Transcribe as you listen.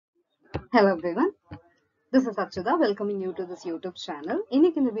Hello everyone, this is Achudha welcoming you to this YouTube channel.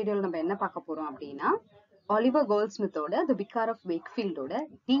 இன்னைக்கு இந்த வீடியோல நம்ம என்ன பார்க்க போறோம் அப்படின்னா Oliver Goldsmith ஓட The Vicar of Wakefield ஓட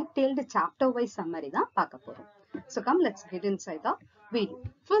detailed chapter wise summary தான் பார்க்க போறோம். So come let's get inside the video.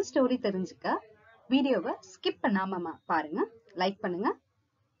 Full story தெரிஞ்சுக்க வீடியோவை skip பண்ணாம பாருங்க, லைக் பண்ணுங்க,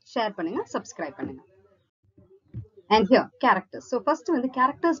 ஷேர் பண்ணுங்க, subscribe பண்ணுங்க. And here characters. So first வந்து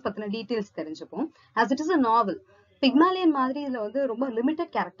characters பத்தின details தெரிஞ்சுப்போம். As it is a novel, Pygmalion மாதிரி இதுல வந்து ரொம்ப லிமிட்டட்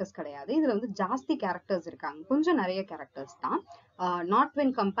கேரக்டர்ஸ் கிடையாது. இதுல வந்து ஜாஸ்தி கேரக்டர்ஸ் இருக்காங்க, கொஞ்சம் நிறைய கேரக்டர்ஸ் தான். Not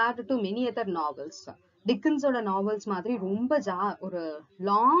when compared to many other novels. டிக்கன்ஸோட novels மாதிரி ரொம்ப ஒரு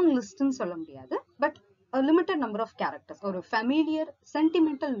லாங் லிஸ்ட்னு சொல்ல முடியாது. But limited number of characters. ஒரு ஃபெமிலியர்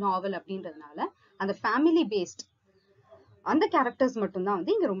சென்டிமெண்டல் நாவல் அப்படின்றதுனால அந்த ஃபேமிலி பேஸ்ட் அந்த கேரக்டர்ஸ் மட்டும்தான்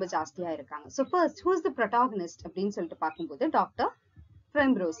வந்து இங்க ரொம்ப ஜாஸ்தியா இருக்காங்க. So first who is the protagonist அப்படின்னு சொல்லிட்டு பார்க்கும்போது டாக்டர்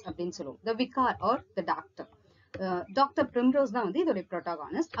பிரைம்ரோஸ் அப்படின்னு சொல்லுவோம். த Vihar R the doctor. Doctor Primrose தான் வந்து இதோட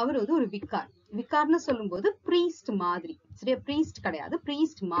ப்ரோட்டாகானிஸ்ட். அவர் வந்து ஒரு விக்கார். விக்கார்னு சொல்லும்போது பிரீஸ்ட் மாதிரி, சரியா? பிரீஸ்ட் கிடையாது,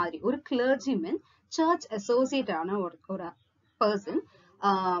 பிரீஸ்ட் மாதிரி ஒரு கிளர்ஜிமேன், சர்ச் அசோசியேட் ஆன ஒரு பர்சன்.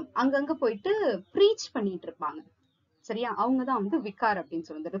 அங்கங்க போயிட்டு ப்ரீச் பண்ணிட்டு இருப்பாங்க, சரியா? அவங்க தான் வந்து விக்கார் அப்படின்னு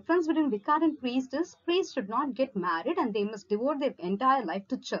சொல்லுவோம். The difference between vicar and priest is priest should not get married and they must devote their entire life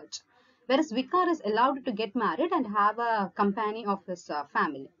to church, whereas vicar is allowed to get married and have a company of his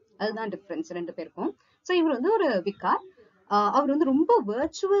family. அதுதான் difference ரெண்டு பேருக்கும். So இவர் வந்து ஒரு விக்கார். அவர் வந்து ரொம்ப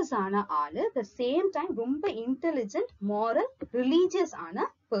virtuous ஆன ஆளு, த சேம் டைம் ரொம்ப இன்டெலிஜென்ட், மாரல், ரிலீஜியஸ் ஆன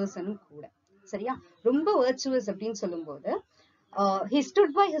பர்சனும் கூட, சரியா? ரொம்ப வர்ச்சுவஸ் அப்படின்னு சொல்லும் போது he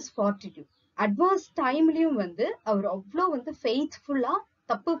stood by his fortitude. Advance டைம்லயும் வந்து அவர் அவ்வளோ வந்து ஃபெய்த்ஃபுல்லா,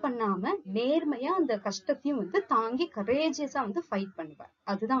 தப்பு பண்ணாம நேர்மையா அந்த கஷ்டத்தையும் வந்து தாங்கி கரேஜியஸா வந்து ஃபைட் பண்ணுவார்.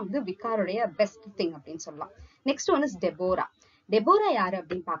 அதுதான் வந்து விக்காரோடைய பெஸ்ட் திங் அப்படின்னு சொல்லலாம். Next one is Deborah. Deborah யாரு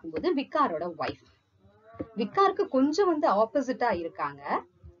அப்படின்னு பார்க்கும்போது விக்காரோட ஒய்ஃப். விக்காருக்கு கொஞ்சம் வந்து ஆப்போசிட்டா இருக்காங்க.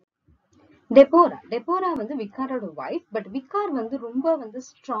 டெபோரா வந்து விக்காரோட ஒய்ஃப். பட் விக்கார் வந்து ரொம்ப வந்து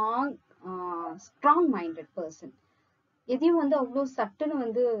ஸ்ட்ராங் மைண்டட் பர்சன். எதையும் வந்து அவ்வளவு சட்டுன்னு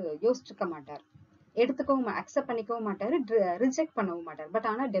வந்து யோசிச்சுக்க மாட்டார், எடுத்துக்கவும் அக்செப்ட் பண்ணிக்கவும் மாட்டாரு, ரிஜெக்ட் பண்ணவும் மாட்டார். பட்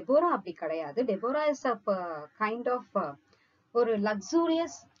ஆனா டெபோரா அப்படி கிடையாது. Deborah is a kind of ஒரு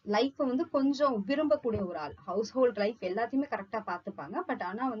லக்ஸூரியஸ் லைஃப் வந்து கொஞ்சம் விரும்பக்கூடிய ஒரு ஆள். ஹவுஸ் ஹோல்ட் லைஃப் எல்லாத்தையுமே கரெக்டா பார்த்துப்பாங்க. பட்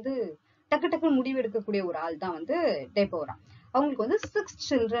ஆனா வந்து டக்கு டக்குன்னு முடிவு எடுக்கக்கூடிய ஒரு ஆள் தான் வந்து டெபோரா. அவங்களுக்கு வந்து 6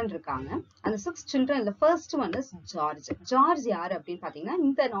 children இருக்காங்க. அந்த 6 childrenல first one is George. George யாரு அப்படின்னு பாத்தீங்கன்னா,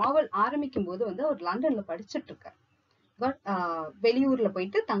 இந்த நாவல் ஆரம்பிக்கும் போது வந்து அவர் லண்டன்ல படிச்சுட்டு இருக்காரு. வெளியூர்ல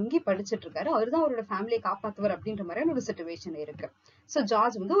போயிட்டு தங்கி படிச்சுட்டு இருக்காரு. அவர் தான் அவரோட ஃபேமிலியை காப்பாத்துவார் அப்படின்ற மாதிரி ஒரு சிச்சுவேஷன் இருக்கு. ஸோ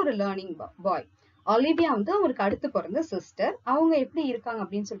ஜார்ஜ் வந்து ஒரு லேர்னிங் பாய். ஒலிவியா வந்து அவருக்கு அடுத்து பிறந்த சிஸ்டர். அவங்க எப்படி இருக்காங்க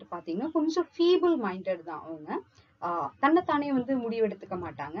அப்படின்னு சொல்லிட்டு பாத்தீங்கன்னா, கொஞ்சம் ஃபீபிள் மைண்டட் தான் அவங்க. தன்னைத்தானே வந்து முடிவு எடுத்துக்க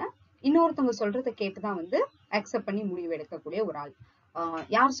மாட்டாங்க. இன்னொருத்தவங்க சொல்றதை கேட்டுதான் வந்து அக்செப்ட் பண்ணி முடிவு எடுக்கக்கூடிய ஒரு ஆள்.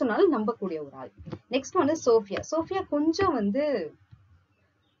 யார் சொன்னாலும் நம்பக்கூடிய ஒரு ஆள். நெக்ஸ்ட் வந்து சோஃபியா. சோஃபியா கொஞ்சம் வந்து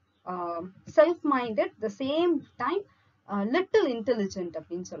self minded, the same time little intelligent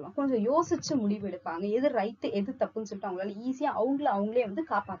அப்படின்னு சொல்லலாம். கொஞ்சம் யோசிச்சு முடிவு எடுப்பாங்க. எது ரைட்டு எது தப்புன்னு சொல்லிட்டு அவங்களால ஈஸியா அவங்களே வந்து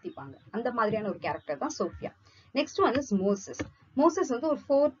காப்பாத்திப்பாங்க. அந்த மாதிரியான ஒரு கேரக்டர் தான் Sofia. Next one is Moses. Moses வந்து ஒரு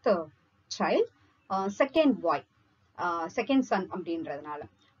 4th child, செகண்ட் பாய், செகண்ட் சன் அப்படின்றதுனால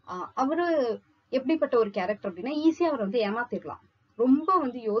அவரு எப்படிப்பட்ட ஒரு கேரக்டர் அப்படின்னா, ஈஸியா அவர் வந்து ஏமாத்திடலாம். ரொம்ப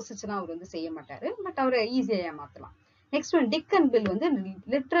வந்து யோசிச்சுன்னா அவர் வந்து செய்ய மாட்டாரு. பட் அவரை ஈஸியா ஏமாத்தலாம். Next one tick and bill வந்து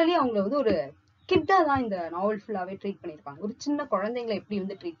லிட்ரலி அவங்களை வந்து ஒரு கிட்டா தான் இந்த நாவல் ஃபுல்லாவே ட்ரீட் பண்ணிருப்பாங்க. ஒரு சின்ன குழந்தைங்களை எப்படி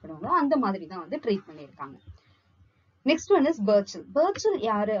வந்து ட்ரீட் பண்ணுவாங்களோ அந்த மாதிரி தான் வந்து ட்ரீட் பண்ணிருக்காங்க. Next one is பர்ச்சில். பர்ச்சில்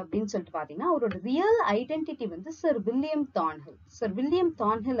யாரு அப்படின்னு சொல்லிட்டு பாத்தீங்கன்னா, அவரோட ரியல் ஐடென்டிட்டி வந்து சர் வில்லியம் தார்ன்ஹில். சர் வில்லியம்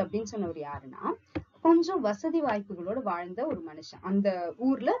தார்ன்ஹில் அப்படின்னு சொன்னவர் யாருன்னா, கொஞ்சம் வசதி வாய்ப்புகளோட வாழ்ந்த ஒரு மனுஷன். அந்த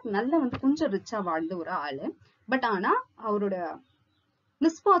ஊர்ல நல்ல வந்து கொஞ்சம் ரிச்சா வாழ்ந்த ஒரு ஆளு. பட் ஆனா அவரோட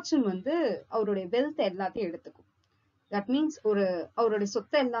மிஸ்ஃபார்ச்சூன் வந்து அவருடைய வெல்த் எல்லாத்தையும் எடுத்துக்கும். தட் மீன்ஸ் அவருடைய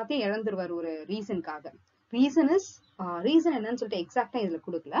சொத்தை எல்லாத்தையும் இழந்துருவார் ஒரு ரீசனுக்காக. ரீசன் என்னன்னு சொல்லிட்டு எக்ஸாக்டா இதுல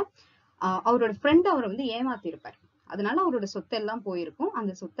கொடுக்கல. அவரோட ஃப்ரெண்ட் அவரை வந்து ஏமாத்தி இருப்பார். அதனால அவரோட சொத்தெல்லாம் போயிருக்கும்.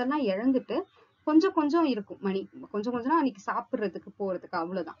 அந்த சொத்தெல்லாம் இழந்துட்டு கொஞ்சம் இருக்கும் மணி, கொஞ்சம் அன்னைக்கு சாப்பிடுறதுக்கு போறதுக்கு,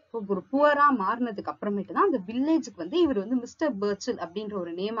 அவ்வளவுதான். ஒரு புவரா மாறினதுக்கு அப்புறமேட்டு தான் அந்த வில்லேஜுக்கு வந்து இவர் வந்து மிஸ்டர் பர்ச்சில் அப்படின்ற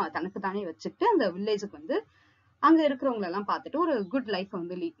ஒரு நேமா தனக்கு தானே வச்சுட்டு அந்த வில்லேஜுக்கு வந்து அங்க இருக்கிறவங்க எல்லாம் பார்த்துட்டு ஒரு குட் லைஃப்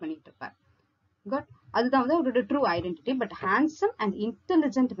வந்து லீட் பண்ணிட்டு இருப்பார். அதுதான் வந்து அவரோட true identity. But handsome and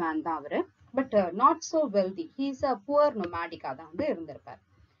intelligent man தான் அவரு. But not so wealthy. He's a poor நொமேடிக்கா தான் வந்து இருந்திருப்பார்.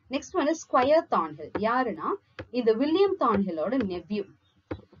 Next one is square தார்ன்ஹில். யாருன்னா, இந்த வில்லியம் தார்ன்ஹிலோட நெவ்யூ.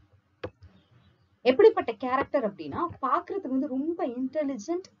 எப்படிப்பட்ட கேரக்டர் அப்படின்னா, பாக்குறதுக்கு வந்து ரொம்ப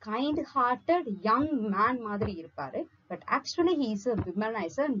intelligent, kind hearted young man மாதிரி இருப்பாரு. But actually he is a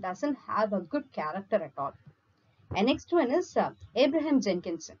womanizer and doesn't have a good character at all. And next one is Abraham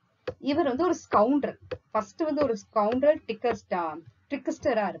Jenkinson. இவர் வந்து ஒரு ஸ்கவுண்டர். ஃபர்ஸ்ட் வந்து ஒரு ஸ்கவுண்டர்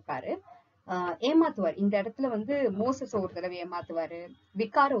ட்ரிக்கஸ்டரா இருப்பாரு. ஏமாத்துவார். இந்த இடத்துல வந்து மோசஸ் ஒரு தடவை ஏமாத்துவாரு,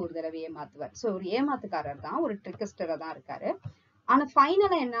 விகார ஒரு தடவை ஏமாத்துவார். சோ ஒரு ஏமாத்துக்காரர் தான், ஒரு ட்ரிக்கஸ்டரா தான் இருக்காரு. ஆனா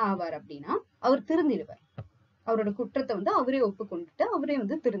ஃபைனலா என்ன ஆவார் அப்படின்னா அவர் திருந்திடுவார். அவரோட குற்றத்தை வந்து அவரே ஒப்புக்கொண்டுட்டு அவரே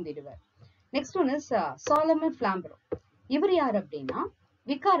வந்து திருந்திடுவார். Next one is Solomon பிளாம்பரோ. இவர் யார் அப்படின்னா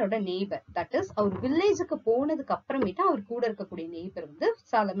விகாரோட நெய்பர். தட் இஸ் அவர் வில்லேஜுக்கு போனதுக்கு அப்புறமேட்டு அவர் கூட இருக்கக்கூடிய நெய்பர் வந்து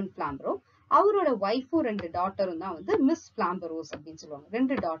சாலமன் பிளாம்பரோ. அவரோட ஒய்ஃபும் 2 டாட்டரும் தான் வந்து மிஸ் பிளாம்பரோஸ் அப்படின்னு சொல்லுவாங்க.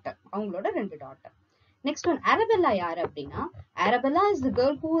 2 டாட்டர், அவங்களோட 2 டாட்டர். நெக்ஸ்ட் ஒன் அரபெல்லா யாரு அப்படின்னா Arabella is the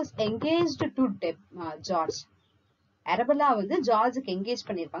girl who is engaged to George. Arabella வந்து ஜார்ஜுக்கு என்கேஜ்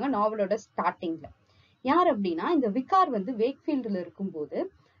பண்ணிருப்பாங்க நாவலோட ஸ்டார்டிங்ல. யார் அப்படின்னா இந்த விகார் வந்து வேக்ஃபீல்டுல இருக்கும்போது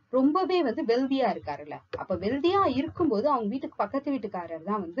ரொம்பவே வந்து வெல்தியா இருக்காருல்ல, அப்ப வெல்தியா இருக்கும்போது அவங்க வீட்டுக்கு பக்கத்து வீட்டுக்காரர்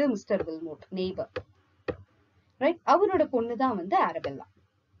தான் வந்து மிஸ்டர் வில்மோட், நெய்பர், ரைட்? அவரோட பொண்ணு தான் வந்து அரபெல்லா,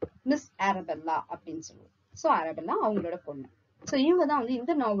 மிஸ் அரபெல்லா அப்படின்னு சொல்லுவோம். சோ அரபெல்லா அவங்களோட பொண்ணு. சோ இவங்க தான் வந்து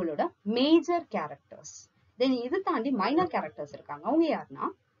இந்த நாவலோட மேஜர் கேரக்டர்ஸ். தென் இது தாண்டி மைனர் கேரக்டர்ஸ் இருக்காங்க. அவங்க யாருன்னா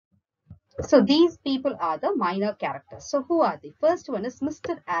so these people are the minor characters. So who are they? First one is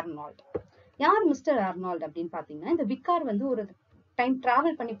Mr. Arnold. யார் மிஸ்டர் ஆர்னால்ட் அப்படின்னு பாத்தீங்கன்னா இந்த விகார் வந்து ஒரு டைம்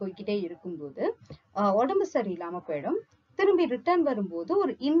டிராவல் பண்ணி போய்கிட்டே இருக்கும்போது உடம்பு சரியில்லாம போயிடும். திரும்பி ரிட்டர்ன் வரும்போது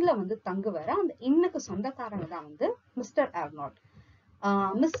ஒரு இன்ன்ல வந்து தங்குவார. அந்த இன்னுக்கு சொந்தக்காரங்க தான் வந்து மிஸ்டர் ஆர்னால்ட்.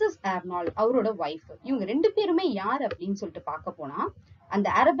 மிஸ்ஸஸ் ஆர்னால்ட் அவரோட ஒய்ஃப். இவங்க 2 பேருமே யார் அப்படின்னு சொல்லிட்டு பார்க்க போனா அந்த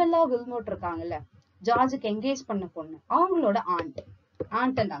அரபெல்லா வில்மோட் இருக்காங்கல்ல, ஜார்ஜுக்கு என்கேஜ் பண்ண பொண்ணு, அவங்களோட ஆண்ட்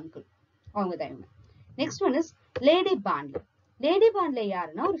அண்ட் அங்கிள், அவங்க தான் இவங்க. Next one is lady பாண்ட்லே. Lady பாண்ட்லே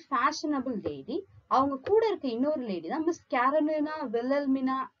யாருன்னா ஒரு ஃபேஷனபிள் லேடி. அவங்க கூட இருக்க இன்னொரு லேடி தான் மிஸ் கேரோலினா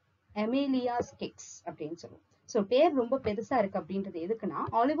வில்லெல்மினா எமிலியா ஸ்கிக்ஸ் அப்படின்னு சொல்லுவோம். சோ பேர் ரொம்ப பெருசா இருக்கு அப்படின்றது எதுக்குன்னா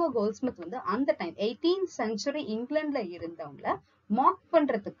ஆலிவர் கோல்ட்ஸ்மித் வந்து அந்த டைம் 18th century இங்கிலாந்துல இருந்தவங்கள மார்க்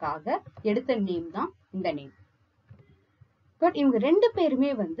பண்றதுக்காக எடுத்த நேம் தான் இந்த நேம். பட் இவங்க 2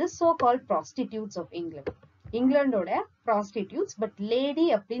 பேருமே வந்து so called prostitutes of England, இங்கிலாண்டோட prostitutes. But lady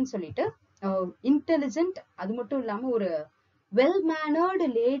அப்படின்னு சொல்லிட்டு இன்டெலிஜென்ட், அது மட்டும் இல்லாம ஒரு வெல் மேனர்டு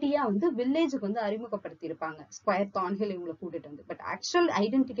லேடியா வந்து வில்லேஜுக்கு வந்து அறிமுகப்படுத்தி இருப்பாங்க ஸ்கொயர் தான்ஹில் இவங்களை கூட்டிட்டு வந்து. பட் ஆக்சுவல்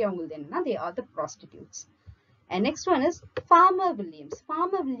ஐடென்டிட்டி அவங்களுக்கு என்னன்னா they are the prostitutes. And next one is farmer Williams.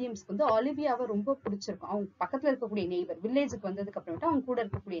 Farmer வில்லியம்ஸ்க்கு வந்து ஒலிவியாவை ரொம்ப பிடிச்சிருக்கும். அவங்க பக்கத்துல இருக்கக்கூடிய நெய்பர், வில்லேஜுக்கு வந்ததுக்கு அப்புறமேட்டு அவங்க கூட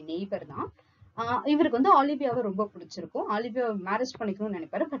இருக்கக்கூடிய நெய்பர் தான். இவருக்கு வந்து ஒலிவியாவை ரொம்ப பிடிச்சிருக்கும். ஒலிவியாவை மேரேஜ் பண்ணிக்கணும்னு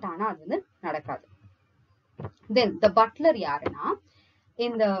நினைப்பாரு. பட் ஆனா அது வந்து நடக்காது. தென் த பட்லர் யாருன்னா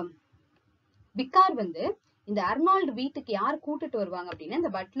இந்த விகார் வந்து இந்த அர்னால்டு வீட்டுக்கு யார் கூட்டிட்டு வருவாங்க அப்படின்னா இந்த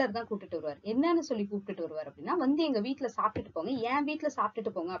பட்லர் தான் கூட்டிட்டு வருவார். என்னன்னு சொல்லி கூப்பிட்டுட்டு வருவார் அப்படின்னா வந்து எங்க வீட்டுல சாப்பிட்டுட்டு போங்க, என் வீட்டுல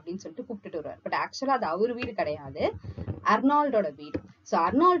சாப்பிட்டுட்டு போங்க அப்படின்னு சொல்லிட்டு கூப்பிட்டுட்டு வருவார். பட் ஆக்சுவலா அது அவர் வீடு கிடையாது, அர்னால்டோட வீடு. சோ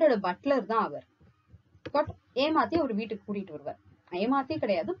அர்னால்டோட பட்லர் தான் அவர். பட் ஏமாத்தி அவர் வீட்டுக்கு கூட்டிட்டு வருவார். ஏமாத்தி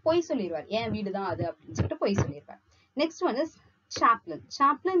கிடையாது, பொய் சொல்லிடுவார், என் வீடு தான் அது அப்படின்னு சொல்லிட்டு பொய் சொல்லிடுவார். Next one is Chaplin.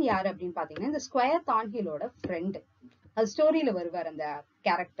 Chaplin யாரு அப்படின்னு பாத்தீங்கன்னா இந்த ஸ்கொயர் தான்ஹிலோட ஃப்ரெண்டு. அது ஸ்டோரியில வருவார் அந்த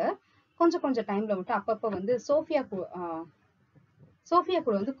கேரக்டர். கொஞ்சம் டைம்ல மட்டும் அப்பப்ப வந்து சோஃபியா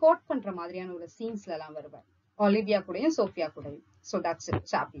கூட வந்து கோட் பண்ற மாதிரியான ஒரு சீன்ஸ்ல எல்லாம் வருவார், ஒலிவியா கூடயும் சோஃபியா கூடயும். So that's it,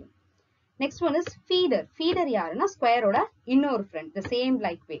 Chaplin. Next one is feeder. Feeder யாருன்னா ஸ்கொயரோட இன்னொரு ஃப்ரெண்ட், தி சேம்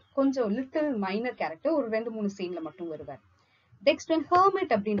லைக் வே, கொஞ்சம் லிட்டில் மைனர் கேரக்டர், ஒரு 2-3 சீன்ல மட்டும் வருவார். நெக்ஸ்ட் ஒன்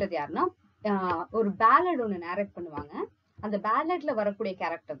ஹெர்மிட் அப்படின்றது யாருன்னா ஒரு பேலட் ஒன்னு நேரேட் பண்ணுவாங்க. அந்த பேலட்ல வரக்கூடிய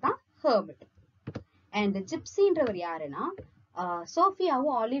கேரக்டர் தான் ஹெர்மிட். அண்ட் ஜிப்சின்றவர் யாருன்னா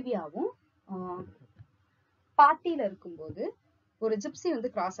சோஃபியாவும் ஒலிவியாவும் பார்ட்டியில இருக்கும்போது ஒரு ஜிப்சி வந்து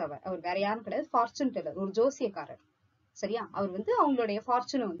கிராஸ் ஆவார். அவர் வேற யாரும் கிடையாது, ஃபார்ச்சூன் டெல்லர், ஒரு ஜோசியக்காரர். சரியா? அவர் வந்து அவங்களுடைய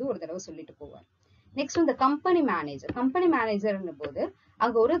ஃபார்ச்சூனை வந்து ஒரு தடவை சொல்லிட்டு போவார். நெக்ஸ்ட் இந்த கம்பெனி மேனேஜர். கம்பெனி மேனேஜர்னு போது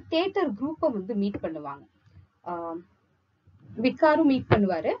அங்க ஒரு தியேட்டர் குரூப்பை வந்து மீட் பண்ணுவாங்க. விகாரும் மீட்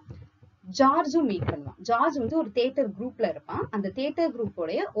பண்ணுவாரு, ஜார்ஜும் மீட் பண்ணுவான். ஜார்ஜ் வந்து ஒரு தியேட்டர் குரூப்ல இருப்பான். அந்த தியேட்டர்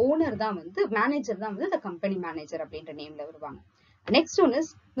குரூப்போடைய ஓனர் தான் வந்து மேனேஜர் தான் வந்து கம்பெனி மேனேஜர் அப்படின்ற நேம்ல வருவாங்க. Next one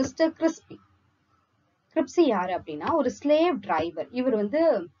is mister crispy. கிரிப்சி யாரு அப்படின்னா ஒரு ஸ்லேவ் டிரைவர். இவர் வந்து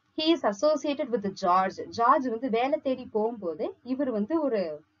he is associated with George. George வந்து வேலை தேடி போகும்போது இவர் வந்து ஒரு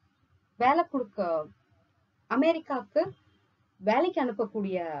வேலை கொடுக்க அமெரிக்காவுக்கு வேலைக்கு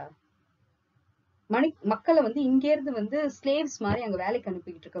அனுப்பக்கூடிய மக்களை வந்து இங்க இருந்து வந்து ஸ்லேவ்ஸ் மாதிரி அங்க வேலைக்கு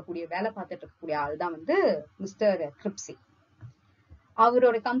அனுப்பிக்கிட்டு இருக்கக்கூடிய, வேலை பார்த்துட்டு இருக்கக்கூடிய ஆள் தான் வந்து மிஸ்டர் கிரிப்சி.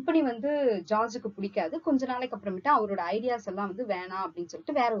 அவரோட கம்பெனி வந்து ஜார்ஜுக்கு பிடிக்காது. கொஞ்ச நாளைக்கு அப்புறமேட்டு அவரோட ஐடியாஸ் எல்லாம் வந்து வேணாம் அப்படின்னு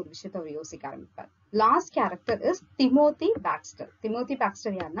சொல்லிட்டு வேற ஒரு விஷயத்த அவர் யோசிக்க ஆரம்பிப்பார். Last character is Timothy Boxster. Timothy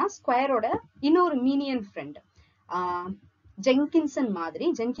Boxster யாருன்னா ஸ்கொயரோட இன்னொரு மீனியன் ஃப்ரெண்ட். ஜென்கின்சன் மாதிரி,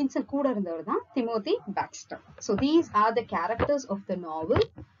 ஜென்கின்சன் கூட இருந்தவர் தான் Timothy Boxster. So these are the characters of the novel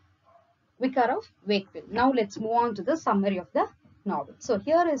Vicar of Wakefield. Now let's move on to the summary of the novel. So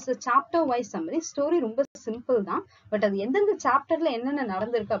here is a chapter wise summary. Story ரொம்ப simple தான், but அது எந்தெந்த சாப்டர்ல என்னென்ன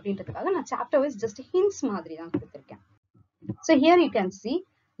நடந்திருக்கு அப்படின்றதுக்காக நான் chapter wise just hints மாதிரி தான் கொடுத்திருக்கேன். So here you can see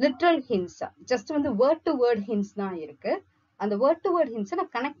literal hints, just வந்து word to word hints தான் இருக்கு. அந்த word to word hints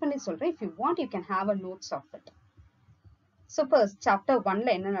நான் கனெக்ட் பண்ணி சொல்றேன். If you want you can have a notes of it. So first chapter 1ல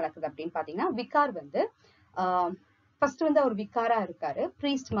என்ன நடக்குது அப்படின்னு பாத்தீங்கன்னா, விகார் வந்து ஃபர்ஸ்ட் வந்து அவர் விகாரா இருக்காரு,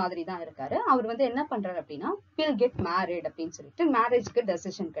 பிரீஸ்ட் மாதிரி தான் இருக்காரு. அவர் வந்து என்ன பண்றாரு அப்படின்னா, will get married அப்படின்னு சொல்லிட்டு மேரேஜ்க்கு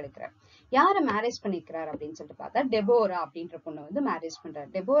டெசிஷன் எடுக்கிறார். யார மேரேஜ் பண்ணிக்கிறார் அப்படின்னு சொல்லிட்டு பார்த்தா, டெபோரா அப்படின்ற பொண்ணை வந்து மேரேஜ் பண்றாரு.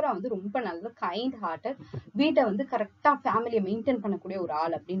 டெபோரா வந்து ரொம்ப நல்ல கைண்ட் ஹார்ட்டட், வீட்டை வந்து கரெக்டா ஃபேமிலியை மெயின்டைன் பண்ணக்கூடிய ஒரு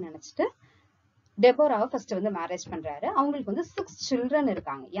ஆள் அப்படின்னு நினைச்சிட்டு டெபோராவை ஃபர்ஸ்ட் வந்து மேரேஜ் பண்றாரு. அவங்களுக்கு வந்து 6 children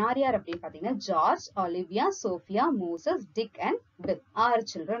இருக்காங்க. யார் யார் அப்படின்னு பாத்தீங்கன்னா, George, Olivia, Sofia, Moses, tick and bill. 6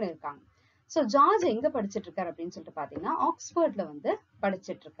 children இருக்காங்க. சோ ஜார்ஜ் எங்க படிச்சிட்டு இருக்காரு அப்படின்னு சொல்லிட்டு பாத்தீங்கன்னா, ஆக்ஸ்போர்ட்ல வந்து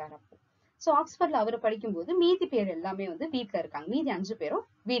படிச்சிட்டு இருக்காரு. அப்போ சோ ஆக்ஸ்போர்ட்ல அவர் படிக்கும்போது மீதி பேர் எல்லாமே வந்து வீட்டுல இருக்காங்க. மீதி 5 பேரும்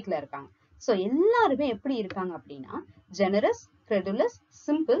வீட்டுல இருக்காங்க. சோ எல்லாருமே எப்படி இருக்காங்க அப்படின்னா, ஜெனரஸ், கிரெடுலஸ்,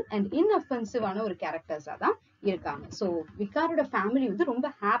 சிம்பிள் அண்ட் இன்அஃபென்சிவான ஒரு கேரக்டர்ஸா தான் இருக்காங்க. சோ விகாரோட ஃபேமிலி வந்து ரொம்ப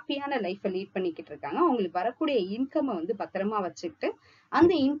ஹாப்பியான லைஃபை லீட் பண்ணிக்கிட்டு இருக்காங்க. அவங்களுக்கு வரக்கூடிய இன்கம் வந்து பத்திரமா வச்சுக்கிட்டு,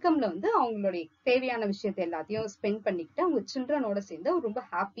 அந்த இன்கம்ல வந்து அவங்களுடைய தேவையான விஷயத்த எல்லாத்தையும் ஸ்பெண்ட் பண்ணிக்கிட்டு, அவங்க சில்ட்ரனோட சேர்ந்து அவர் ரொம்ப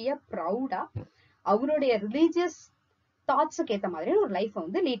ஹாப்பியா ப்ரௌடா அவருடைய ரிலீஜியஸ் தாட்ஸுக்கு ஏத்த மாதிரி ஒரு லைஃபை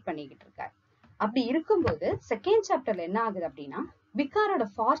வந்து லீட் பண்ணிக்கிட்டு இருக்காரு. அப்படி இருக்கும்போது செகண்ட் சாப்டர்ல என்ன ஆகுது அப்படின்னா, விகாரோட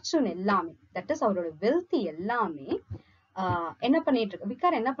ஃபார்ச்சூன் எல்லாமே, தட் இஸ் அவரோட வெல்த் எல்லாமே என்ன பண்ணிட்டு இருக்கு,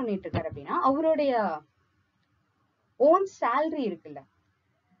 விகார் என்ன பண்ணிட்டு இருக்காரு அப்படின்னா, அவருடைய ஓன் சேலரி இருக்குல்ல,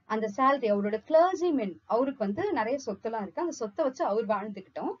 அந்த சேலரி, அவரோட கிளர்ஜிமென், அவருக்கு வந்து நிறைய சொத்தெல்லாம் இருக்கு. அந்த சொத்தை வச்சு அவர்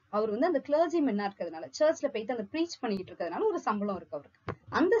வாழ்ந்துகிட்டோம். அவர் வந்து அந்த கிளர்ஜிமென்னா இருக்கிறதுனால, சர்ச்ல போயிட்டு அந்த ப்ரீச் பண்ணிக்கிட்டு இருக்கிறதுனால ஒரு சம்பளம் இருக்கு அவருக்கு.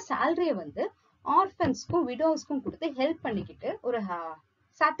 அந்த சேலரியை வந்து ஆர்ஃபன்ஸ்க்கும் விடோஸ்க்கும் கொடுத்து ஹெல்ப் பண்ணிக்கிட்டு ஒரு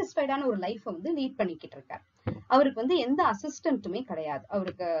சாட்டிஸ்ஃபைடான ஒரு லைஃபை வந்து லீட் பண்ணிக்கிட்டு இருக்காரு. அவருக்கு வந்து எந்த அசிஸ்டன்ட்டுமே கிடையாது.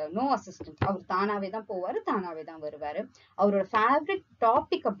 அவருக்கு நோ அசிஸ்டன்ட். அவர் தானாவே தான் போவாரு, தானாவே தான் வருவாரு. அவரோட ஃபேவரட்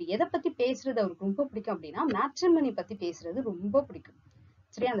டாபிக் அப்படி எதை பத்தி பேசுறது அவருக்கு ரொம்ப பிடிக்கும் அப்படின்னா, மேட்ரிமோனி பத்தி பேசுறது ரொம்ப பிடிக்கும்.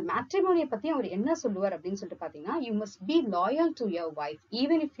 சரி, அந்த மேட்ரிமோனியை பத்தி அவர் என்ன சொல்லுவார் அப்படின்னு சொல்லிட்டு பாத்தீங்கன்னா, you must be loyal to your wife,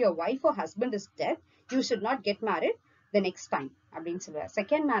 even if your wife or husband is dead, you should not get married the next time அப்படின்னு சொல்லுவார்.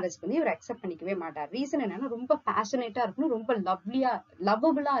 செகண்ட் மேரேஜ் வந்து இவர் அக்செப்ட் பண்ணிக்கவே மாட்டார். ரீசன் என்னன்னா, ரொம்ப பேஷனேட்டா இருக்கணும், ரொம்ப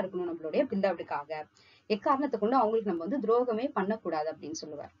லவ்வபிளா இருக்கணும் நம்மளுடைய பில்லவுடுக்காக. எக்காரணத்தை கொண்டு அவங்களுக்கு நம்ம வந்து துரோகமே பண்ணக்கூடாது அப்படின்னு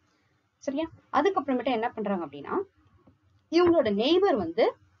சொல்லுவார். சரியா, அதுக்கப்புறமேட்டு என்ன பண்றாங்க அப்படின்னா, இவங்களோட நெய்பர் வந்து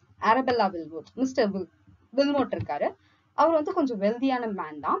அரபெல்லா வில்மோட், மிஸ்டர் வில்மோட் இருக்காரு. அவர் வந்து கொஞ்சம் வெல்தியான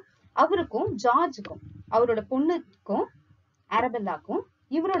மேன் தான். அவருக்கும் ஜார்ஜுக்கும், அவரோட பொண்ணுக்கும் அரபெல்லாக்கும்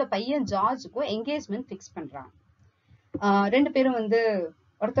இவரோட பையன் ஜார்ஜுக்கும் என்கேஜ்மெண்ட் பிக்ஸ் பண்றாங்க. 2 பேரும் வந்து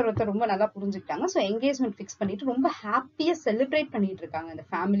ஒருத்தர் ரொம்ப நல்லா புரிஞ்சுக்கிட்டாங்க. ஸோ என்கேஜ்மெண்ட் பிக்ஸ் பண்ணிட்டு ரொம்ப ஹாப்பியா செலிப்ரேட் பண்ணிட்டு இருக்காங்க. அந்த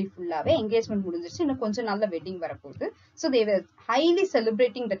ஃபேமிலி ஃபுல்லாவே என்கேஜ்மெண்ட் முடிஞ்சிருச்சு, இன்னும் கொஞ்சம் நல்ல வெட்டிங் வரப்போகுது. So they var highly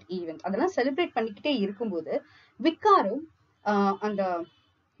celebrating that event. அதெல்லாம் செலிப்ரேட் பண்ணிக்கிட்டே இருக்கும்போது விகாரும் அந்த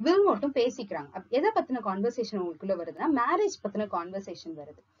வில்மோட்டும் பேசிக்கிறாங்க. எதை பத்தின கான்வர்சேஷன் உங்களுக்குள்ள வருதுன்னா, மேரேஜ் பத்தின கான்வர்சேஷன்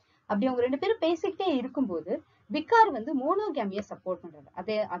வருது. அப்படி அவங்க 2 பேரும் பேசிக்கிட்டே இருக்கும்போது விகார் வந்து மோனோகேமியை சப்போர்ட்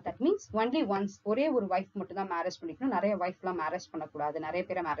பண்றாரு. தட் மீன்ஸ் ஒன்லி ஒன்ஸ், ஒரே ஒரு வைஃப் மட்டும் தான் மேரேஜ் பண்ணிக்கணும், நிறைய வைஃப் எல்லாம் மேரேஜ் பண்ணக்கூடாது, நிறைய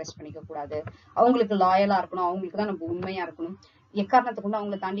பேரை மேரேஜ் பண்ணிக்க கூடாது, அவங்களுக்கு லாயலா இருக்கணும், அவங்களுக்கு தான் நம்ம உண்மையா இருக்கணும், எக்காரணத்தை கொண்டு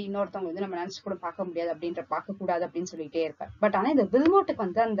அவங்களை தாண்டி இன்னொருத்தவங்க வந்து நம்ம நினைச்சு கூட பார்க்க முடியாது அப்படின்ற பார்க்க கூடாது அப்படின்னு சொல்லிட்டே இருப்பார். பட் ஆனா இந்த வில்மோட்டுக்கு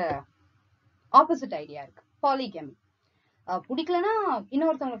வந்து அந்த ஆப்போசிட் ஐடியா இருக்கு, பாலிகேமி. பிடிக்கலன்னா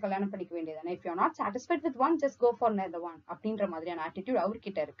இன்னொருத்தவங்க கல்யாணம் பண்ணிக்க வேண்டியதானே, if you are not satisfied with one just go for another one அப்படின்ற மாதிரியான ஆட்டிடியூட்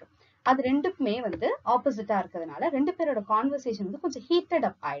அவர்கிட்ட இருக்கு. அது ரெண்டுக்குமே வந்து ஆப்போசிட்டா இருக்கிறதுனால 2 பேரோட கான்வர்சேஷன் வந்து கொஞ்சம் ஹீட்டட்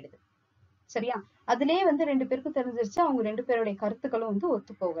அப் ஆயிடுது. சரியா, அதுலயே வந்து 2 பேருக்கும் தெரிஞ்சிருச்சு அவங்க 2 பேருடைய கருத்துக்களும் வந்து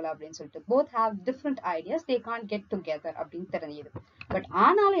ஒத்து போகல அப்படின்னு சொல்லிட்டு, both have different ideas, they can't get together அப்படின்னு தெரியுது. பட்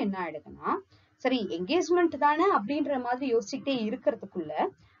ஆனாலும் என்ன ஆயிடுதுன்னா, சரி என்கேஜ்மெண்ட் தானே அப்படின்ற மாதிரி யோசிச்சுட்டே இருக்கிறதுக்குள்ள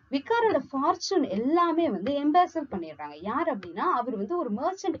விகாரோட ஃபார்ச்சூன் எல்லாமே வந்து எம்பாசல் பண்ணிடுறாங்க. யார் அப்படின்னா, அவர் வந்து ஒரு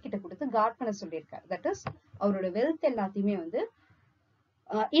மர்ச்சன்ட் கிட்ட கொடுத்து கார்ட் பண்ண சொல்லியிருக்காரு. தட் இஸ் அவரோட வெல்த் எல்லாத்தையுமே வந்து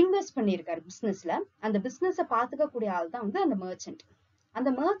இன்வெஸ்ட் பண்ணியிருக்காரு பிசினஸ்ல. அந்த பிசினஸை பாத்துக்க கூடிய ஆள் தான் வந்து அந்த மர்ச்சன்ட். அந்த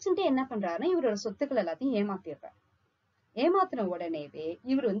மர்ச்சன்ட்டே என்ன பண்றாருன்னா, இவரோட சொத்துக்கள் எல்லாத்தையும் ஏமாத்திடுறாரு. ஏமாத்தின உடனேவே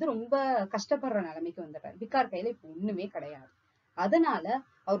இவர் வந்து ரொம்ப கஷ்டப்படுற நிலைமைக்கு வந்துடுறாரு. விகார் கையில இப்ப ஒண்ணுமே கிடையாது. அதனால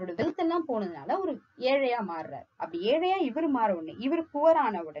அவரோட வெல்த் எல்லாம் போனதுனால ஒரு ஏழையா மாறுறாரு. அப்படி ஏழையா இவர் மாற உடனே, இவர்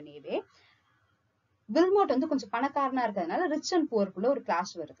புவரான உடனேவே வில்மோட் வந்து கொஞ்சம் பணக்காரனா இருக்கிறதுனால ரிச் அண்ட் புவருக்குள்ள ஒரு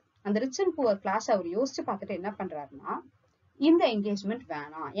கிளாஷ் வருது. அந்த ரிச் அண்ட் புவர் கிளாஷ் அவர் யோசிச்சு பார்த்துட்டு என்ன பண்றாருன்னா, இந்த என்கேஜ்மெண்ட்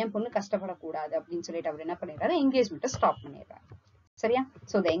வேணாம், என் பொண்ணு கஷ்டப்படக்கூடாது அப்படின்னு சொல்லிட்டு அவர் என்ன பண்ணிடுறாரு, என்கேஜ்மெண்ட்டை ஸ்டாப் பண்ணிடுறாரு. சரியா,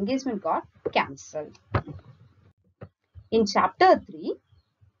 so the engagement got cancelled. In chapter 3,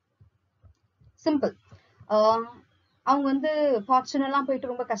 simple. அவங்க வந்து ஃபார்ச்சூன் எல்லாம்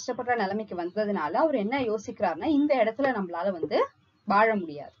போயிட்டு ரொம்ப கஷ்டப்படுற நிலைமைக்கு வந்ததுனால அவர் என்ன யோசிக்கிறாருன்னா, இந்த இடத்துல நம்மளால வந்து வாழ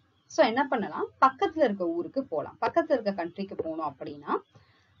முடியாது. சோ என்ன பண்ணலாம், பக்கத்துல இருக்க ஊருக்கு போலாம். பக்கத்துல இருக்க கண்ட்ரிக்கு போனோம் அப்படின்னா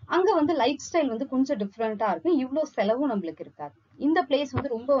அங்க வந்து லைஃப் ஸ்டைல் வந்து கொஞ்சம் டிஃப்ரெண்டா இருக்கும். இவ்வளவு செலவும் நம்மளுக்கு இருக்காது. இந்த பிளேஸ்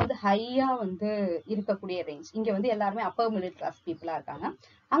வந்து ரொம்ப வந்து ஹையா வந்து இருக்கக்கூடிய ரேஞ்ச். இங்க வந்து எல்லாருமே அப்பர் மிடில் கிளாஸ் பீப்புளா இருக்காங்க.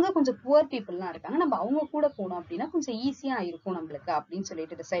 அங்க கொஞ்சம் புவர் பீப்புள்லாம் இருக்காங்க. நம்ம அவங்க கூட போனோம் அப்படின்னா கொஞ்சம் ஈஸியா இருக்கும் நம்மளுக்கு அப்படின்னு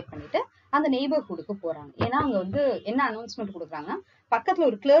சொல்லிட்டு டிசைட் பண்ணிட்டு அந்த நெய்பர்ஹுட்டுக்கு போறாங்க. ஏன்னா அங்க வந்து என்ன அனௌன்ஸ்மெண்ட் கொடுக்குறாங்கன்னா, பக்கத்துல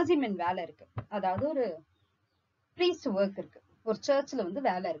ஒரு கிளர்ஜிமென் வேலை இருக்கு, அதாவது ஒரு ப்ரீஸ்ட் ஒர்க் இருக்கு, ஒரு சர்ச்ல வந்து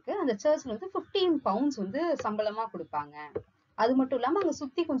வேலை இருக்கு. அந்த சர்ச்ல வந்து 15 பவுண்ட்ஸ் வந்து சம்பளமா கொடுப்பாங்க. அது மட்டும் இல்லாம அங்க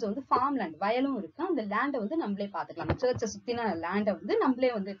சுத்தி கொஞ்சம் வந்து ஃபார்ம் லேண்ட், வயலும் இருக்கு. அந்த லேண்டை வந்து நம்மளே பாத்துக்கலாம். சர்ச்சை சுத்தின லேண்டை வந்து நம்மளே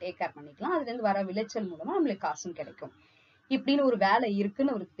வந்து டேக் கேர் பண்ணிக்கலாம். அதுல இருந்து வர விளைச்சல் மூலமா நம்மளுக்கு காசும் கிடைக்கும். இப்படின்னு ஒரு வேலை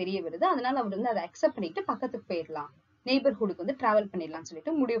இருக்குன்னு அவருக்கு தெரிய வருது. அதனால அவர் வந்து அதை அக்செப்ட் பண்ணிட்டு பக்கத்துக்கு போயிடலாம், நெய்பர்ஹுட்டுக்கு வந்து டிராவல் பண்ணிடலாம்னு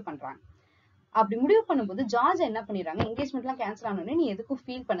சொல்லிட்டு முடிவு பண்றாங்க. அப்படி முடிவு பண்ணும்போது ஜார்ஜ் என்ன பண்ணிடுறாங்க, என்கேஜ்மெண்ட் எல்லாம் கேன்சல் ஆனோடனே நீ எதுக்கும்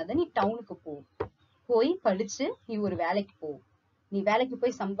ஃபீல் பண்ணாத, நீ டவுனுக்கு போய் படிச்சு நீ ஒரு வேலைக்கு போ, நீ வேலைக்கு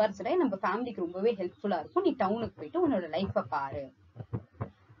போய் சம்பாரிச்சுட, நம்ம ஃபேமிலிக்கு ரொம்பவே ஹெல்ப்ஃபுல்லா இருக்கும். நீ டவுனுக்கு போயிட்டு உன்னோட லைஃப பாரு,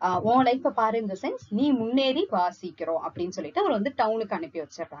 உன் லைஃப பாரு, இந்த சென்ஸ் நீ முன்னேறி வாசிக்கிறோம் அப்படின்னு சொல்லிட்டு அவர் வந்து டவுனுக்கு அனுப்பி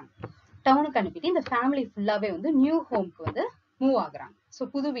வச்சிடுறாங்க. டவுனுக்கு அனுப்பிட்டு இந்த ஃபேமிலி ஃபுல்லாவே வந்து நியூ ஹோம்க்கு வந்து மூவ் ஆகுறாங்க. சோ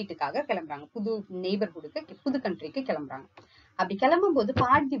புது வீட்டுக்காக கிளம்புறாங்க, புது நெய்பர்ஹுட்டுக்கு, புது கண்ட்ரிக்கு கிளம்புறாங்க. அப்படி கிளம்பும் போது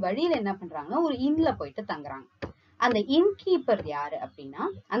பாதி வழியில என்ன பண்றாங்கன்னா ஒரு இன்ல போயிட்டு தங்குறாங்க. அந்த இன்கீப்பர் யாரு அப்படின்னா,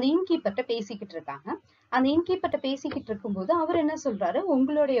 அந்த இன்கீப்பர்ட்ட பேசிக்கிட்டு இருக்காங்க. அந்த இன்கீப்பர்ட்ட பேசிக்கிட்டு இருக்கும்போது அவர் என்ன சொல்றாரு,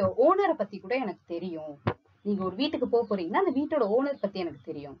 உங்களுடைய ஓனரை பத்தி கூட எனக்கு தெரியும், நீங்க ஒரு வீட்டுக்கு போறீங்கன்னா அந்த வீட்டோட ஓனர் பத்தி எனக்கு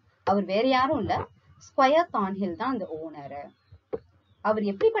தெரியும். அவர் வேற யாரும் இல்ல, ஸ்கொயர் தான்ஹில் தான் அந்த ஓனரு. அவர்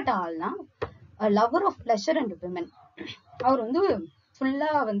எப்படிப்பட்ட ஆள்னா, lower of pleasure and women. அவர் வந்து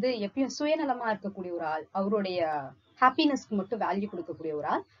ஃபுல்லா வந்து எப்பயும் சுயநலமா இருக்கக்கூடிய ஒரு ஆள், அவருடைய ஹாப்பினஸ்க்கு மட்டும் வேல்யூ கொடுக்கக்கூடிய ஒரு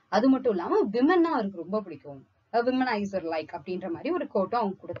ஆள். அது மட்டும் இல்லாம விமன்னா அவருக்கு ரொம்ப பிடிக்கும், விமனைசர் லைக் அப்படின்ற மாதிரி ஒரு கோட்டும்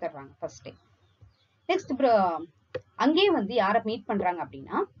அவங்க கொடுத்துட்றாங்க ஃபர்ஸ்ட் டே. நெக்ஸ்ட் அங்கேயே வந்து யார மீட் பண்றாங்க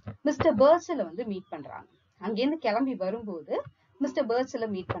அப்படின்னா மிஸ்டர் பர்ச்சல வந்து மீட் பண்றாங்க. அங்கேருந்து கிளம்பி வரும்போது மிஸ்டர் பர்ச்சல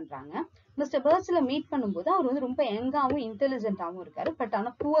மீட் பண்றாங்க. மிஸ்டர் பர்ச்சல மீட் பண்ணும்போது அவர் வந்து ரொம்ப யங்காவும் இன்டெலிஜென்ட்டாவும் இருக்காரு, பட்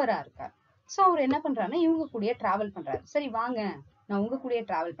ஆனா புவரா இருக்காரு. சோ அவர் என்ன பண்றாருன்னா இவங்க கூடயே டிராவல் பண்றாரு. சரி வாங்க, நான் உங்க கூடயே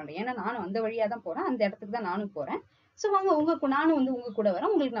டிராவல் பண்றேன், ஏன்னா நானும் அந்த வழியா தான் போறேன், அந்த இடத்துக்கு தான் நானும் போறேன். சோ வாங்க, நானும் வந்து உங்க கூட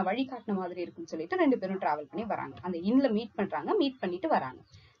வரேன், உங்களுக்கு நான் வழி காட்டின மாதிரி இருக்குன்னு சொல்லிட்டு ரெண்டு பேரும் டிராவல் பண்ணி வராங்க. அந்த இன்ல மீட் பண்றாங்க, மீட் பண்ணிட்டு வராங்க.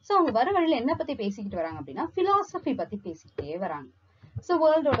 சோ அவங்க வர வழியில என்ன பத்தி பேசிக்கிட்டு வராங்க அப்படின்னா பிலாசபி பத்தி பேசிக்கிட்டே வராங்க. சோ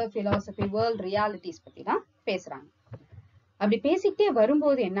வேர்ல்டோட பிலாசபி, வேர்ல்ட் ரியாலிட்டிஸ் பத்தி தான் பேசுறாங்க. அப்படி பேசிக்கிட்டே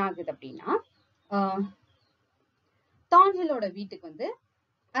வரும்போது என்ன ஆகுது அப்படின்னா தான்ஹிலோட வீட்டுக்கு வந்து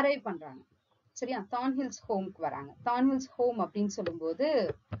அரைவ் பண்றாங்க. சரியா, தான்ஹில்ஸ் ஹோம்க்கு வராங்க. தான்ஹில்ஸ் ஹோம் அப்படின்னு சொல்லும் போது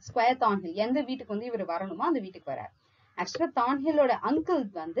ஸ்கொயர் தான்ஹில் எந்த வீட்டுக்கு வந்து இவர் வரணுமோ அந்த வீட்டுக்கு வராரு. ஆக்சுவலா தான்ஹிலோட அங்கிள்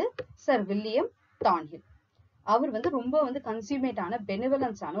வந்து சர் வில்லியம் தான்ஹில். அவர் வந்து ரொம்ப வந்து கன்சியூமேட் ஆன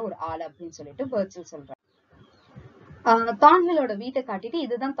பெனிவலன்ஸ் ஆன ஒரு ஆள் அப்படின்னு சொல்லிட்டு பர்ச்சல் சொல்றாரு. தான்ஹிலோட வீட்டை காட்டிட்டு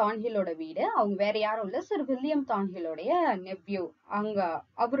இதுதான் தான்ஹிலோட வீடு, அவங்க வேற யாரும் இல்ல, சர் வில்லியம் தான்ஹிலோடைய நெப்யூ, அவங்க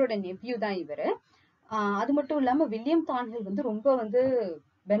அவரோட நெப்யூ தான் இவரு. அது மட்டும் இல்லாம வில்லியம் தான்ஹில் வந்து ரொம்ப வந்து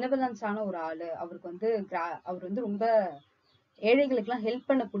பெனிவலன்ஸ் ஆன ஒரு ஆளு. அவருக்கு வந்து அவர் வந்து ரொம்ப ஏழைகளுக்கு எல்லாம் ஹெல்ப்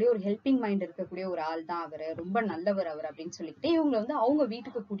பண்ணக்கூடிய ஒரு ஹெல்பிங் மைண்ட் இருக்கக்கூடிய ஒரு ஆள் தான் அவரு, ரொம்ப நல்லவர் அவர் அப்படின்னு சொல்லிட்டு இவங்க வந்து அவங்க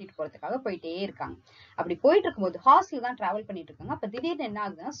வீட்டுக்கு கூட்டிட்டு போறதுக்காக போயிட்டே இருக்காங்க. அப்படி போயிட்டு இருக்கும்போது ஹார்ஸ்ல தான் டிராவல் பண்ணிட்டு இருக்காங்க. அப்ப திடீர்னு என்ன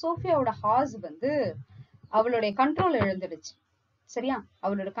ஆகுதுன்னா சோஃபியாவோட ஹார்ஸ் வந்து அவளுடைய கண்ட்ரோல் இழந்துடுச்சு. சரியா,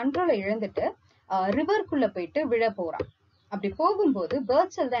 அவளோட கண்ட்ரோலை இழந்துட்டு ரிவர்க்குள்ள போயிட்டு விழ போறான். அப்படி போகும்போது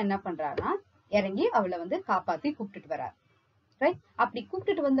பர்ச்சல் தான் என்ன பண்றாருன்னா இறங்கி அவளை வந்து காப்பாத்தி கூப்பிட்டுட்டு வர்றாரு. ரைட், அப்படி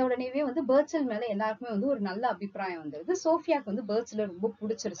கூப்பிட்டுட்டு வந்த உடனேவே வந்து பர்ச்சல் மேல எல்லாருக்குமே வந்து ஒரு நல்ல அபிப்பிராயம் வந்துருது. சோஃபியாக்கு வந்து பர்ச்சல ரொம்ப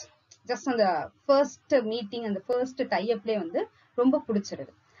பிடிச்சிருச்சு. ஜஸ்ட் அந்த ஃபர்ஸ்ட் மீட்டிங், அந்த ஃபர்ஸ்ட் டைப்லயே வந்து ரொம்ப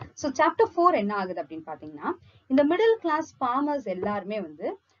பிடிச்சிருது. ஸோ சாப்டர் 4 என்ன ஆகுது அப்படின்னு பாத்தீங்கன்னா, இந்த மிடில் கிளாஸ் ஃபார்மர்ஸ் எல்லாருமே வந்து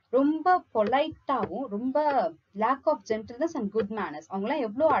ரொம்ப பொலைட்டாவும் ரொம்ப lack of gentleness and good manners, அவங்க எல்லாம்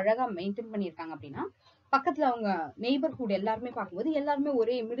எவ்வளவு அழகா மெயின்டைன் பண்ணியிருக்காங்க அப்படின்னா, பக்கத்துல அவங்க நெய்பர்ஹுட் எல்லாருமே பார்க்கும்போது எல்லாருமே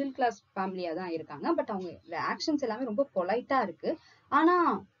ஒரே மிடில் கிளாஸ் ஃபேமிலியா தான் இருக்காங்க. பட் அவங்க ஆக்ஷன்ஸ் எல்லாமே ரொம்ப பொலைட்டா இருக்கு. ஆனா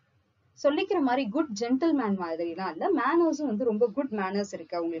சொல்லிக்கிற மாதிரி குட் ஜென்டில்மேன் மாதிரி எல்லாம் இல்ல, மேனர்ஸும் வந்து ரொம்ப குட் மேனர்ஸ்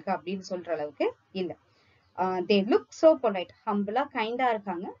இருக்கு அவங்களுக்கு அப்படின்னு சொல்ற அளவுக்கு இல்ல. தே லுக் சோ பொலைட், ஹம்பிளா கைண்டா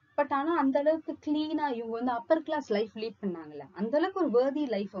இருக்காங்க. பட் ஆனா அந்த அளவுக்கு கிளீனா இவங்க வந்து அப்பர் கிளாஸ் லைஃப் லீட் பண்ணாங்கல்ல, அந்த அளவுக்கு ஒரு வேர்தி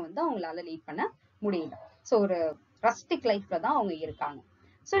லைஃப் வந்து அவங்களால லீட் பண்ண முடியல. சோ ஒரு ரஸ்டிக் லைஃப்ல தான் அவங்க இருக்காங்க.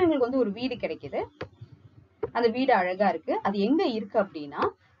 சோ இவங்களுக்கு வந்து ஒரு வீடு கிடைக்குது. அந்த வீடு அழகா இருக்கு. அது எங்க இருக்கு அப்படின்னா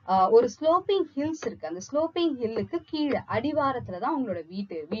ஒரு ஸ்லோப்பிங் ஹில்ஸ் இருக்கு. அந்த ஸ்லோப்பிங் ஹில்லுக்கு கீழே அடிவாரத்துலதான் அவங்களோட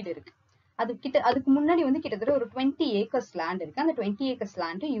வீடு இருக்கு. அதுக்கு முன்னாடி வந்து கிட்டத்தட்ட ஒரு 20 ஏக்கர்ஸ் லேண்ட் இருக்கு. அந்த 20 ஏக்கர்ஸ்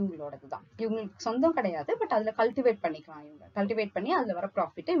லேண்ட் இவங்களோடதுதான், இவங்களுக்கு சொந்தம் கிடையாது. பட் அதுல கல்டிவேட் பண்ணிக்கலாம், இவங்க கல்டிவேட் பண்ணி அதுல வர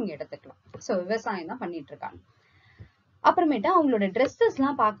ப்ராஃபிட் இவங்க எடுத்துக்கலாம். சோ விவசாயம் தான் பண்ணிட்டு இருக்காங்க. அப்புறமேட்டு அவங்களோட ட்ரெஸ்ஸஸ்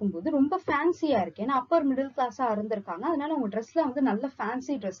எல்லாம் பார்க்கும்போது ரொம்ப ஃபேன்சியா இருக்கு. ஏன்னா அப்பர் மிடில் கிளாஸா இருந்திருக்காங்க. அதனால அவங்க ட்ரெஸ்ல வந்து நல்ல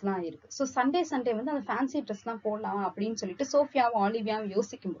ஃபேன்சி ட்ரெஸ் எல்லாம் இருக்கு. ஸோ சண்டே வந்து அந்த ஃபேன்சி ட்ரெஸ் எல்லாம் போடலாம் அப்படின்னு சொல்லிட்டு சோஃபியாவும் ஆலிவியாவும்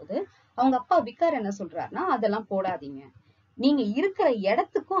யோசிக்கும் போது அவங்க அப்பா விக்கார் என்ன சொல்றாருன்னா, அதெல்லாம் போடாதீங்க. நீங்க இருக்கிற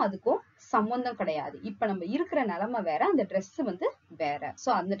இடத்துக்கும் அதுக்கும் சம்பந்தம் கிடையாது. இப்ப நம்ம இருக்கிற நிலைமை வேற, அந்த ட்ரெஸ் வந்து வேற. சோ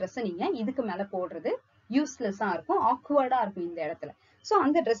அந்த ட்ரெஸ் நீங்க இதுக்கு மேல போடுறது யூஸ்லெஸ்ஸா இருக்கும், ஆக்வர்டா இருக்கும் இந்த இடத்துல. சோ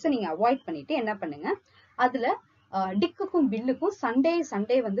அந்த ட்ரெஸ் நீங்க அவாய்ட் பண்ணிட்டு என்ன பண்ணுங்க, அதுல டிக்குக்கும் பில்லுக்கும்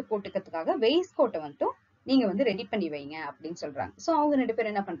சண்டே வந்து போட்டுக்கிறதுக்காக வெயிஸ்ட் கோட்டை வந்துட்டும் நீங்க வந்து ரெடி பண்ணி வைங்க அப்படின்னு சொல்றாங்க. சோ அவங்க 2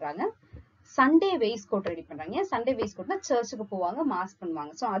 பேரும் என்ன பண்றாங்க, சண்டே வெயிஸ்ட் கோட் ரெடி பண்றாங்க. சண்டே வெயிஸ்ட் கோட்னா சர்ச்சுக்கு போவாங்க, மாஸ்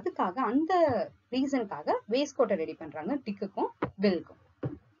பண்ணுவாங்க. சோ அதுக்காக அந்த ரீசனுக்காக வெயிஸ்ட் கோட்டை ரெடி பண்றாங்க டிக்குக்கும் பில்லுக்கும்.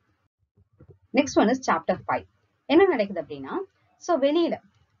 Next one is chapter 5. என்ன நடக்குது அப்படின்னா, சோ வெளியில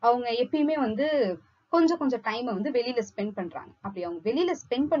அவங்க எப்பயுமே வந்து கொஞ்சம் டைம் வந்து வெளியில ஸ்பெண்ட் பண்றாங்க. அப்படி அவங்க வெளியில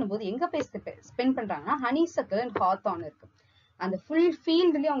ஸ்பெண்ட் பண்ணும்போது எங்க போய் ஸ்பெண்ட் பண்றாங்கன்னா, ஹனிசக்கிள் அண்ட் ஹாத்தார்ன் இருக்கு. அந்த ஃபுல்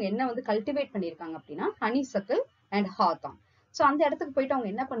ஃபீல்ட்லயும் அவங்க என்ன வந்து கல்டிவேட் பண்ணிருக்காங்க அப்படின்னா ஹனிசக்கிள் அண்ட் ஹாத்தார்ன். சோ அந்த இடத்துக்கு போயிட்டு அவங்க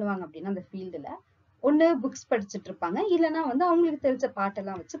என்ன பண்ணுவாங்க அப்படின்னா, அந்த ஃபீல்டுல ஒண்ணு புக்ஸ் படிச்சுட்டு இருப்பாங்க, இல்லைன்னா வந்து அவங்களுக்கு தெரிஞ்ச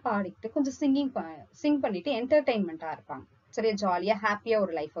பாட்டெல்லாம் வச்சு பாடிக்கிட்டு கொஞ்சம் சிங் பண்ணிட்டு என்டர்டைன்மெண்டா இருப்பாங்க. சரியா ஜாலியா ஹாப்பியா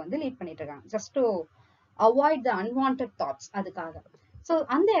ஒரு லைஃப் வந்து லீட் பண்ணிட்டு இருக்காங்க, just to avoid the unwanted thoughts. அதுக்காக சோ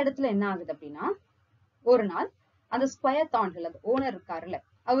அந்த இடத்துல என்ன ஆகுது அப்படின்னா, ஒரு நாள் அந்த ஸ்கொயர் தான்ஹில் அந்த ஓனர் இருக்காருல்ல,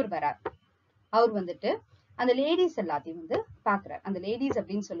 அவர் வரார். அவர் வந்துட்டு அந்த லேடிஸ் எல்லாத்தையும் வந்து பாக்குறாரு. அந்த லேடிஸ்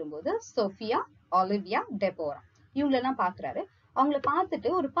அப்படின்னு சொல்லும் போது சோஃபியா, ஒலிவியா, டெபோரா இவங்களெல்லாம் பாக்குறாரு. அவங்கள பார்த்துட்டு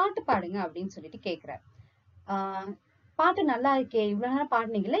ஒரு பாட்டு பாடுங்க அப்படின்னு சொல்லிட்டு கேக்குறாரு. பாட்டு நல்லா இருக்கே, இவ்வளவு நேரம்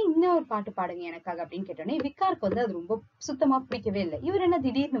பாடுனீங்கல்ல, இன்னொரு பாட்டு பாடுங்க எனக்காக அப்படின்னு கேட்டோன்னே விக்காருக்கு வந்து அது ரொம்ப சுத்தமா பிடிக்கவே இல்லை. இவர் என்ன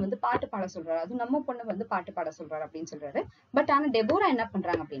திடீர்னு வந்து பாட்டு பாட சொல்றாரு, அது நம்ம பொண்ணு வந்து பாட்டு பாட சொல்றாரு அப்படின்னு சொல்றாரு. பட் ஆனா டெபோரா என்ன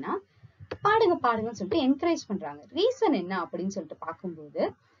பண்றாங்க அப்படின்னா, பாடுங்கன்னு சொல்லிட்டு என்கரேஜ் பண்றாங்க. ரீசன் என்ன அப்படின்னு சொல்லிட்டு பார்க்கும்போது,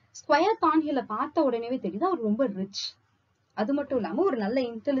 ஸ்கொயர் தான்ஹில பார்த்த உடனே தெரியுது அவர் ரொம்ப ரிச். அது மட்டும் இல்லாம ஒரு நல்ல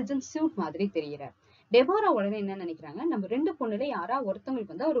இன்டெலிஜென்ட் சூட் மாதிரி தெரிகிறார். டெபோரா உடனே என்ன நினைக்கிறாங்க, நம்ம 2 பொண்ணுல யாரா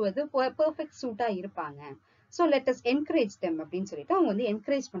ஒருத்தவங்களுக்கு வந்து ஒரு பெர்ஃபெக்ட் சூட்டா இருப்பாங்க. So let us encourage them அப்படின்னு சொல்லிட்டு அவங்க வந்து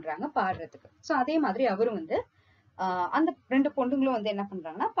என்கரேஜ் பண்றாங்க பாடுறதுக்கு. சோ அதே மாதிரி அவரும் வந்து அந்த 2 பொண்ணுங்களும் வந்து என்ன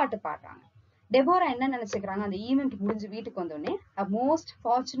பண்றாங்கன்னா பாட்டு பாடுறாங்க. டெபோரா என்ன நினைச்சுக்கிறாங்க, அந்த ஈவெண்ட் முடிஞ்சு வீட்டுக்கு வந்தோடனே மோஸ்ட்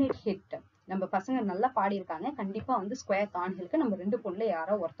ஃபார்ச்சுனேட் ஹிட், நம்ம பசங்க நல்லா பாடியிருக்காங்க, கண்டிப்பா வந்து ஸ்கொயர் தான்ஹிலுக்கு நம்ம 2 பொண்ணுல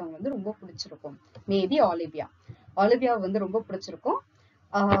யாரோ ஒருத்தவங்க வந்து ரொம்ப பிடிச்சிருக்கும். மேபி ஆலிவியா வந்து ரொம்ப பிடிச்சிருக்கும்.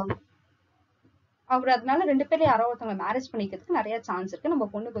 அவர் அதனால 2 பேர்ல யாரோ ஒருத்தவங்க மேரேஜ் பண்ணிக்கிறதுக்கு நிறைய சான்ஸ் இருக்கு, நம்ம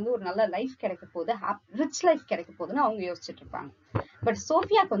பொண்ணுக்கு வந்து ஒரு நல்ல லைஃப் கிடைக்க போகுது, ரிச் லைஃப் கிடைக்க போகுதுன்னு அவங்க யோசிச்சுட்டு இருப்பாங்க. பட்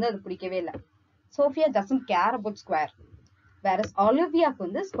சோஃபியாக்கு வந்து அது பிடிக்கவே இல்லை. Sofia doesn't care about square. whereas ஒலிவியாக்கு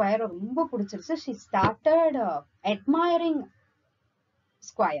வந்து ஸ்கொயர் ரொம்ப பிடிச்சிருச்சு. she started admiring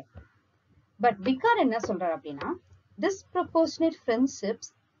square. But விக்கார் என்ன சொல்றாரு அப்படின்னா, disproportionate friendships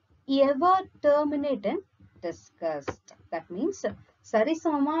ever terminate in disgust. that means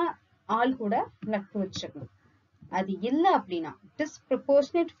சரிசமமா ஆள் கூட நட்பு வச்சுக்கணும். அது இல்ல அப்படின்னா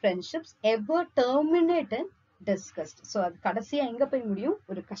disproportionate friendships ever terminate in disgust. So அது கடைசியா எங்க போய் முடியும்,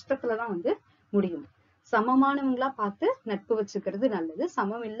 ஒரு கஷ்டத்துலதான் வந்து முடியும். சமமானவங்களா பார்த்து நட்பு வச்சுக்கிறது நல்லது.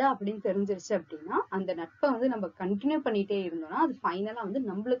 சமம் இல்ல அப்படின்னு தெரிஞ்சிருச்சு அப்படின்னா அந்த நட்பை வந்து நம்ம கண்டினியூ பண்ணிட்டே இருந்தோம்னா அது ஃபைனலா வந்து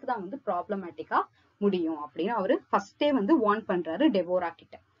நம்மளுக்கு தான் வந்து ப்ராப்ளமேட்டிக்கா முடியும் அப்படின்னு அவரு ஃபர்ஸ்டே வந்து வார்ன் பண்றாரு டெபோரா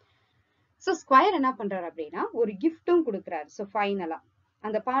கிட்ட. சோ ஸ்கொயர் என்ன பண்றாரு அப்படின்னா ஒரு கிஃப்டும் கொடுக்குறாரு. சோ ஃபைனலா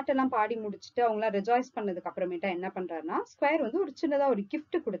அந்த பாட்டெல்லாம் பாடி முடிச்சுட்டு அவங்க எல்லாம் ரெஜாய்ஸ் பண்ணதுக்கு அப்புறமேட்டா என்ன பண்றாருன்னா, ஸ்கொயர் வந்து ஒரு சின்னதா ஒரு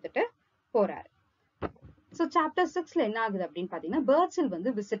கிஃப்ட் கொடுத்துட்டு போறாரு. சோ சாப்டர் 6ல என்ன ஆகுது அப்படின்னு பாத்தீங்கன்னா, பர்ட்ஸில் வந்து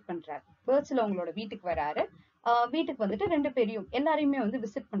விசிட் பண்றாரு. பர்ட்ஸில் அவங்களோட வீட்டுக்கு வராரு. வீட்டுக்கு வந்துட்டு 2 பேரையும் எல்லாரையுமே வந்து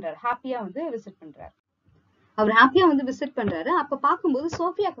விசிட் பண்றாரு. ஹாப்பியா வந்து விசிட் பண்றாரு. அவர் ஹாப்பியா வந்து விசிட் பண்றாரு. அப்ப பார்க்கும்போது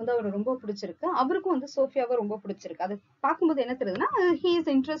சோஃபியாக்கு வந்து அவர் ரொம்ப பிடிச்சிருக்கு, அவருக்கும் வந்து சோஃபியாவை ரொம்ப பிடிச்சிருக்கு. அது பார்க்கும்போது என்ன தெரியுதுன்னா, he is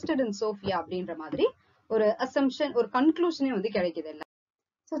interested in Sofia அப்படின்ற மாதிரி ஒரு அசம்ஷன், ஒரு கன்க்ளூஷனே வந்து கிடைக்குது இல்ல.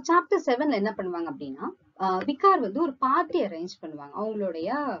 சோ சாப்டர் 7ல என்ன பண்ணுவாங்க அப்படின்னா, விக்கார் வந்து ஒரு பார்ட்டி அரேஞ்ச் பண்ணுவாங்க அவங்களுடைய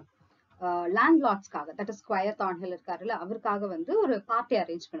லேண்ட்லார்ட்ஸ்க்காக. தட் இஸ் ஸ்கொயர் தான்ஹில் இருக்காருல்ல, அவருக்காக வந்து ஒரு பார்ட்டி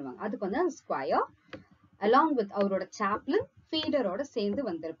அரேஞ்ச் பண்ணுவாங்க. அதுக்கு வந்து அந்த ஸ்கொயர் அலாங் வித் அவரோட சாப்ளின் ஃபீடரோட சேர்ந்து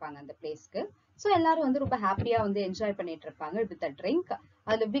வந்திருப்பாங்க அந்த பிளேஸ்க்கு. சோ எல்லாரும் வந்து ரொம்ப ஹாப்பியா வந்து என்ஜாய் பண்ணிட்டு இருப்பாங்க வித் அ ட்ரிங்க்.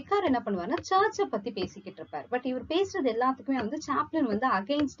 அதுல விக்கார் என்ன பண்ணுவாருன்னா சர்ச்சை பத்தி பேசிக்கிட்டு இருப்பாரு. பட் இவர் பேசுறது எல்லாத்துக்குமே வந்து சாப்ளின் வந்து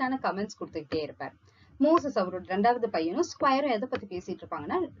அகைன்ஸ்டான கமெண்ட்ஸ் கொடுத்துக்கிட்டே இருப்பார். மோசஸ் அவரோட 2வது பையனும் ஸ்கொயரும் எதை பத்தி பேசிட்டு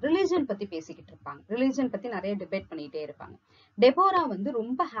இருப்பாங்கன்னா, ரிலிஜன் பத்தி பேசிக்கிட்டு இருப்பாங்க. ரிலிஜன் பத்தி நிறைய டிபேட் பண்ணிட்டே இருப்பாங்க. டெபோரா வந்து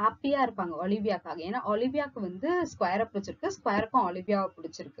ரொம்ப ஹாப்பியா இருப்பாங்க ஒலிவியாக்காக. ஏன்னா ஒலிவியாக்கு வந்து ஸ்கொயரை பிடிச்சிருக்கு, ஸ்கொயருக்கும் ஒலிவியாவை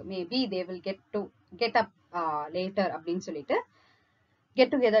பிடிச்சிருக்கு. Maybe they will get up later அப்படின்னு சொல்லிட்டு,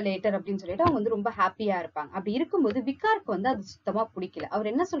 கெட் டுகெதர் லேட்டர் அப்படின்னு சொல்லிட்டு அவங்க வந்து ரொம்ப ஹாப்பியா இருப்பாங்க. அப்படி இருக்கும்போது விக்காருக்கு வந்து அது சுத்தமா பிடிக்கல.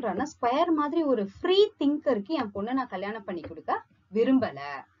 அவர் என்ன சொல்றாருன்னா, ஸ்கொயர் மாதிரி ஒரு ஃப்ரீ திங்கருக்கு என் பொண்ணை நான் கல்யாணம் பண்ணி கொடுக்க விரும்பல.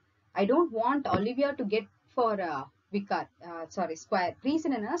 I don't want Olivia to get for Vihar square.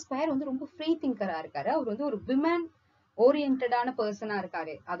 Reason என்னன்னா ஸ்கொயர் வந்து ரொம்ப ஃப்ரீ திங்கரா இருக்காரு. அவர் வந்து ஒரு விமன் ஓரியன்டான பர்சனா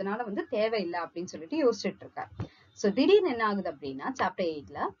இருக்காரு, அதனால வந்து தேவையில்லை அப்படின்னு சொல்லிட்டு யோசிச்சுட்டு இருக்காரு. சோ திடீர்னு என்ன ஆகுது அப்படின்னா சாப்டர்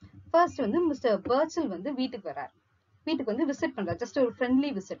 8ல ஃபர்ஸ்ட் வந்து மிஸ்டர் பர்ச்சல் வந்து வீட்டுக்கு வர்றாரு. வீட்டுக்கு வந்து விசிட் பண்றாரு. ஜஸ்ட் ஒரு ஃப்ரெண்ட்லி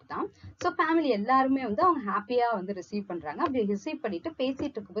விசிட் தான். சோ ஃபேமிலி எல்லாருமே வந்து அவங்க ஹாப்பியா வந்து ரிசீவ் பண்றாங்க. அப்படி ரிசீவ் பண்ணிட்டு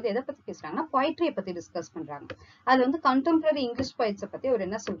பேசிட்டு இருக்கும்போது எதை பத்தி பேசுறாங்கன்னா பொயட்ரியை பத்தி டிஸ்கஸ் பண்றாங்க. அதுல வந்து கண்டெம்பரரி இங்கிலீஷ் பொயட்ஸை பத்தி அவர்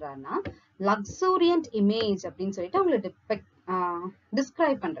என்ன சொல்றாருன்னா லக்ஸூரியன்ட் இமேஜ் அப்படின்னு சொல்லிட்டு அவங்களை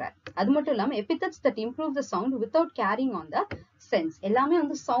டிஸ்கிரைப் பண்றாரு. அது மட்டும் இல்லாம எபிதெட்ஸ் that improve the sound without carrying on the sense. எல்லாமே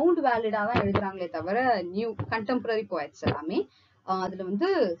வந்து சவுண்ட் வேலிடா தான் எழுதுறாங்களே தவிர நியூ கண்டெம்பரரி பொயட்ஸ் எல்லாமே அதுல வந்து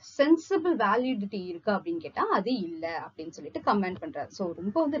சென்சிபிள் வேலிடிட்டி இருக்கு அப்படின்னு கேட்டா அது இல்ல அப்படின்னு சொல்லிட்டு கமெண்ட் பண்றாரு. சோ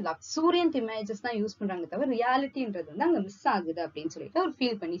ரொம்ப வந்து லக்ஸூரியன்ட் இமேஜஸ் தான் யூஸ் பண்றாங்க தவிர ரியாலிட்டின்றது வந்து அங்க மிஸ் ஆகுது அப்படின்னு சொல்லிட்டு அவர்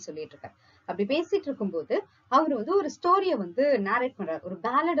ஃபீல் பண்ணி சொல்லிட்டு இருக்காரு. அப்படி பேசிட்டு இருக்கும்போது அவர் வந்து ஒரு ஸ்டோரியை வந்து நேரேட் பண்றாரு. ஒரு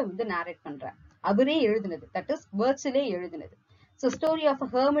பேலடை வந்து நேரேட் பண்றாரு. அவரே எழுதுனது, தட் இஸ் வேர்ட்ஸ்லே எழுதுனது. So story of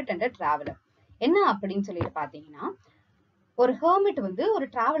a hermit and a traveller. என்ன அப்படின்னு சொல்லிட்டு பாத்தீங்கன்னா ஒரு ஹெர்மிட் வந்து ஒரு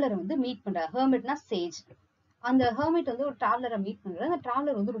டிராவலரை வந்து மீட் பண்றாரு. ஹெர்மிட்னா சேஜ். அந்த ஹெர்மிட் வந்து ஒரு டிராவலரை மீட் பண்றாரு. அந்த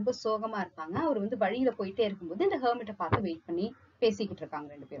டிராவலர் வந்து ரொம்ப சோகமா இருப்பாங்க. அவர் வந்து வழியில போயிட்டே இருக்கும்போது இந்த ஹெர்மிட்டை பார்த்து வெயிட் பண்ணி பேசிக்கிட்டு இருக்காங்க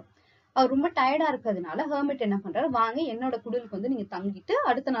ரெண்டு பேரும். அவர் ரொம்ப டயர்டா இருக்கிறதுனால ஹெர்மிட் என்ன பண்றாரு, வாங்க என்னோட குடிலுக்கு வந்து நீங்க தங்கிட்டு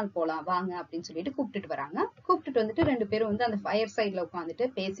அடுத்த நாள் போலாம் வாங்க அப்படின்னு சொல்லிட்டு கூப்பிட்டுட்டு வராங்க. கூப்பிட்டுட்டு வந்துட்டு ரெண்டு பேரும் வந்து அந்த ஃபயர் சைட்ல உட்காந்துட்டு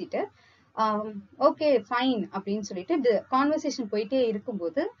பேசிட்டு ஓகே ஃபைன் அப்படின்னு சொல்லிட்டு கான்வர்சேஷன் போயிட்டே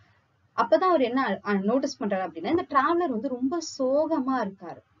இருக்கும்போது அப்பதான் அவர் என்ன நோட்டீஸ் பண்றாரு அப்படின்னா இந்த டிராவலர் வந்து ரொம்ப சோகமா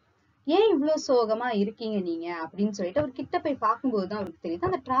இருக்காரு. ஏன் இவ்வளவு சோகமா இருக்கீங்க நீங்க அப்படின்னு சொல்லிட்டு அவர் கிட்ட போய் பார்க்கும்போதுதான் அவருக்கு தெரியுது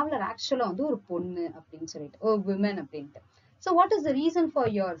அந்த டிராவலர் ஆக்சுவலா வந்து ஒரு பொண்ணு அப்படின்னு சொல்லிட்டு ஒரு விமன் அப்படின்ட்டு. So what is the reason for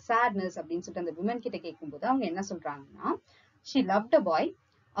your sadness அப்படின்னு சொல்லிட்டு அந்த விமன் கிட்ட கேட்கும்போது அவங்க என்ன சொல்றாங்கன்னா ஷி லவ்ட் அ பாய்.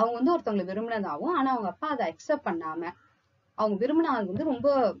 அவங்க வந்து ஒருத்தவங்களை விரும்பினதாகவும் ஆனா அவங்க அப்பா அதை அக்செப்ட் பண்ணாம அவங்க விரும்பின ஆள் வந்து ரொம்ப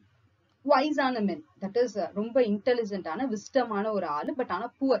வைஸான மென், தட் இஸ் ரொம்ப இன்டெலிஜென்டான விஸ்டமான ஒரு ஆளு. பட் ஆனா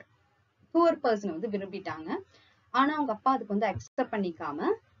புவர் பர்சனை வந்து விரும்பிட்டாங்க. ஆனா அவங்க அப்பா அதுக்கு வந்து அக்செப்ட் பண்ணிக்காம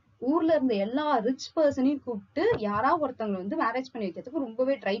ஊர்ல இருந்த எல்லா ரிச் பர்சனையும் கூப்பிட்டு யாராவது ஒருத்தவங்களை வந்து மேரேஜ் பண்ணி வைக்கிறதுக்கு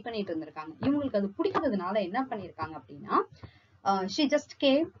ரொம்பவே ட்ரை பண்ணிட்டு இருந்திருக்காங்க. இவங்களுக்கு அது பிடிக்கிறதுனால என்ன பண்ணிருக்காங்க அப்படின்னா she just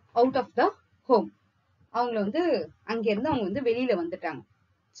came out of the home. அவங்கள வந்து அங்க இருந்து அவங்க வந்து வெளியில வந்துட்டாங்க.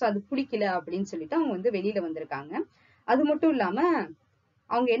 சோ அது பிடிக்கல அப்படின்னு சொல்லிட்டு அவங்க வந்து வெளியில வந்திருக்காங்க. அது மட்டும் இல்லாம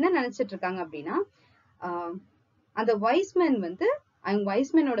அவங்க என்ன நினைச்சிட்டு இருக்காங்க அப்படின்னா அந்த வைஸ்மேன் வந்து அவங்க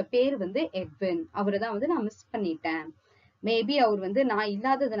வைஸ்மேனோட பேர் வந்து எட்வின். அவரைதான் வந்து நான் மிஸ் பண்ணிட்டேன். மேபி அவர் வந்து நான்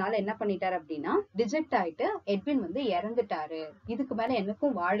இல்லாததுனால என்ன பண்ணிட்டாரு அப்படின்னா ரிஜெக்ட் ஆயிட்டு எட்வின் வந்து இறந்துட்டாரு. இதுக்கு மேல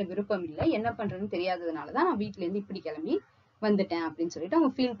எனக்கும் வாழ விருப்பம் இல்லை, என்ன பண்றதுன்னு தெரியாததுனாலதான் நான் வீட்டுல இருந்து இப்படி கிளம்பி வந்துட்டேன் அப்படின்னு சொல்லிட்டு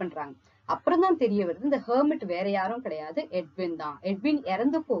அவங்க ஃபீல் பண்றாங்க. அப்புறம் தான் தெரிய வருது இந்த ஹெர்மிட் வேற யாரும் கிடையாது, எட்வின் தான். எட்வின்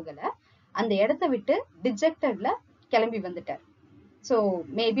இறந்து போகல, அந்த இடத்த விட்டு டிஜெக்டட்ல கிளம்பி வந்துட்டார். சோ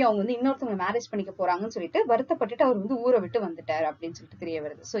மேபி அவங்க வந்து இன்னொருத்தவங்க மேரேஜ் பண்ணிக்க போறாங்கன்னு சொல்லிட்டு வருத்தப்பட்டுட்டு அவர் வந்து ஊரை விட்டு வந்துட்டாரு அப்படின்னு சொல்லிட்டு தெரிய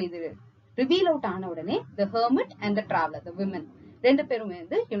வருது. சோ இது ரிவீல் அவுட் ஆன உடனே the hermit and the traveler, the women ரெண்டு பேருமே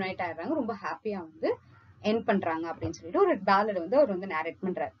வந்து யுனைட் ஆயிடுறாங்க. ரொம்ப ஹாப்பியா வந்து எண்ட் பண்றாங்க அப்படின்னு சொல்லிட்டு ஒரு பேலட் வந்து அவர் வந்து நேரேட்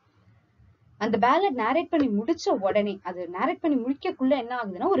பண்றாரு. அந்த பேலட் நேரேட் பண்ணி முடிச்ச உடனே அது நேரேட் பண்ணி முடிக்கக்குள்ள என்ன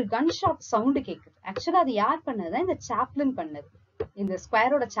ஆகுதுன்னா ஒரு கன் ஷாட் சவுண்ட் கேக்குது. ஆக்சுவலா அது யார் பண்ணதுதான் இந்த சாப்ளின் பண்ணது. இந்த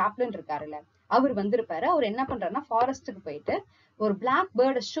ஸ்கொயரோட சாப்ளின் இருக்காருல்ல அவர் வந்திருப்பாரு. அவர் என்ன பண்றாருன்னா ஃபாரஸ்டுக்கு போயிட்டு ஒரு பிளாக்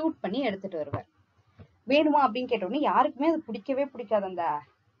பேர்டை ஷூட் பண்ணி எடுத்துட்டு வருவார். வேணுமா அப்படின்னு கேட்ட உடனே யாருக்குமே அது பிடிக்கவே பிடிக்காது அந்த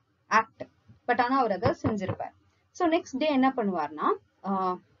ஆக்ட். பட் ஆனா அவர் அதை செஞ்சிருப்பார். சோ நெக்ஸ்ட் டே என்ன பண்ணுவார்னா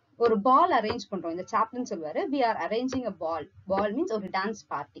ஒரு பால் அரேஞ்ச் பண்றோம். இந்த சாப்ளின் சொல்லுவாரு we are arranging a ball. Ball means ஒரு டான்ஸ்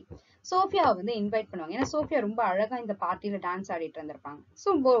பார்ட்டி. சோஃபியாவை வந்து இன்வைட் பண்ணுவாங்க. ஏன்னா சோஃபியா ரொம்ப அழகா இந்த பார்ட்டியில டான்ஸ் ஆடிட்டு இருந்திருப்பாங்க.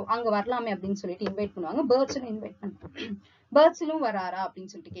 சோ அங்க வரலாமே அப்படின்னு சொல்லிட்டு இன்வைட் பண்ணுவாங்க. பேர்ட்ஸும் இன்வைட் பண்ணுவாங்க. பேர்ட்ஸிலும் வராரா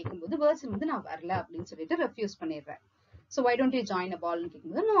அப்படின்னு சொல்லிட்டு கேட்கும்போது பேர்ட்ஸில் வந்து நான் வரல அப்படின்னு சொல்லிட்டு ரெஃப்யூஸ் பண்ணிடுறேன். So why don't you join a ball ன்னு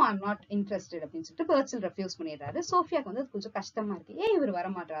கேட்கும்போது no I'm not interested அப்படின்னு சொல்லிட்டு பேர்ட்ஸில் ரெஃப்யூஸ் பண்ணிடுறாரு. சோஃபியாக்கு வந்து கொஞ்சம் கஷ்டமா இருக்கு, ஏன் இவர்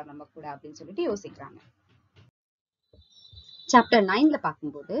வரமாட்டாரு நம்ம கூட அப்படின்னு சொல்லிட்டு யோசிக்கிறாங்க. சாப்டர் 9ல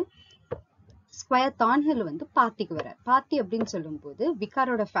பார்க்கும்போது ஸ்கொயர் தான்ஹில் வந்து பார்ட்டிக்கு வர. பார்ட்டி அப்படின்னு சொல்லும் போது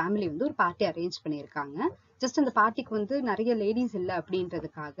விகாரோட ஃபேமிலி வந்து ஒரு பார்ட்டி அரேஞ்ச் பண்ணியிருக்காங்க. ஜஸ்ட் அந்த பார்ட்டிக்கு வந்து நிறைய லேடிஸ் இல்லை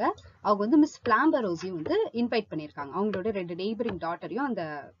அப்படின்றதுக்காக அவங்க வந்து மிஸ் பிளாம்பரோஸையும் வந்து இன்வைட் பண்ணியிருக்காங்க. அவங்களோட 2 நெய்பரிங் டாட்டரையும் அந்த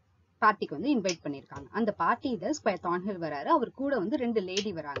பார்ட்டிக்கு வந்து இன்வைட் பண்ணியிருக்காங்க. அந்த பார்ட்டியில ஸ்கொயர் தான்ஹில் வராரு. அவர் கூட வந்து 2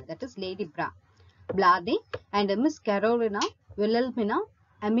 லேடி வராங்க. That is lady பிளாதே and miss Carolina வில்லல்மினா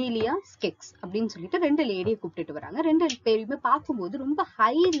Amelia ஸ்கெக்ஸ் அப்படின்னு சொல்லிட்டு 2 லேடியை கூப்பிட்டுட்டு வராங்க. 2 பேருமே பார்க்கும்போது ரொம்ப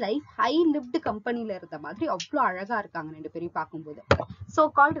ஹை லைஃப் ஹை லிவ்டு கம்பெனில இருந்த மாதிரி அவ்வளவு அழகா இருக்காங்க. 2 பேரையும் பார்க்கும்போது சோ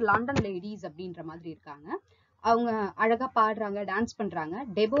கால்டு லண்டன் லேடிஸ் அப்படின்ற மாதிரி இருக்காங்க. அவங்க அழகா பாடுறாங்க, டான்ஸ் பண்றாங்க.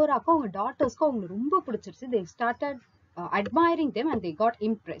 டெபோராக்கும் அவங்க டாட்டர்ஸ்க்கும் அவங்க ரொம்ப பிடிச்சிருச்சு. they started admiring them and they got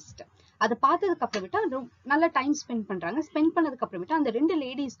impressed. அதை பார்த்ததுக்கு அப்புறமேட்டா நல்ல டைம் ஸ்பெண்ட் பண்றாங்க. ஸ்பெண்ட் பண்ணதுக்கு அப்புறமேட்டா அந்த ரெண்டு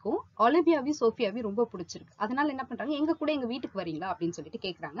லேடிஸ்க்கும் ஒலிவியாவையும் சோஃபியாவையும் ரொம்ப பிடிச்சிருக்கு. அதனால என்ன பண்றாங்க, எங்க கூட எங்க வீட்டுக்கு வரீங்களா அப்படின்னு சொல்லிட்டு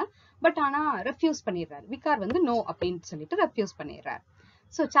கேக்குறாங்க. பட் ஆனா ரெஃப்யூஸ் பண்ணிடுறாரு. விகார் வந்து நோ அப்படின்னு சொல்லிட்டு ரெஃப்யூஸ் பண்ணிடுறாரு.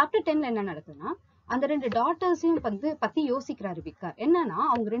 ஸோ சாப்டர் 10ல என்ன நடக்குதுன்னா, அந்த ரெண்டு டாட்டர்ஸையும் வந்து பத்தி யோசிக்கிறாரு விகார். என்னன்னா,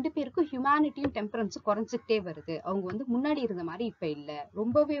 அவங்க ரெண்டு பேருக்கும் ஹியூமனிட்டியும் டெம்பரன்ஸும் குறைஞ்சிக்கிட்டே வருது. அவங்க வந்து முன்னாடி இருந்த மாதிரி இப்ப இல்ல,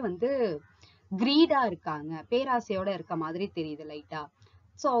 ரொம்பவே வந்து கிரீடா இருக்காங்க, பேராசையோட இருக்க மாதிரி தெரியுது லைட்டா.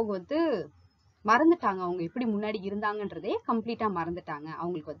 சோ அவங்க வந்து மறந்துட்டாங்க அவங்க எப்படி முன்னாடி இருந்தாங்கன்றதே கம்ப்ளீட்டா மறந்துட்டாங்க.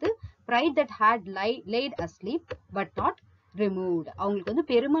 அவங்களுக்கு வந்து pride that had laid asleep but not removed. அவங்களுக்கு வந்து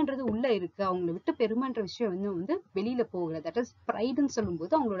பெருமைன்றது உள்ள இருக்கு, அவங்களை விட்டு பெருமைன்ற விஷயம் இன்னும் வந்து வெளியில போகல. தட் இஸ் ப்ரைடுன்னு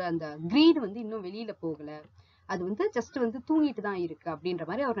சொல்லும்போது அவங்களோட அந்த கிரீட் வந்து இன்னும் வெளியில போகல, அது வந்து ஜஸ்ட் வந்து தூங்கிட்டு தான் இருக்கு அப்படின்ற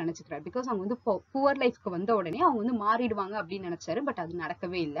மாதிரி அவர் நினைச்சுக்கிறாரு. பிகாஸ் அவங்க வந்து புவர் லைஃப்க்கு வந்த உடனே அவங்க வந்து மாறிடுவாங்க அப்படின்னு நினைச்சாரு. பட் அது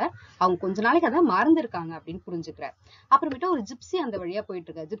நடக்கவே இல்லை. அவங்க கொஞ்ச நாளைக்கு அதான் மறந்துருக்காங்க அப்படின்னு புரிஞ்சுக்கிறாரு. அப்புறமேட்டு ஒரு ஜிப்சி அந்த வழியா போயிட்டு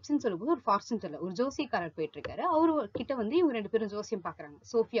இருக்காரு. ஜிப்சின்னு சொல்லும்போது ஒரு ஃபார்ச்சூன் டெல்லர், ஒரு ஜோசியக்காரர் போயிட்டு இருக்காரு. அவரு கிட்ட வந்து இவங்க ரெண்டு பேரும் ஜோசியம் பாக்குறாங்க,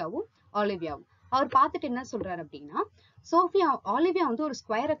 சோஃபியாவும் ஆலிவியாவும். அவர் பார்த்துட்டு என்ன சொல்றாரு அப்படின்னா, ஆலிவியா வந்து ஒரு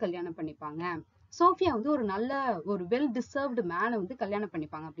ஸ்கொயரை கல்யாணம் பண்ணிப்பாங்க, சோஃபியா வந்து ஒரு நல்ல ஒரு வெல் டிசர்வ்டு மேனை வந்து கல்யாணம்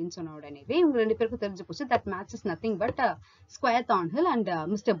பண்ணிப்பாங்க அப்படின்னு சொன்ன உடனேவே இவங்க ரெண்டு பேருக்கும் தெரிஞ்சு போச்சு that match is nothing but square தான்ஹில் and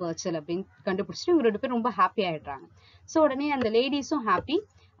mister பர்ச்சல் அப்படின்னு கண்டுபிடிச்சிட்டு இவங்க ரெண்டு பேரும் ரொம்ப ஹாப்பி ஆயிடுறாங்க. ஸோ உடனே அந்த லேடிஸும் ஹாப்பி,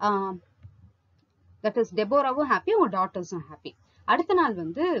 தட் இஸ் டெபோராவும் ஹாப்பி, அவங்க டாட்டர்ஸும் ஹாப்பி. அடுத்த நாள்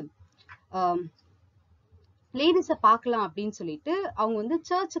வந்து லேடிஸை பார்க்கலாம் அப்படின்னு சொல்லிட்டு அவங்க வந்து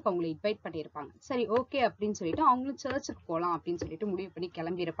சர்ச்சுக்கு அவங்களை இன்வைட் பண்ணியிருப்பாங்க. சரி ஓகே அப்படின்னு சொல்லிட்டு அவங்களும் சர்ச்சுக்கு போகலாம் அப்படின்னு சொல்லிட்டு முடிவு பண்ணி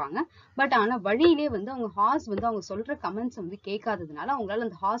கிளம்பியிருப்பாங்க. பட் ஆனா வழியிலே வந்து அவங்க ஹார்ஸ் வந்து அவங்க சொல்ற கமெண்ட்ஸ் வந்து கேட்காததுனால அவங்களால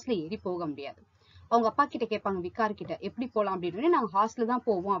அந்த ஹார்ஸ்ல ஏறி போக முடியாது. அவங்க அப்பா கிட்ட கேட்பாங்க விகார் கிட்ட, எப்படி போகலாம் அப்படின்னு. நாங்க ஹார்ஸ்ல தான்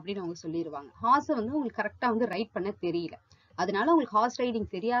போவோம் அப்படின்னு அவங்க சொல்லிடுவாங்க. ஹார்ஸை வந்து உங்களுக்கு கரெக்டா வந்து ரைட் பண்ண தெரியல, அதனால உங்களுக்கு ஹார்ஸ் ரைடிங்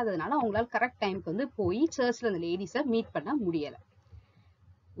தெரியாததுனால அவங்களால கரெக்ட் டைமுக்கு வந்து போய் சர்ச்ல அந்த லேடிஸை மீட் பண்ண முடியல.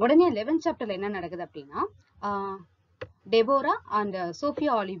 உடனே 11th சாப்டர்ல என்ன நடக்குது அப்படின்னா, டெபோரா அண்ட்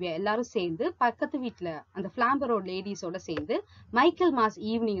சோஃபியா ஆலிவியா எல்லாரும் சேர்ந்து பக்கத்து வீட்டுல அந்த பிளாம்பரோட் லேடிஸோட சேர்ந்து மைக்கேல் மாஸ்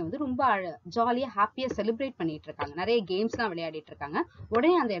ஈவினிங் வந்து ரொம்ப ஜாலியா ஹாப்பியா செலிப்ரேட் பண்ணிட்டு இருக்காங்க. நிறைய கேம்ஸ் எல்லாம் விளையாடிட்டு இருக்காங்க.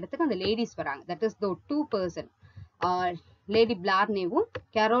 உடனே அந்த இடத்துக்கு அந்த லேடிஸ் வராங்க. That is the 2 person, lady பிளார்னேவும்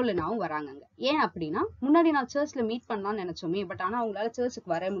கேரோலினாவும் வராங்க. ஏன் அப்படின்னா, முன்னாடி நான் சர்ச்ல மீட் பண்ணலாம்னு நினைச்சோமே, பட் ஆனா அவங்களால சர்ச்சுக்கு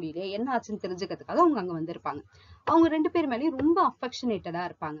வர முடியல, என்ன ஆச்சுன்னு தெரிஞ்சுக்கிறதுக்காக அவங்க அங்க வந்திருப்பாங்க. அவங்க ரெண்டு பேர் மேலேயும் ரொம்ப அஃபெக்ஷனேட்டடா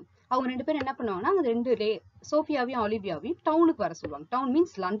இருப்பாங்க. அவங்க ரெண்டு பேரும் என்ன பண்ணுவாங்கன்னா, அந்த ரெண்டு சோஃபியாவையும் ஆலிவியாவையும் டவுனுக்கு வர சொல்லுவாங்க. டவுன்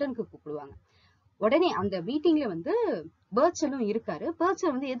மீன்ஸ் லண்டனுக்கு கூப்பிடுவாங்க. உடனே அந்த மீட்டிங்ல வந்து பர்ச்சலும் இருக்காரு.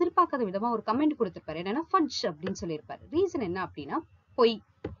 பர்ச்சல் வந்து எதிர்பார்க்காத விதமா ஒரு கமெண்ட் கொடுத்திருப்பாரு. என்னன்னா ஃபட்ஜ் அப்படின்னு சொல்லியிருப்பாரு. ரீசன் என்ன அப்படின்னா, பொய்,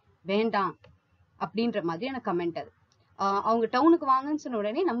 வேண்டாம் அப்படின்ற மாதிரியான கமெண்ட் அது. அவங்க டவுனுக்கு வாங்கன்னு சொன்ன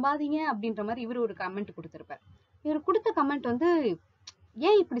உடனே நம்பாதீங்க அப்படின்ற மாதிரி இவர் ஒரு கமெண்ட் கொடுத்திருப்பாரு. இவர் கொடுத்த கமெண்ட் வந்து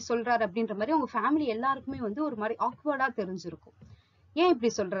ஏன் இப்படி சொல்றாரு அப்படின்ற மாதிரி அவங்க ஃபேமிலி எல்லாருக்குமே வந்து ஒரு மாதிரி ஆக்வர்டா தெரிஞ்சிருக்கும். ஏன் இப்படி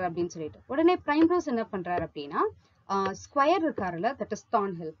சொல்றாரு அப்படின்னு சொல்லிட்டு உடனே பிரைம்ரோஸ் என்ன பண்றாரு அப்படின்னா, ஸ்கொயர் இருக்காருல்ல, தட் இஸ்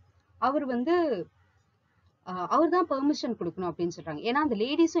தான்ஹில், அவர் வந்து அவர் தான் பெர்மிஷன் கொடுக்கணும் அப்படின்னு சொல்றாங்க. ஏன்னா அந்த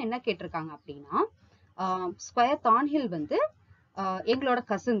லேடிஸும் என்ன கேட்டிருக்காங்க அப்படின்னா, ஸ்கொயர் தான்ஹில் வந்து எங்களோட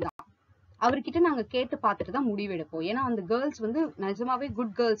கசின் தான், அவர்கிட்ட நாங்க கேட்டு பார்த்துட்டு தான் முடிவு எடுப்போம். ஏன்னா அந்த கேர்ள்ஸ் வந்து நிஜமாவே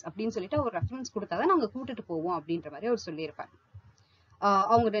குட் கேர்ள்ஸ் அப்படின்னு சொல்லிட்டு அவர் ரெஃபரன்ஸ் கொடுத்தாதான் நாங்க கூட்டிட்டு போவோம் அப்படின்ற மாதிரி அவர் சொல்லியிருப்பாரு.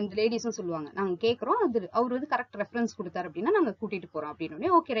 அவங்க ரெண்டு லேடிஸும் சொல்லுவாங்க, நாங்க கேட்கறோம், அது அவர் வந்து கரெக்ட் ரெஃபரன்ஸ் கொடுத்தாரு அப்படின்னா நாங்க கூட்டிட்டு போறோம்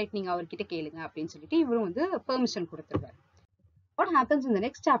அப்படின்னு. ஓகே ரைட், நீங்க அவர்கிட்ட கேளுங்க அப்படின்னு சொல்லிட்டு இவரும் வந்து பெர்மிஷன் கொடுத்துருவாரு. What happens in the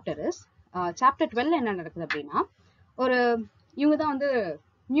next chapter is, chapter 12 என்ன நடக்குது அப்படின்னா, ஒரு இவங்க தான் வந்து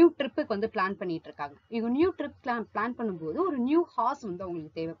நியூ ட்ரிப்புக்கு வந்து பிளான் பண்ணிட்டு இருக்காங்க. இவங்க நியூ ட்ரிப் பிளான் பண்ணும்போது ஒரு நியூ ஹார்ஸ் வந்து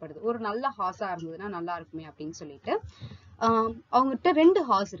அவங்களுக்கு தேவைப்படுது. ஒரு நல்ல ஹார்ஸா இருந்ததுன்னா நல்லா இருக்குமே அப்படின்னு சொல்லிட்டு அவங்ககிட்ட 2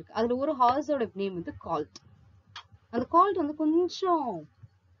 ஹார்ஸ் இருக்கு. அதுல ஒரு ஹார்ஸோட நேம் வந்து கால்ட். அந்த கால்ட் வந்து கொஞ்சம்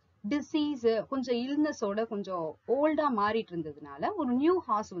டிசீஸ், கொஞ்சம் இல்னஸோட கொஞ்சம் ஓல்டா மாறிட்டு இருந்ததுனால ஒரு நியூ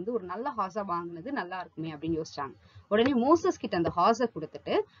ஹார்ஸ் வந்து ஒரு நல்ல ஹார்ஸா வாங்கினது நல்லா இருக்குமே அப்படின்னு யோசிச்சாங்க. உடனே மோசஸ் கிட்ட அந்த ஹார்ஸை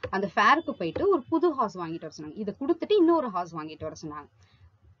கொடுத்துட்டு அந்த ஃபேருக்கு போயிட்டு ஒரு புது ஹார்ஸ் வாங்கிட்டு வர சொன்னாங்க. இதை கொடுத்துட்டு இன்னொரு ஹார்ஸ் வாங்கிட்டு வர சொன்னாங்க.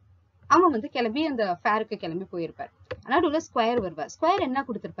 அவன் வந்து கிளம்பி அந்த ஃபேருக்கு கிளம்பி போயிருப்பாரு. நடுவுல ஸ்கொயர் வருவார். ஸ்கொயர் என்ன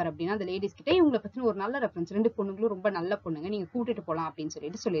கொடுத்திருப்பாரு அப்படின்னா, அந்த லேடிஸ் கிட்ட இவங்களை பத்தின ஒரு நல்ல ரெஃபரன்ஸ், 2 பொண்ணுங்களும் ரொம்ப நல்ல பொண்ணுங்க, நீங்க கூட்டிட்டு போலாம் அப்படின்னு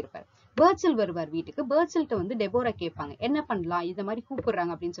சொல்லியிருப்பாரு. பர்ச்சல் வருவார் வீட்டுக்கு. பர்ச்சல்கிட்ட வந்து டெபோரா கேட்பாங்க, என்ன பண்ணலாம், இந்த மாதிரி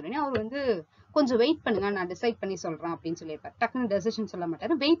கூப்பிடுறாங்க அப்படின்னு சொல்லி. அவர் வந்து கொஞ்சம் வெயிட் பண்ணுங்க, நான் டிசைட் பண்ணி சொல்றேன் அப்படின்னு சொல்லியிருப்பாரு. டக்குன்னு டெசிஷன் சொல்ல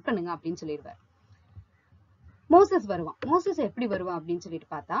மாட்டாரு, வெயிட் பண்ணுங்க அப்படின்னு சொல்லிடுவாரு. மோசஸ் வருவான். மோசஸ் எப்படி வருவான் அப்படின்னு சொல்லிட்டு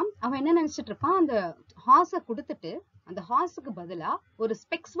பார்த்தா, அவன் என்ன நினைச்சிட்டு இருப்பான், அந்த ஹார்ஸை கொடுத்துட்டு அந்த ஹார்ஸுக்கு பதிலா ஒரு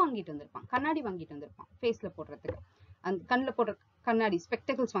ஸ்பெக்ஸ் வாங்கிட்டு வந்திருப்பான், கண்ணாடி வாங்கிட்டு வந்திருப்பான் ஃபேஸ்ல போடுறதுக்கு. அந்த கண்ணுல போடுற கண்ணாடி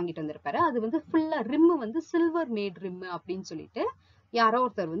ஸ்பெக்டக்கிள்ஸ் வாங்கிட்டு வந்திருப்பாரு. அது வந்து ஃபுல்லா ரிம்மு வந்து சில்வர் மேட் ரிம்மு அப்படின்னு சொல்லிட்டு யாரோ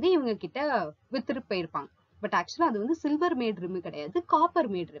ஒருத்தர் வந்து இவங்க கிட்ட வித்துட்டு போயிருப்பாங்க. பட் ஆக்சுவலா அது வந்து சில்வர் மேட் ரிம் கிடையாது, காப்பர்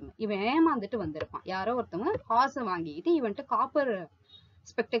மேட் ரிம். இவன் ஏமாந்துட்டு வந்திருப்பான். யாரோ ஒருத்தவங்க ஹார்ஸை வாங்கிட்டு இவன்ட்டு காப்பர்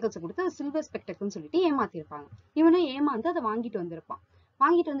ஸ்பெக்டக்கிள்ஸ் கொடுத்து சில்வர் ஸ்பெக்டக்கிள்னு சொல்லிட்டு ஏமாத்திருப்பாங்க. இவனும் ஏமாந்து அதை வாங்கிட்டு வந்திருப்பான்.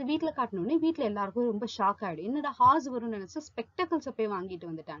 வாங்கிட்டு வந்து வீட்டுல காட்டணும்னே வீட்டுல எல்லாருக்கும் ரொம்ப ஷாக் ஆயிடும். என்னடா ஹார்ஸ் வரும்னு நினைச்சு ஸ்பெக்டக்கிள்ஸ் போய் வாங்கிட்டு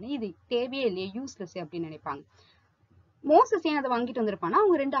வந்துட்டானே, இது தேவையே இல்லையே, யூஸ்லெஸ் அப்படின்னு நினைப்பாங்க. மோசஸ் ஏன் அதை வாங்கிட்டு வந்திருப்பானா,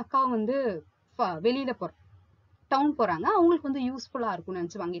 அவங்க 2 அக்காவும் வந்து வெளியில டவுன் போறாங்க, அவங்களுக்கு வந்து யூஸ்ஃபுல்லா இருக்கும்னு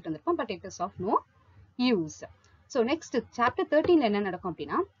நினைச்சு வாங்கிட்டு வந்திருப்பான். But it is of no use. So next chapter 13ல என்ன நடக்கும்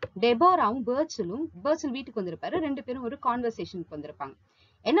அப்படின்னா, டெபாராவும் பர்ச்சில் வீட்டுக்கு வந்திருப்பாரு. 2 பேரும் ஒரு கான்வர்சேஷனுக்கு வந்திருப்பாங்க.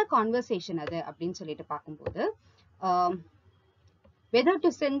 என்ன கான்வர்சேஷன் அது அப்படின்னு சொல்லிட்டு பார்க்கும்போது, whether to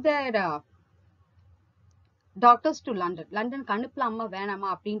send their daughters to லண்டனுக்கு அனுப்பலாமா வேணாமா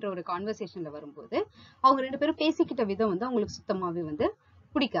அப்படின்ற ஒரு கான்வர்சேஷன்ல வரும்போது, அவங்க 2 பேரும் பேசிக்கிட்ட விதம் வந்து அவங்களுக்கு சுத்தமாவே வந்து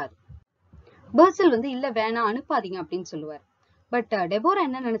பிடிக்காது. பர்ச்சில் வந்து இல்ல வேணாம் அனுப்பாதீங்க அப்படின்னு சொல்லுவார். பட் டெபோரா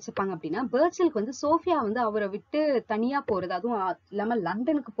என்ன நினைச்சுப்பாங்க அப்படின்னா, பர்ச்சிலுக்கு வந்து சோஃபியா வந்து அவரை விட்டு தனியா போறது, அதுவும் இல்லாம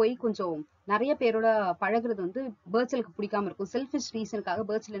லண்டனுக்கு போய் கொஞ்சம் நிறைய பேரோட பழகுறது வந்து பர்ச்சிலுக்கு பிடிக்காம இருக்கும். செல்ஃபிஷ் ரீசனுக்காக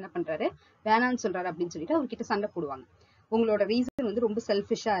பர்ச்சில் என்ன பண்றாரு, வேணான்னு சொல்றாரு அப்படின்னு சொல்லிட்டு அவர்கிட்ட சண்டை போடுவாங்க. உங்களோட ரீசன் வந்து ரொம்ப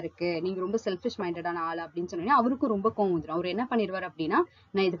செல்ஃபிஷா இருக்கு, நீங்க ரொம்ப செல்ஃபிஷ் மைண்டடான ஆள் அப்படின்னு சொன்னீங்கன்னா அவருக்கும் ரொம்ப கோவம் வந்துடும். அவர் என்ன பண்ணிடுவார் அப்படின்னா,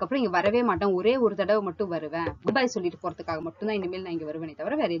 நான் இதுக்கப்புறம் இங்க வரவே மாட்டேன், ஒரே ஒரு தடவை மட்டும் வருவேன், குட்பை சொல்லிட்டு போறதுக்காக மட்டும் தான் இனிமேல் நான் இங்க வருவேனே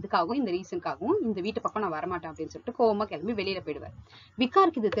தவிர வேற எதுக்காகவும் இந்த ரீசனுக்காகவும் இந்த வீட்டு பக்கம் நான் வரமாட்டேன் அப்படின்னு சொல்லிட்டு கோவமா கிளம்பி வெளியில போயிடுவார்.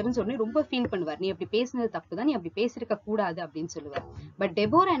 விக்காருக்கு இது தெரிஞ்ச உடனே ரொம்ப ஃபீல் பண்ணுவார். நீ அப்படி பேசினது தப்பு தான், நீ அப்படி பேசிருக்க கூடாது அப்படின்னு சொல்லுவார். பட்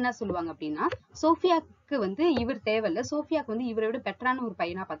டெபோரா என்ன சொல்லுவாங்க அப்படின்னா, சோஃபியாக்கு வந்து இவர் தேவையில்ல, சோஃபியாக்கு வந்து இவரை விட பெட்டரான ஒரு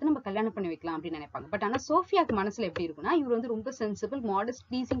பையனா பார்த்து நம்ம கல்யாணம் பண்ணி வைக்கலாம் அப்படின்னு நினைப்பாங்க. பட் ஆனா சோஃபியாக்கு மனசுல எப்படி இருக்குன்னா, இவர் வந்து ரொம்ப சென்சிபிள், மாடஸ்ட்,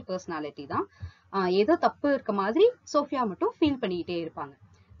 ப்ளீசிங் பர்சனாலிட்டி தான், ஏதோ தப்பு இருக்க மாதிரி சோஃபியா மட்டும் ஃபீல் பண்ணிக்கிட்டே இருப்பாங்க.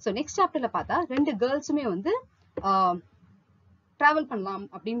 ஸோ நெக்ஸ்ட் சாப்டர்ல பார்த்தா 2 கேர்ள்ஸுமே வந்து டிராவல் பண்ணலாம்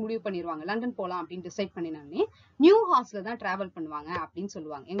அப்படின்னு முடிவு பண்ணிடுவாங்க. லண்டன் போகலாம் அப்படின்னு டிசைட் பண்ணினோடனே நியூ ஹார்ஸ்ல தான் டிராவல் பண்ணுவாங்க அப்படின்னு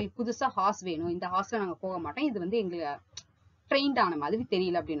சொல்லுவாங்க. எங்களுக்கு புதுசா ஹார்ஸ் வேணும், இந்த ஹார்ஸ்ல நாங்க போக மாட்டோம், இது வந்து எங்களுக்கு ட்ரெயின்ட் ஆன மாதிரி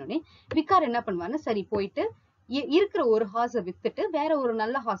தெரியல அப்படின்னு விக்கார் என்ன பண்ணுவாருன்னா, சரி போயிட்டு இருக்கிற ஒரு ஹார்ஸை வித்துட்டு வேற ஒரு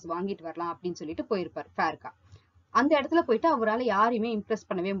நல்ல ஹார்ஸ் வாங்கிட்டு வரலாம் அப்படின்னு சொல்லிட்டு போயிருப்பார் ஃபேர்க்கா. அந்த இடத்துல போயிட்டு அவரால் யாரையுமே இம்ப்ரெஸ்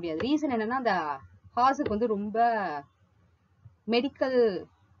பண்ணவே முடியாது. ரீசன் என்னன்னா, அந்த ஹார்ஸுக்கு வந்து ரொம்ப மெடிக்கல்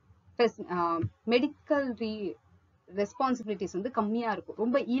ரெஸ்பான்சிபிலிட்டிஸ் வந்து கம்மியா இருக்கும்,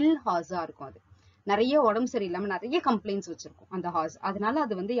 ரொம்ப இல் ஹார்ஸா இருக்கும். அது நிறைய உடம்பு சரியில்லாம நிறைய கம்ப்ளைண்ட்ஸ் வச்சிருக்கும் அந்த ஹார்ஸ். அதனால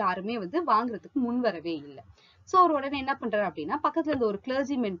அது வந்து யாருமே வந்து வாங்குறதுக்கு முன் வரவே இல்லை. சோ அவர் உடனே என்ன பண்றாரு அப்படின்னா, பக்கத்துல இருந்த ஒரு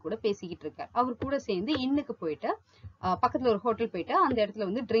கிளர்ஜிமேன் கூட பேசிக்கிட்டு இருக்காரு. அவர் கூட சேர்ந்து இன்னுக்கு போயிட்டு பக்கத்துல ஒரு ஹோட்டல் போயிட்டு அந்த இடத்துல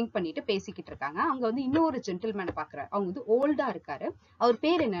வந்து ட்ரிங்க் பண்ணிட்டு பேசிக்கிட்டு இருக்காங்க. அங்க வந்து இன்னொரு ஜென்டில்மேனை பாக்குறாரு. அவங்க வந்து ஓல்டா இருக்காரு. அவர்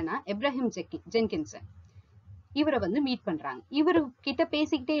பேர் என்னன்னா எப்ராஹிம் ஜென்கின்சன். இவரை வந்து மீட் பண்றாங்க. இவரு கிட்ட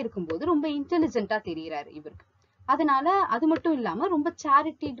பேசிக்கிட்டே இருக்கும்போது ரொம்ப இன்டெலிஜென்ட்டா தெரியறாரு இவருக்கு. அதனால அது மட்டும் இல்லாம ரொம்ப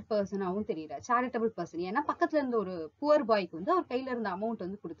சேரிட்டட் பர்சனாவும் தெரியறாரு, சேரிட்டபிள் பர்சன். ஏன்னா பக்கத்துல இருந்த ஒரு புவர் பாய்க்கு வந்து அவர் கையில இருந்த அமௌண்ட்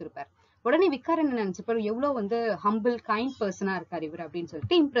வந்து கொடுத்திருப்பாரு. உடனே விக்கார் என்ன நினைச்சப்பாரு, எவ்வளவு வந்து ஹம்பிள் கைண்ட் பர்சனா இருக்காரு இவர் அப்படின்னு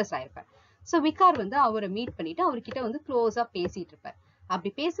சொல்லிட்டு இம்ப்ரெஸ் ஆயிருப்பார். சோ விக்கார் வந்து அவரை மீட் பண்ணிட்டு அவர்கிட்ட வந்து க்ளோஸா பேசிட்டு இருப்பார். அப்படி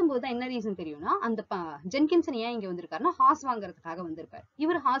பேசும்போதுதான் என்ன ரீசன் தெரியும்னா, அந்த ஜென்கின்சன் ஏன் இங்க வந்திருக்காருன்னா ஹார்ஸ் வாங்குறதுக்காக வந்திருப்பாரு.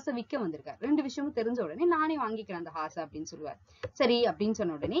 இவர் ஹார்ஸை விற்க வந்திருக்காரு. 2 விஷயமும் தெரிஞ்ச உடனே நானே வாங்கிக்கிறேன் அந்த ஹார்ஸ் அப்படின்னு சொல்லுவார். சரி அப்படின்னு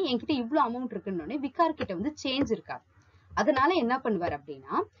சொன்ன உடனே என்கிட்ட இவ்வளவு அமௌண்ட் இருக்குன்னு உடனே விக்கார் கிட்ட வந்து சேஞ்ச் இருக்காது. அதனால என்ன பண்ணுவார்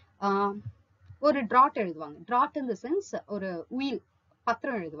அப்படின்னா, ஒரு டிராட் எழுதுவாங்க. டிராட் இன் தி சென்ஸ் ஒரு உயில்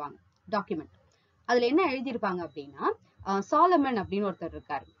பத்திரம் எழுதுவாங்க, டாக்குமெண்ட். அதுல என்ன எழுதியிருப்பாங்க அப்படின்னா, சாலமன் அப்படின்னு ஒருத்தர்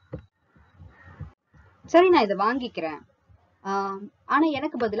இருக்காரு, சரி நான் இதை வாங்கிக்கிறேன், ஆனா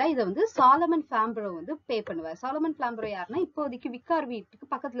எனக்கு பதிலா இதை வந்து சாலமன் பிளாம்பரோ வந்து பே பண்ணுவார். சாலமன் பிளாம்பரோ யாருன்னா இப்போதைக்கு விக்கார் வீட்டுக்கு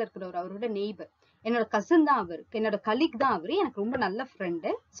பக்கத்துல இருக்கிறவர், அவரோட நெய்பர், என்னோட கசின் தான் அவரு, என்னோட கலீக் தான் அவரு, எனக்கு ரொம்ப நல்ல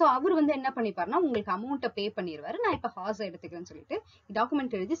ஃப்ரெண்டு. சோ அவர் வந்து என்ன பண்ணிப்பாருன்னா, உங்களுக்கு அமௌண்ட்டை பே பண்ணிடுவாரு, நான் இப்ப ஹார்ஸ் எடுத்துக்கிறேன்னு சொல்லிட்டு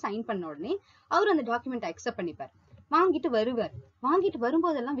டாக்குமெண்ட் எழுதி சைன் பண்ண உடனே அவர் அந்த டாக்குமெண்ட் அக்செப்ட் பண்ணிப்பாரு. வாங்கிட்டு வருவார். வாங்கிட்டு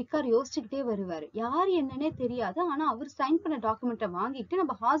வரும்போதெல்லாம் விக்கார் யோசிச்சுக்கிட்டே வருவாரு, யாரு என்னன்னே தெரியாது, ஆனா அவர் சைன் பண்ண டாக்குமெண்ட்டை வாங்கிட்டு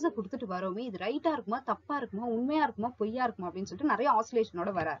நம்ம ஹார்ஸை கொடுத்துட்டு வரோமே, இது ரைட்டா இருக்குமா தப்பா இருக்குமா, உண்மையா இருக்குமா பொய்யா இருக்குமா அப்படின்னு சொல்லிட்டு நிறைய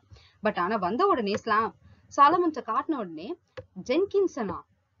ஆசிலேஷனோட வராரு. பட் ஆனா வந்த உடனே சாலமன்ஸை காட்டின உடனே ஜென்கின்சனா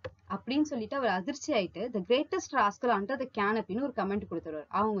அப்படின்னு சொல்லிட்டு அவர் அதிர்ச்சி ஆயிட்டு, the greatest rascal under the கேனப்பின்னு ஒரு கமெண்ட் கொடுத்துருவாரு.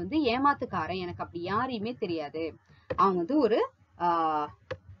 அவங்க வந்து ஏமாத்துக்காரன், எனக்கு அப்படி யாரையுமே தெரியாது, அவங்க வந்து ஒரு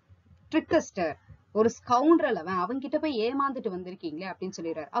ட்ரிக்கஸ்டர், ஒரு ஸ்கவுண்டரல், அவன் கிட்ட போய் ஏமாந்துட்டு வந்திருக்கீங்களே அப்படின்னு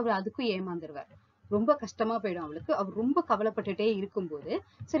சொல்லிடுறாரு. அவர் அதுக்கும் ஏமாந்துருவார். ரொம்ப கஷ்டமா போயிடும் அவளுக்கு. அவர் ரொம்ப கவலைப்பட்டுட்டே இருக்கும்போது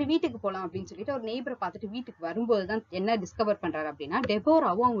சரி வீட்டுக்கு போலாம் அப்படின்னு சொல்லிட்டு ஒரு நெய்பரை பார்த்துட்டு வீட்டுக்கு வரும்போதுதான் என்ன டிஸ்கவர் பண்றாரு அப்படின்னா,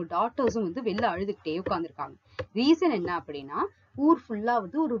 டெபோராவும் அவங்க டாட்டர்ஸும் வந்து வெளில அழுதுகிட்டே உட்காந்துருக்காங்க. ரீசன் என்ன அப்படின்னா, ஊர் ஃபுல்லா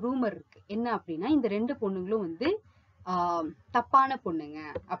வந்து ஒரு ரூமர் இருக்கு. என்ன அப்படின்னா, இந்த 2 பொண்ணுங்களும் வந்து தப்பான பொண்ணுங்க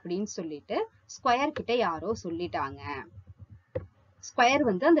அப்படின்னு சொல்லிட்டு ஸ்கொயர் கிட்ட யாரோ சொல்லிட்டாங்க. ஸ்கொயர்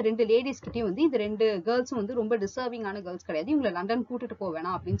வந்து அந்த 2 லேடிஸ் கிட்டயும் வந்து இந்த 2 கேர்ள்ஸும் வந்து ரொம்ப டிசர்விங்கான கேர்ள்ஸ் கிடையாது, இவங்களை லண்டன் கூட்டிட்டு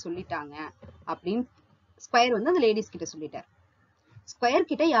போவேணாம் அப்படின்னு சொல்லிட்டாங்க அப்படின்னு ஸ்கொயர் வந்து அந்த லேடிஸ் கிட்ட சொல்லிட்டார். ஸ்கொயர்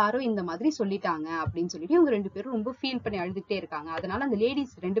கிட்ட யாரோ இந்த மாதிரி சொல்லிட்டாங்க அப்படின்னு சொல்லிட்டு இவங்க 2 பேரும் ரொம்ப ஃபீல் பண்ணி அழுதுகிட்டே இருக்காங்க. அதனால அந்த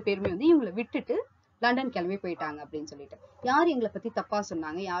லேடிஸ் 2 பேருமே வந்து இவங்களை விட்டுட்டு லண்டன் கிளம்பி போயிட்டாங்க அப்படின்னு சொல்லிட்டு. யார் எங்களை பத்தி தப்பா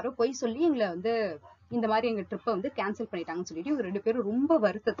சொன்னாங்க, யாரோ பொய் சொல்லி எங்களை வந்து இந்த மாதிரி எங்க ட்ரிப்பை வந்து கேன்சல் பண்ணிட்டாங்கன்னு சொல்லிட்டு இவங்க 2 பேரும் ரொம்ப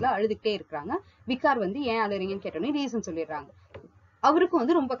வருத்தத்துல அழுதுகிட்டே இருக்கிறாங்க. விகார் வந்து ஏன் அழுறீங்கன்னு கேட்டோன்னே ரீசன் சொல்லிடுறாங்க. அவருக்கும்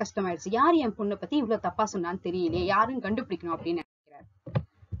வந்து ரொம்ப கஷ்டமாயிடுச்சு. யார் என் பொண்ணை பத்தி இவ்வளவு தப்பா சொன்னான்னு தெரியலையே, யாருன்னு கண்டுபிடிக்கணும் அப்படின்னு நினைக்கிறாரு.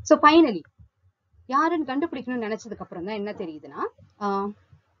 சோ ஃபைனலி யாருன்னு கண்டுபிடிக்கணும்னு நினைச்சதுக்கு அப்புறம் தான் என்ன தெரியுதுன்னா,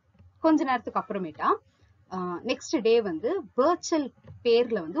 கொஞ்ச நேரத்துக்கு அப்புறமேட்டா நெக்ஸ்ட் டே வந்து பர்ச்சல்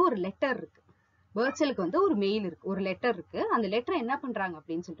பேர்ல வந்து ஒரு லெட்டர் இருக்கு. பர்ச்சலுக்கு வந்து ஒரு மெயில் இருக்கு, ஒரு லெட்டர் இருக்கு. அந்த லெட்டரை என்ன பண்றாங்க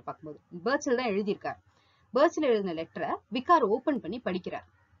அப்படின்னு சொல்லிட்டு பார்க்கும்போது பர்ச்சல் தான் எழுதியிருக்காரு. பர்ச்சல் எழுதின லெட்டரை விகார் ஓபன் பண்ணி படிக்கிறார்.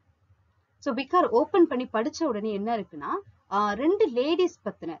 சோ விகார் ஓபன் பண்ணி படிச்ச உடனே என்ன இருக்குன்னா, 2 லேடிஸ்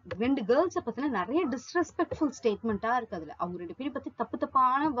பத்தின 2 கேர்ள்ஸ பத்தின நிறைய டிஸ்ரெஸ்பெக்ட்ஃபுல் ஸ்டேட்மெண்டா இருக்கு. அதுல அவங்க 2 பேரும் பத்தி தப்பு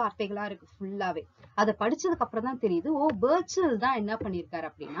தப்பான வார்த்தைகளா இருக்கு ஃபுல்லாவே. அதை படிச்சதுக்கு அப்புறம் தான் தெரியுது, ஓ பர்ச்சல் தான் என்ன பண்ணிருக்காரு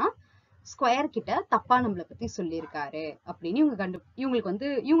அப்படின்னா ஸ்கொயர் கிட்ட தப்பா நம்மளை பத்தி சொல்லியிருக்காரு அப்படின்னு இவங்களுக்கு வந்து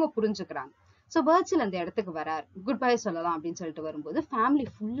இவங்க புரிஞ்சுக்கிறாங்க. சோ பர்ச்சல் அந்த இடத்துக்கு வராரு, குட் பை சொல்லலாம் அப்படின்னு சொல்லிட்டு வரும்போது ஃபேமிலி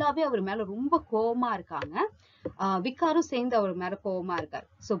ஃபுல்லாவே அவர் மேல ரொம்ப கோவமா இருக்காங்க. விகாரும் சேர்ந்து அவர் மேல கோவமா இருக்காரு.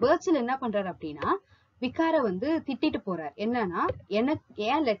 சோ பர்ச்சல் என்ன பண்றாரு அப்படின்னா விகார வந்து திட்டிட்டு போறாரு. என்னன்னா,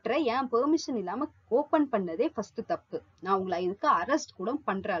 என் லெட்டரை என் பெர்மிஷன் இல்லாம ஓபன் பண்ணதே ஃபர்ஸ்ட் தப்பு. நான் உங்களை இதுக்கு அரெஸ்ட் கூட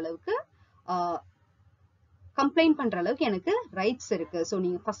பண்ற அளவுக்கு கம்ப்ளைண்ட் பண்ற அளவுக்கு எனக்கு ரைட்ஸ் இருக்கு. சோ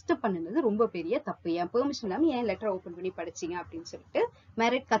நீங்க ஃபர்ஸ்ட் பண்ணுனது ரொம்ப பெரிய தப்பு. என் பெர்மிஷன் இல்லாம ஏன் லெட்டர் ஓபன் பண்ணி படிச்சீங்க அப்படின்னு சொல்லிட்டு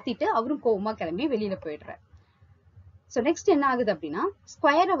மேரிட் கத்திட்டு அவரும் கோவமா கிளம்பி வெளியில போயிடுறாரு. சோ நெக்ஸ்ட் என்ன ஆகுது அப்படின்னா,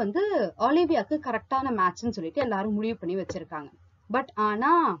 ஸ்கொயரை வந்து ஒலிவியாக்கு கரெக்டான மேட்ச்னு சொல்லிட்டு எல்லாரும் முடிவு பண்ணி வச்சிருக்காங்க. பட்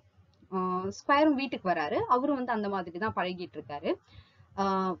ஆனா ஸ்கொயரும் வீட்டுக்கு வராரு. அவரும் வந்து அந்த மாதிரி தான் பழகிட்டு இருக்காரு.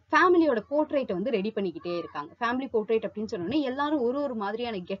 ஃபேமிலியோட போர்ட்ரேட்டை வந்து ரெடி பண்ணிக்கிட்டே இருக்காங்க. ஃபேமிலி போர்ட்ரேட் அப்படின்னு சொன்னோன்னே எல்லாரும் ஒரு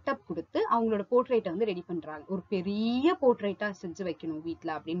மாதிரியான கெட்டப் கொடுத்து அவங்களோட போர்ட்ரேட்டை வந்து ரெடி பண்றாங்க. ஒரு பெரிய போர்ட்ரேட்டா செஞ்சு வைக்கணும்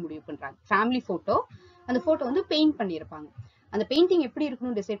வீட்டுல அப்படின்னு முடிவு பண்றாங்க. ஃபேமிலி போட்டோ, அந்த போட்டோ வந்து பெயிண்ட் பண்ணியிருப்பாங்க. அந்த பெயிண்டிங் எப்படி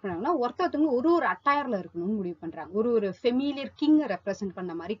இருக்கணும்னு டிசைட் பண்ணாங்கன்னா, ஒருத்தவங்க ஒரு அட்டையர்ல இருக்கணும்னு முடிவு பண்றாங்க. ஒரு ஃபெமிலியர் கிங்கை ரெப்ரசென்ட்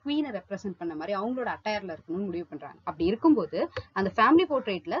பண்ண மாதிரி, குவீனை ரெப்ரசென்ட் பண்ண மாதிரி அவங்களோட அட்டையர்ல இருக்கணும்னு முடிவு பண்றாங்க. அப்படி இருக்கும்போது அந்த ஃபேமிலி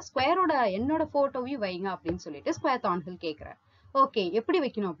போர்ட்ரேட்ல ஸ்கொயரோட என்னோட போட்டோவையும் வைங்க அப்படின்னு சொல்லிட்டு ஸ்கொயர் தான்ஹில் கேட்கிறார். ஓகே, எப்படி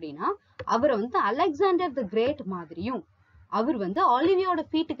வைக்கணும் அப்படின்னா, அவரை வந்து அலெக்சாண்டர் தி கிரேட் மாதிரியும் அவர் வந்து ஆலிவியாவோட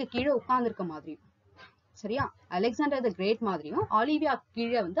ஃபீட்டுக்கு கீழே உட்கார்ந்துருக்க மாதிரியும், சரியா, அலெக்சாண்டர் தி கிரேட் மாதிரியும் ஆலிவியா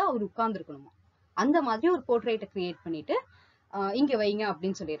கீழே வந்து அவர் உட்கார்ந்துருக்கணுமா, அந்த மாதிரி ஒரு போர்ட்ரேட்டை கிரியேட் பண்ணிட்டு இங்க வைங்க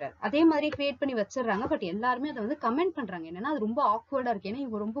அப்படின்னு சொல்லிடுறாரு. அதே மாதிரி கிரியேட் பண்ணி வச்சிடறாங்க. பட் எல்லாருமே அதை வந்து கமெண்ட் பண்றாங்க. என்னன்னா, அது ரொம்ப ஆக்வர்டா இருக்கு. ஏன்னா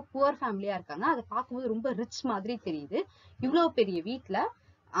இவங்க ரொம்ப புவர் ஃபேமிலியா இருக்காங்க. அதை பார்க்கும்போது ரொம்ப ரிச் மாதிரி தெரியுது. இவ்வளவு பெரிய வீட்டுல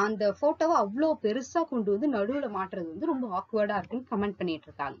அந்த போட்டோவை அவ்வளவு பெருசா கொண்டு வந்து நடுவுல மாட்டுறது வந்து ரொம்ப ஆக்வர்டா இருக்குன்னு கமெண்ட் பண்ணிட்டு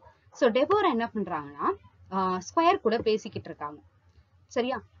இருக்காங்க. சோ டெபோரா என்ன பண்றாங்கன்னா, ஸ்கொயர் கூட பேசிக்கிட்டு இருக்காங்க.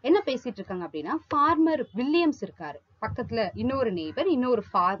 சரியா, என்ன பேசிட்டு இருக்காங்க அப்படின்னா, ஃபார்மர் வில்லியம்ஸ் இருக்காரு பக்கத்துல, இன்னொரு நெய்பர், இன்னொரு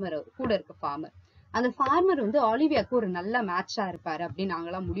ஃபார்மர் கூட இருக்க ஃபார்மர். அந்த ஃபார்மர் வந்து ஆலிவியாக்கு ஒரு நல்ல மேட்சா இருப்பாரு அப்படின்னு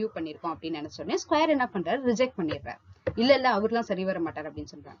நாங்களாம் முடிவு பண்ணிருக்கோம் அப்படின்னு நினைச்சோடனே ஸ்கொயர் என்ன பண்றாரு, ரிஜெக்ட் பண்ணிடுறாரு. இல்ல அவர்லாம் சரி வர மாட்டாரு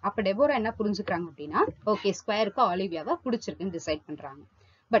அப்படின்னு சொல்றாங்க. அப்ப டெபோரா என்ன புரிஞ்சுக்கிறாங்க அப்படின்னா, ஓகே ஸ்கொயருக்கு ஆலிவியாவை பிடிச்சிருக்குன்னு டிசைட் பண்றாங்க.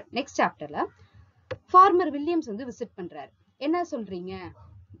 பட் நெக்ஸ்ட் சாப்டர்ல ஃபார்மர் வில்லியம்ஸ் வந்து விசிட் பண்றாரு. என்ன சொல்றீங்க,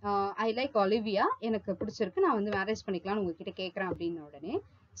 ஐ லைக் ஒலிவியா, எனக்கு பிடிச்சிருக்கு, நான் வந்து மேரேஜ் பண்ணிக்கலாம்னு உங்ககிட்ட கேட்கறேன் அப்படின்னு உடனே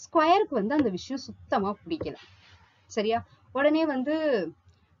ஸ்கொயருக்கு வந்து அந்த விஷயம் சுத்தமா பிடிக்கல. சரியா, உடனே வந்து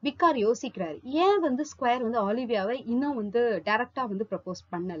விகார் யோசிக்கிறாரு, ஏன் வந்து ஸ்கொயர் வந்து ஆலிவியாவை இன்னும் வந்து டைரக்டா வந்து ப்ரப்போஸ்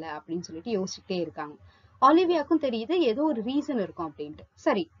பண்ணல அப்படின்னு சொல்லிட்டு யோசிச்சுட்டே இருக்காங்க. ஆலிவியாக்கும் தெரியுது ஏதோ ஒரு ரீசன் இருக்கும் அப்படின்ட்டு.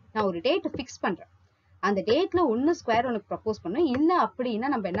 சரி, நான் ஒரு டேட் பிக்ஸ் பண்றேன், அந்த டேட்ல ஒன்னு ஸ்கொயர் உனக்கு ப்ரப்போஸ் பண்ணணும், இல்ல அப்படின்னா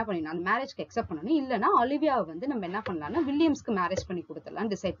நம்ம என்ன பண்ணணும், அந்த மேரேஜ்க்கு அக்செப்ட் பண்ணணும், இல்லைன்னா ஆலிவியாவை வந்து நம்ம என்ன பண்ணலாம்னா வில்லியம்ஸ்க்கு மேரேஜ் பண்ணி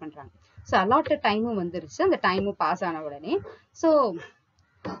கொடுத்துடலாம் டிசைட் பண்றாங்க. ஸோ அலாட்டட் டைமும் வந்துருச்சு. அந்த டைமும் பாஸ் ஆன உடனே ஸோ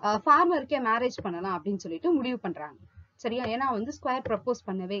ஃபார்மருக்கே மேரேஜ் பண்ணலாம் அப்படின்னு சொல்லிட்டு முடிவு பண்றாங்க. சரியா, ஏன்னா வந்து ஸ்கொயர் ப்ரப்போஸ்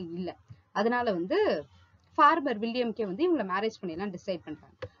பண்ணவே இல்லை. அதனால வந்து ஃபார்மர் வில்லியம்கே வந்து இவங்களை மேரேஜ் பண்ணிடலாம் டிசைட்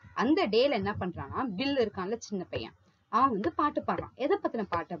பண்றாங்க. அந்த டேல என்ன பண்றான்னா, பில் இருக்கான்ல சின்ன பையன், அவன் வந்து பாட்டு பாடுறான். எதை பத்தின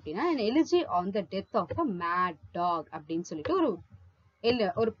பாட்டு அப்படின்னா, எலிஜி on the death of a mat talk அப்படின்னு சொல்லிட்டு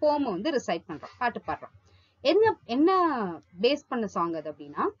ஒரு போமை வந்து ரிசைட் பண்றான், பாட்டு பாடுறான். என்ன பேஸ் பண்ண சாங் அது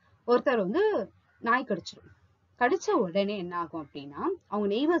அப்படின்னா, ஒருத்தர் வந்து நாய் கடிச்ச உடனே என்ன ஆகும் அப்படின்னா, அவங்க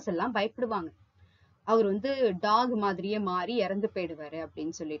நெய்பர்ஸ் எல்லாம் பயப்படுவாங்க, அவர் வந்து டாக் மாதிரியே மாறி இறந்து போயிடுவாரு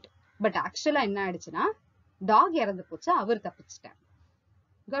அப்படின்னு சொல்லிட்டு. பட் ஆக்சுவலா என்ன ஆயிடுச்சுன்னா, டாக் இறந்து போச்சு, அவர் தப்பிச்சிட்டார்.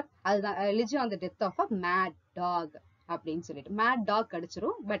 அதுதான் எலிஜி on the death of a mat talk அப்படின்னு சொல்லிட்டு. மேட் டாக்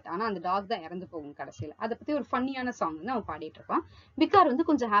கடிச்சிரும், பட் ஆனா அந்த டாக் தான் இறந்து போகும் கடைசியில. அதை பத்தி ஒரு ஃபன்னியான சாங் வந்து அவன் பாடிட்டு இருப்பான். விகார் வந்து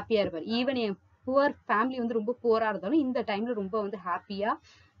கொஞ்சம் ஹாப்பியா இருப்பார். ஈவன் என் புவர் ஃபேமிலி வந்து ரொம்ப புவரா இருந்தாலும் இந்த டைம்ல ரொம்ப வந்து ஹாப்பியா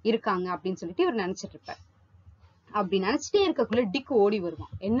இருக்காங்க அப்படின்னு சொல்லிட்டு இவர் நினைச்சிட்டு இருப்பார். அப்படி நினைச்சிட்டே இருக்கக்குள்ள டிக் ஓடி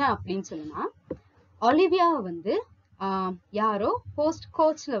வருவான். என்ன அப்படின்னு சொன்னா, ஒலிவியா வந்து யாரோ போஸ்ட்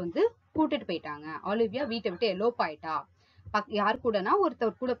கோச்ல வந்து கூட்டிட்டு போயிட்டாங்க. ஒலிவியா வீட்டை விட்டு எலோப் ஆயிட்டா. யார் கூடனா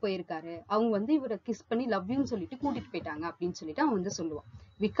ஒருத்தர் கூட போயிருக்காரு. அவங்க வந்து இவரை கிஸ் பண்ணி லவ் யூன்னு சொல்லிட்டு கூட்டிட்டு போயிட்டாங்க அப்படின்னு சொல்லிட்டு அவன் வந்து சொல்லுவான்.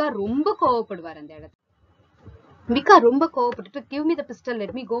 விகார் ரொம்ப கோவப்படுவார் அந்த இடத்துல. விகார் ரொம்ப கோவப்பட்டுட்டு give me the pistol,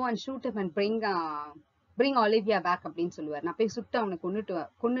 let me go and shoot him and bring Olivia back அப்படின்னு சொல்லுவார். நான் போய் சுட்டு அவனை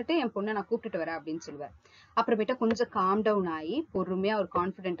கொன்னுட்டு என் பொண்ணை நான் கூப்பிட்டுட்டு வரேன் அப்படின்னு சொல்லுவார். அப்புறமேட்டா கொஞ்சம் காம் டவுன் ஆகி பொறுமையா ஒரு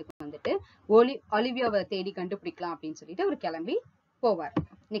கான்பிடென்ட்டுக்கு வந்துட்டு ஒலிவியாவை தேடி கண்டுபிடிக்கலாம் அப்படின்னு சொல்லிட்டு அவர் கிளம்பி போவார்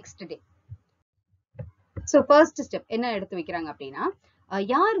next day. So first step என்ன எடுத்து வைக்கிறாங்க அப்படின்னா,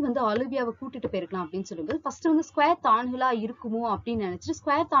 யார் வந்து ஒலிவியாவை கூட்டிட்டு போயிருக்கலாம் அப்படின்னு சொல்லும்போது ஃபர்ஸ்ட் வந்து ஸ்கொயர் தான்ஹிலா இருக்குமோ அப்படின்னு நினைச்சு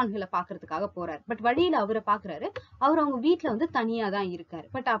ஸ்கொயர் தான்ஹில பாக்குறதுக்காக போறாரு. பட் வழியில அவரை பாக்குறாரு. அவர் அவங்க வீட்டுல வந்து தனியா தான் இருக்காரு.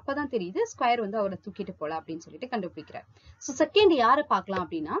 பட் அப்பதான் தெரியுது ஸ்கொயர் வந்து அவரை தூக்கிட்டு போல அப்படின்னு சொல்லிட்டு கண்டுபிடிக்கிறார். சோ செகண்ட் யாரை பார்க்கலாம்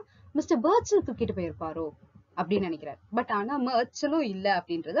அப்படின்னா, மிஸ்டர் பர்ச்சல் தூக்கிட்டு போயிருப்பாரோ அப்படின்னு நினைக்கிறார். பட் ஆனா மர்ச்சலும் இல்ல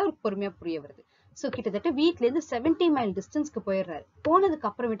அப்படின்றது அவருக்கு பொறுமையா புரிய வருது. சோ கிட்டத்தட்ட வீட்ல இருந்து 70 மைல் டிஸ்டன்ஸ்க்கு போயிடுறாரு. போனதுக்கு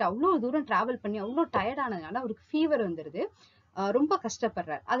அப்புறமேட்டு அவ்வளவு தூரம் டிராவல் பண்ணி அவ்வளவு டயர்ட் ஆனதுனால அவருக்கு ஃபீவர் வந்துருது. ரொம்ப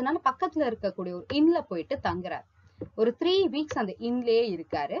கஷ்டப்படுறாரு. அதனால பக்கத்துல இருக்கக்கூடிய ஒரு இன்ல போயிட்டு தங்குறாரு. ஒரு 3 வீக்ஸ் அந்த இன்லயே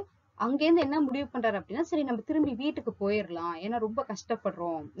இருக்காரு. அங்கேருந்து என்ன முடிவு பண்றாரு அப்படின்னா, சரி நம்ம திரும்பி வீட்டுக்கு போயிடலாம், ஏன்னா ரொம்ப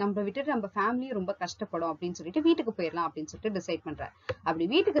கஷ்டப்படுறோம், நம்ம விட்டுட்டு நம்ம ஃபேமிலியும் ரொம்ப கஷ்டப்படும் அப்படின்னு சொல்லிட்டு வீட்டுக்கு போயிடலாம் அப்படின்னு சொல்லிட்டு டிசைட் பண்றாரு. அப்படி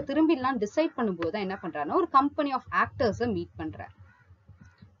வீட்டுக்கு திரும்பிடலாம் டிசைட் பண்ணும்போது தான் என்ன பண்றாருன்னா, ஒரு கம்பெனி ஆஃப் ஆக்டர்ஸை மீட் பண்றாரு.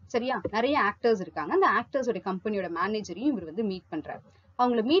 சரியா, நிறைய ஆக்டர்ஸ் இருக்காங்க. அந்த ஆக்டர்ஸோட கம்பெனியோட மேனேஜரையும் இவர் வந்து மீட் பண்றாரு.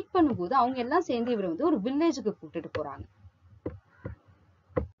 அவங்களை மீட் பண்ணும்போது அவங்க எல்லாம் சேர்ந்து இவர் வந்து ஒரு வில்லேஜுக்கு கூட்டிட்டு போறாங்க.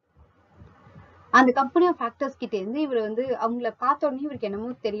 அந்த கம்பெனி ஆஃப் ஆக்டர்ஸ் கிட்ட இருந்து இவர் வந்து அவங்கள பார்த்த உடனே இவருக்கு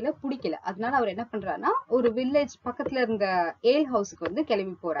என்னமோ தெரியல, பிடிக்கல. அதனால அவர் என்ன பண்றாருன்னா, ஒரு வில்லேஜ் பக்கத்துல இருந்த ஏல் ஹவுஸ்க்கு வந்து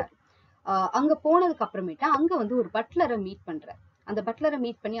கிளம்பி போறாரு. அங்க போனதுக்கு அப்புறமேட்டா அங்க வந்து ஒரு பட்லரை மீட் பண்றாரு. அந்த பட்லரை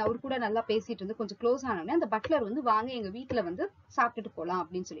மீட் பண்ணி அவர் கூட நல்லா பேசிட்டு இருந்து கொஞ்சம் க்ளோஸ் ஆனோடனே அந்த பட்லர் வந்து வாங்க எங்க வீட்டுல வந்து சாப்பிட்டுட்டு போலாம்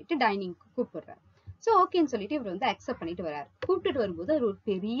அப்படின்னு சொல்லிட்டு டைனிங் கூப்பிடுறாரு. சோ ஓகேன்னு சொல்லிட்டு இவர் வந்து அக்செப்ட் பண்ணிட்டு வர்றாரு. கூப்பிட்டுட்டு வரும்போது அது ஒரு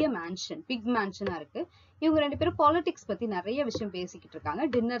பெரிய மேன்ஷன், பிக் மேன்ஷனா இருக்கு. இவங்க 2 பேரும் பாலிடிக்ஸ் பத்தி நிறைய விஷயம் பேசிக்கிட்டு இருக்காங்க.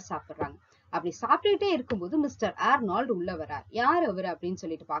 டின்னர் சாப்பிடுறாங்க. அப்படி சாப்பிட்டுட்டே இருக்கும்போது மிஸ்டர் ஆர்னால்டு உள்ள வர்றார். யார் அவரு அப்படின்னு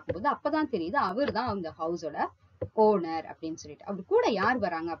சொல்லிட்டு பார்க்கும்போது அப்பதான் தெரியுது அவர் தான் அந்த ஹவுஸோட ஓனர் அப்படின்னு சொல்லிட்டு. அப்படி கூட யார்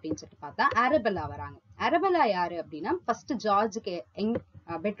வராங்க அப்படின்னு சொல்லிட்டு பார்த்தா அரபெல்லா வராங்க. அரபெல்லா யாரு அப்படின்னா ஃபர்ஸ்ட் ஜார்ஜுக்கு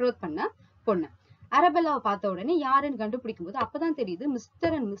பெட்ரோத் பண்ண பொண்ணு. அரபெல்லாவை பார்த்த உடனே யாருன்னு கண்டுபிடிக்கும் போது அப்பதான் தெரியுது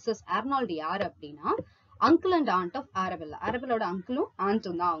மிஸ்டர் அண்ட் மிஸ்ஸஸ் ஆர்னால்டு யாரு அப்படின்னா uncle and and of Arabella. அரபெல்லாவோட அங்கிளும்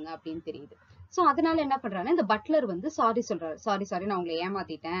ஆண்ட்டும் தான் அவங்க அப்படின்னு தெரியுது. சோ அதனால என்ன பண்றாங்கன்னா, இந்த பட்லர் வந்து சாரி சொல்றாரு. சாரி நான் உங்களை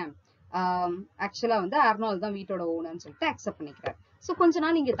ஏமாத்திட்டேன், ஆக்சுவலா வந்து ஆர்னால்டு தான் வீட்டோட ஓனர்னு சொல்லிட்டு அக்செப்ட் பண்ணிக்கிறார். சோ கொஞ்ச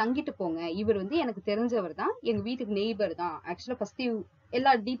நாள் இங்க தங்கிட்டு போங்க, இவர் வந்து எனக்கு தெரிஞ்சவர் தான், எங்க வீட்டுக்கு நெய்பர் தான். ஆக்சுவலா ஃபர்ஸ்ட்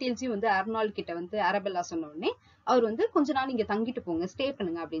எல்லா டீடைல்ஸையும் வந்து ஆர்னால்டு கிட்ட வந்து அரபெல்லா சொன்ன உடனே அவர் வந்து கொஞ்ச நாள் இங்க தங்கிட்டு போங்க, ஸ்டே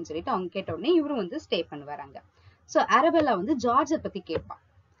பண்ணுங்க அப்படின்னு சொல்லிட்டு அவங்க கேட்ட உடனே இவரும் வந்து ஸ்டே பண்ணுவாராங்க. சோ அரபெல்லா வந்து ஜார்ஜ பத்தி கேட்பான்.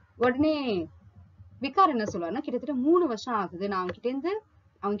 உடனே விகார் என்ன சொல்லுவாருன்னா, கிட்டத்தட்ட 3 வருஷம் ஆகுது, நான்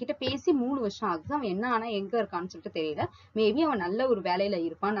அவங்க கிட்ட பேசி 3 வருஷம் ஆகுது, அவன் என்ன ஆனா எங்க இருக்கான்னு சொல்லிட்டு தெரியல, மேபி அவன் நல்ல ஒரு வேலையில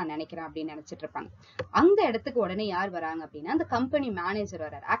இருப்பான்னு நான் நினைக்கிறேன் அப்படின்னு நினைச்சிட்டு இருப்பாங்க. அந்த இடத்துக்கு உடனே யார் வராங்க அப்படின்னா, அந்த கம்பெனி மேனேஜர்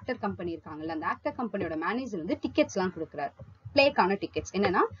வர்றாரு. ஆக்டர் கம்பெனி இருக்காங்கல்ல, அந்த ஆக்டர் கம்பெனியோட மேனேஜர் வந்து டிக்கெட்ஸ் எல்லாம் கொடுக்குறாரு. பிளேக்கான டிக்கெட்ஸ்.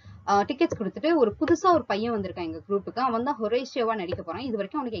 என்னன்னா டிக்கெட்ஸ் கொடுத்துட்டு, ஒரு புதுசா ஒரு பையன் வந்திருக்கான் எங்க குரூப்புக்கு, அவன் தான் ஹொரேஷியோவா நடிக்க போறான், இது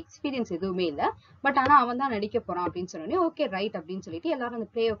வரைக்கும் அவனுக்கு எக்ஸ்பீரியன்ஸ் எதுவுமே இல்ல, பட் ஆனா அவன் தான் நடிக்க போறான் அப்படின்னு சொன்னோடனே ஓகே ரைட் அப்படின்னு சொல்லிட்டு எல்லாரும் அந்த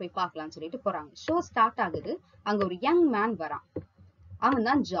பிளேயை போய் பார்க்கலாம்னு சொல்லிட்டு போறாங்க. ஷோ ஸ்டார்ட் ஆகுது. அங்க ஒரு யங் மேன் வரான். அவன்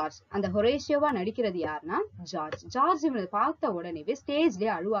தான் ஜார்ஜ். அந்த ஹொரேஷியோவா நடிக்கிறது யாருன்னா ஜார்ஜ். ஜார்ஜ் இவனை பார்த்த உடனே ஸ்டேஜ்லயே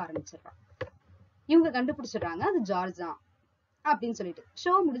அழுவ ஆரம்பிச்சிடறான். இவங்க கண்டுபிடிச்சிடுறாங்க அது ஜார்ஜ் தான் அப்படின்னு சொல்லிட்டு.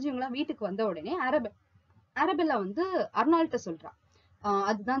 ஷோ முடிஞ்சு இவங்களாம் வீட்டுக்கு வந்த உடனே அரபெல்லா வந்து அர்னால்ட்ட சொல்றான்,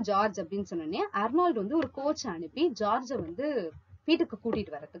 அதுதான் ஜார்ஜ் அப்படின்னு சொன்னோடனே அர்னால்டு வந்து ஒரு கோச் அனுப்பி ஜார்ஜ வந்து வீட்டுக்கு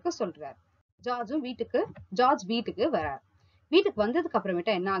கூட்டிட்டு வர்றதுக்கு சொல்றாரு. ஜார்ஜ் வீட்டுக்கு வராரு. வீட்டுக்கு வந்ததுக்கு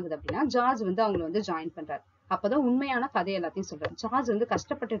அப்புறமேட்டா என்ன ஆகுது அப்படின்னா, ஜார்ஜ் வந்து அவங்களை வந்து ஜாயின் பண்றாரு. அப்பதான் உண்மையான கதை எல்லாத்தையும் சொல்றாரு. ஜார்ஜ் வந்து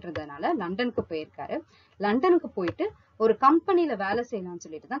கஷ்டப்பட்டுட்டு இருந்ததுனால லண்டனுக்கு போயிருக்காரு. லண்டனுக்கு போயிட்டு ஒரு கம்பெனில வேலை செய்யலாம்னு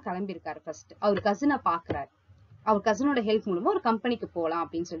சொல்லிட்டு தான் கிளம்பியிருக்காரு. ஃபர்ஸ்ட் அவர் கசினை பாக்குறாரு. அவர் கசினோட ஹெல்ப் மூலமா ஒரு கம்பெனிக்கு போலாம்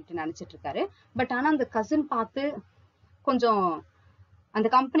அப்படின்னு சொல்லிட்டு நினைச்சிட்டு இருக்காரு. பட் ஆனா அந்த கசின் பார்த்து கொஞ்சம் அந்த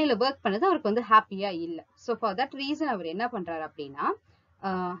கம்பெனில ஒர்க் பண்ணது அவருக்கு வந்து ஹாப்பியா இல்ல. சோ ஃபார் தட் ரீசன் அவர் என்ன பண்றாரு அப்படின்னா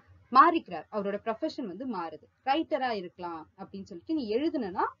மாறிக்கிறார். அவரோட ப்ரொஃபஷன் வந்து மாறுது. ரைட்டரா இருக்கலாம் அப்படின்னு சொல்லிட்டு, நீ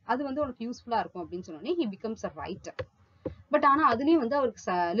எழுதுனா அது வந்து உனக்கு யூஸ்ஃபுல்லா இருக்கும் அப்படின்னு சொன்னோடனே he becomes a writer. But ஆனா அதுலயும் வந்து அவருக்கு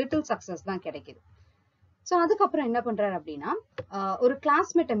லிட்டில் சக்சஸ் தான் கிடைக்குது. சோ அதுக்கப்புறம் என்ன பண்றாரு அப்படின்னா, ஒரு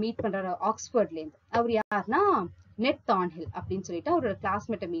கிளாஸ்மேட்டை மீட் பண்றாரு ஆக்ஸ்போர்ட்ல இருந்து. அவர் யாருன்னா நெட் தான்ஹில் அப்படின்னு சொல்லிட்டு அவரோட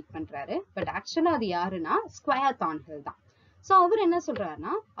கிளாஸ்மேட்டை மீட் பண்றாரு. பட் ஆக்சுவலா அது யாருன்னா ஸ்கொயர் தான்ஹில் தான். சோ அவர் என்ன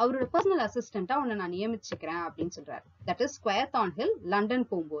சொல்றாருன்னா, அவரோட பர்சனல் அசிஸ்டண்டா உன்னை நான் நியமிச்சுக்கிறேன் அப்படின்னு சொல்றாரு. தட் இஸ் ஸ்கொயர் தான்ஹில் லண்டன்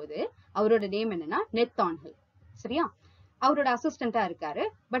போகும்போது அவரோட நேம் என்னன்னா நெட் தான்ஹில். சரியா, அவரோட அசிஸ்டண்டா இருக்காரு.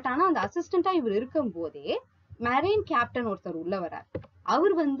 பட் ஆனா அந்த அசிஸ்டண்டா இவர் இருக்கும் போதே மெரைன் கேப்டன் ஒருத்தர் உள்ள வரார்.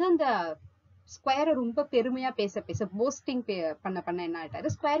 அவர் வந்து அந்த ஸ்கொயரை ரொம்ப பெருமையா பேச போஸ்டிங் பண்ண என்ன ஆயிட்டாரு,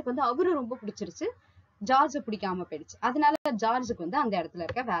 ஸ்கொயருக்கு வந்து அவரு ரொம்ப பிடிச்சிருச்சு, ஜார்ஜ் பிடிக்காம போயிடுச்சு. அதனால ஜார்ஜுக்கு வந்து அந்த இடத்துல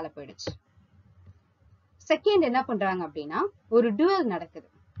இருக்க வேலை போயிடுச்சு. செகண்ட் என்ன பண்றாங்க அப்படின்னா, ஒரு டுவல் நடக்குது.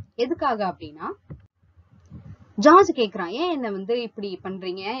 எதுக்காக அப்படின்னா, ஜார்ஜ் கேக்குறான், ஏன் என்ன வந்து இப்படி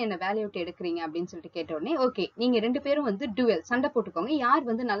பண்றீங்க, என்ன வேலையை விட்டு எடுக்கிறீங்க அப்படின்னு சொல்லிட்டு கேட்ட உடனே, ஓகே நீங்க 2 பேரும் வந்து டுவல் சண்டை போட்டுக்கோங்க, யார்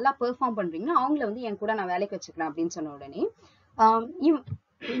வந்து நல்லா பெர்ஃபார்ம் பண்றீங்களோ அவங்கள வந்து என் கூட நான் வேலைக்கு வச்சுக்கிறேன் அப்படின்னு சொன்ன உடனே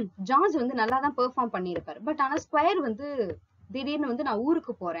ஜார்ஜ் வந்து நல்லா தான் பெர்ஃபார்ம் பண்ணியிருப்பாரு. பட் ஆனா ஸ்கொயர் வந்து திடீர்னு வந்து நான்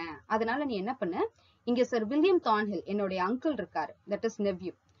ஊருக்கு போறேன், அதனால நீ என்ன பண்ண, இங்க சார் வில்லியம் தான்ஹில் என்னுடைய அங்கிள் இருக்காரு, தட் இஸ்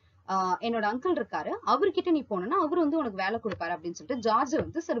நெவ்யூ, என்னோட அங்கிள் இருக்காரு, அவர்கிட்ட நீ போனா அவர் வந்து உனக்கு வேலை கொடுப்பாரு அப்படின்னு சொல்லிட்டு ஜார்ஜ்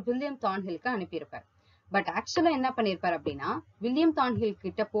வந்து சார் வில்லியம் தான்ஹிலுக்கு அனுப்பியிருப்பாரு. பட் ஆக்சுவலா என்ன பண்ணிருப்பாரு அப்படின்னா, வில்லியம் தான்ஹில்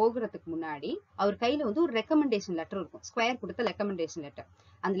கிட்ட போகிறதுக்கு முன்னாடி அவர் கையில வந்து ஒரு ரெக்கமெண்டேஷன் லெட்டர் இருக்கும், ஸ்கொயர் கொடுத்த ரெக்கமெண்டேஷன் லெட்டர்.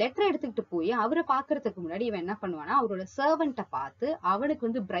 அந்த லெட்டரை எடுத்துக்கிட்டு போய் அவரை பாக்குறதுக்கு முன்னாடி இவன் என்ன பண்ணுவானா, அவரோட சர்வெண்ட்டை பார்த்து அவனுக்கு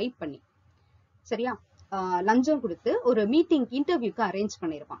வந்து பிரைப் பண்ணி, சரியா, லஞ்சம் கொடுத்து ஒரு மீட்டிங் இன்டர்வியூக்கு அரேஞ்ச்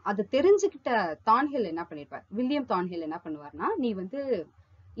பண்ணிருப்பான். அது தெரிஞ்சுக்கிட்ட தான்ஹில் என்ன பண்ணிருப்பார், வில்லியம் தான்ஹில் என்ன பண்ணுவார்னா, நீ வந்து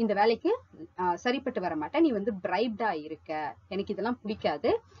இந்த வேலைக்கு சரிப்பட்டு வர மாட்டேன், நீ வந்து பிரைப்டா இருக்க, எனக்கு இதெல்லாம் பிடிக்காது,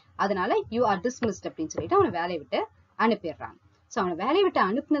 அதனால யூ ஆர் டிஸ்மிஸ்ட் அப்படின்னு சொல்லிட்டு அவனை வேலையை விட்டு அனுப்பிடுறாங்க. சோ அவனை வேலையை விட்டு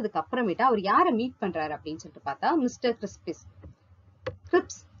அனுப்புனதுக்கு அப்புறமேட்டா அவர் யாரை மீட் பண்றாரு அப்படின்னு சொல்லிட்டு பார்த்தா, மிஸ்டர்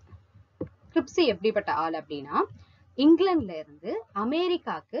கிரிப்ஸி எப்படிப்பட்ட ஆள் அப்படின்னா, இங்கிலாந்துல இருந்து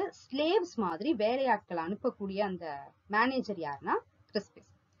அமெரிக்காக்கு ஸ்லேவ்ஸ் மாதிரி வேலையாட்கள் அனுப்பக்கூடிய அந்த மேனேஜர் யாருன்னா கிறிஸ்பிஸ்.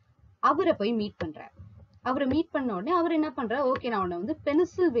 அவரை போய் மீட் பண்றாரு. அவரை மீட் பண்ண உடனே அவர் என்ன பண்றாரு, ஓகே நான் உன்னை வந்து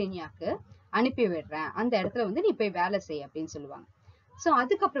பென்சில்வேனியாக்கு அனுப்பி விடுறேன், அந்த இடத்துல வந்து நீ போய் வேலை செய் அப்படின்னு சொல்லுவாங்க. சோ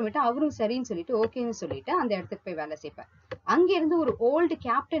அதுக்கப்புறமேட்டு அவரும் சரின்னு சொல்லிட்டு ஓகேன்னு சொல்லிட்டு அந்த இடத்துக்கு போய் வேலை செய்ப்பார். அங்க இருந்து ஒரு ஓல்டு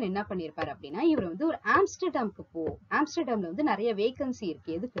கேப்டன் என்ன பண்ணிருப்பாரு அப்படின்னா, இவர் வந்து ஒரு ஆம்ஸ்டர்டாம்க்கு ஆம்ஸ்டர்டாம்ல வந்து நிறைய வேகன்சி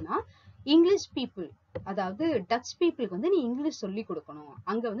இருக்கு, எதுக்குன்னா இங்கிலீஷ் பீப்புள், அதாவது டச் பீப்புளுக்கு வந்து நீ இங்கிலீஷ் சொல்லி கொடுக்கணும்,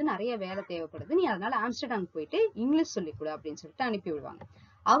 அங்க வந்து நிறைய வேலை தேவைப்படுது, நீ அதனால ஆம்ஸ்டர்டாம் போயிட்டு இங்கிலீஷ் சொல்லி கொடு அப்படின்னு சொல்லிட்டு அனுப்பி விடுவாங்க.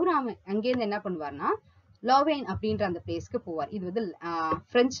 அவரு அங்கேருந்து என்ன பண்ணுவார்னா, லோவேன் அப்படின்ற அந்த பிளேஸ்க்கு போவார். இது வந்து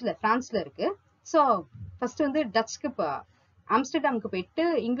பிரான்ஸ்ல இருக்கு. சோ ஃபர்ஸ்ட் வந்து டச்சுக்கு ஆம்ஸ்டர்டாமுக்கு போயிட்டு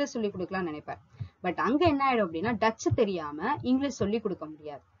இங்கிலீஷ் சொல்லி கொடுக்கலாம்னு நினைப்பார். பட் அங்க என்ன ஆயிடும் அப்படின்னா, டச் தெரியாம இங்கிலீஷ் சொல்லி கொடுக்க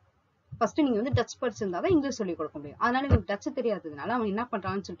முடியாது. ஃபர்ஸ்ட் நீங்க வந்து டச் படிச்சிருந்தாதான் இங்கிலீஷ் சொல்லி கொடுக்க முடியும். அதனால இவங்க டச் தெரியாததுனால அவன் என்ன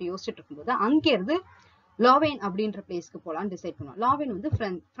பண்றான்னு சொல்லிட்டு யோசிச்சுட்டு இருக்கும்போது அங்க இருந்து லோவேன் அப்படின்ற பிளேஸ்க்கு போலான்னு டிசைட் பண்ணுவான். லோவேன் வந்து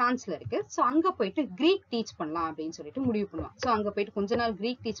பிரான்ஸ்ல இருக்கு. சோ அங்க போயிட்டு கிரீக் டீச் பண்ணலாம் அப்படின்னு சொல்லிட்டு முடிவு பண்ணுவான். சோ அங்க போயிட்டு கொஞ்ச நாள்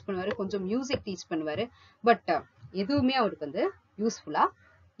கிரீக் டீச் பண்ணுவாரு, கொஞ்சம் மியூசிக் டீச் பண்ணுவாரு. பட் எதுவுமே அவருக்கு வந்து யூஸ்ஃபுல்லா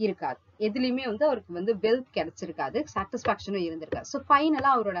இருக்காது, எதுலயுமே வந்து அவருக்கு வந்து வெல்த் கிடைச்சிருக்காது, சாட்டிஸ்பாக்சனும் இருந்திருக்காது. ஸோ ஃபைனலா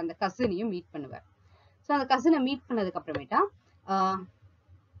அவரோட அந்த கசினையும் மீட் பண்ணுவார். ஸோ அந்த கசினை மீட் பண்ணதுக்கு அப்புறமேட்டா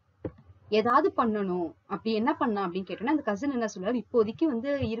ஏதாவது பண்ணணும், அப்படி என்ன பண்ணலாம் அப்படின்னு கேட்டோம்னா, அந்த கசின் என்ன சொல்றாரு, இப்போதைக்கு வந்து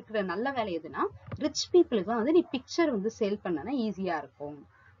இருக்கிற நல்ல வேலை எதுனா, ரிச் பீப்புளுக்கு வந்து நீ பிக்சர் வந்து சேல் பண்ணனா ஈஸியா இருக்கும்.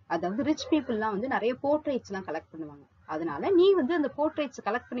 அதாவது ரிச் பீப்புள்லாம் வந்து நிறைய போர்ட்ரேட்ஸ் எல்லாம் கலெக்ட் பண்ணுவாங்க, அதனால நீ வந்து அந்த போர்ட்ரேட்ஸ்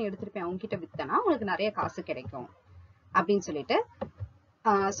கலெக்ட் பண்ணி எடுத்துட்டு போய் அவங்க கிட்ட வித்தனா உனக்கு நிறைய காசு கிடைக்கும் அப்படின்னு சொல்லிட்டு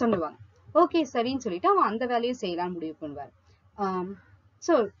சொல்லுவாங்க. ஓகே சரின்னு சொல்லிட்டு அவன் அந்த வேலையும் செய்யலாம்னு முடிவு பண்ணுவார்.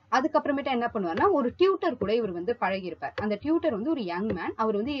 சோ அதுக்கப்புறமேட்டா என்ன பண்ணுவார்னா, ஒரு டியூட்டர் கூட இவர் வந்து பழகி இருப்பார். அந்த டியூட்டர் வந்து ஒரு யங் மேன்,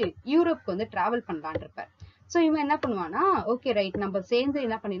 அவர் வந்து யூரோப்க்கு வந்து டிராவல் பண்ணலான் இருப்பார். சோ இவன் என்ன பண்ணுவானா, ஓகே ரைட் நம்ம சேர்ந்து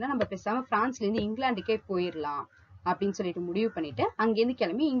என்ன பண்ணிடலாம், நம்ம பேசாம பிரான்ஸ்ல இருந்து இங்கிலாந்துக்கே போயிடலாம் அப்படின்னு சொல்லிட்டு முடிவு பண்ணிட்டு அங்கிருந்து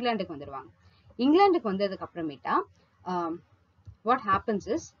கிளம்பி இங்கிலாந்துக்கு வந்துருவாங்க. இங்கிலாந்துக்கு வந்ததுக்கு அப்புறமேட்டா வாட் ஹேப்பன்ஸ்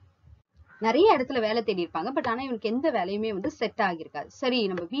இஸ், நிறைய இடத்துல வேலை தேடி இருப்பாங்க. பட் ஆனா இவனுக்கு எந்த வேலையுமே வந்து செட் ஆகிருக்காது. சரி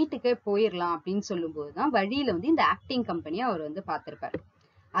நம்ம வீட்டுக்கே போயிடலாம் அப்படின்னு சொல்லும் போதுதான் வழியில வந்து இந்த ஆக்டிங் கம்பெனியை அவர் வந்து பார்த்திருப்பாரு.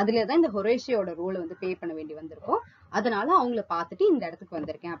 அதுலதான் இந்த ஹொரேஷியோட ரோலை வந்து பே பண்ண வேண்டி வந்திருக்கும். அதனால அவங்கள பார்த்துட்டு இந்த இடத்துக்கு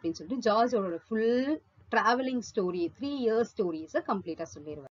வந்திருக்கேன் அப்படின்னு சொல்லிட்டு ஜார்ஜோட ஃபுல் டிராவலிங் ஸ்டோரி 3 years ஸ்டோரிஸை கம்ப்ளீட்டா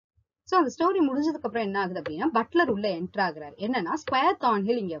சொல்லிடுவார். சோ அந்த ஸ்டோரி முடிஞ்சதுக்கு அப்புறம் என்ன ஆகுது அப்படின்னா, பட்லர் உள்ள என்டர் ஆகுறாரு. என்னன்னா, ஸ்கொயர்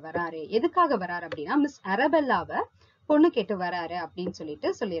தான்ஹில் இங்க வராரு, எதுக்காக வராரு அப்படின்னா, மிஸ் அரபெல்லாவை பொண்ணு கேட்டு வராரு அப்படின்னு சொல்லிட்டு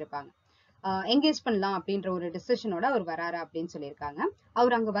சொல்லியிருப்பாங்க. என்கேஜ் பண்ணலாம் அப்படின்ற ஒரு டிசிஷனோட அவர் வராரு அப்படின்னு சொல்லியிருக்காங்க.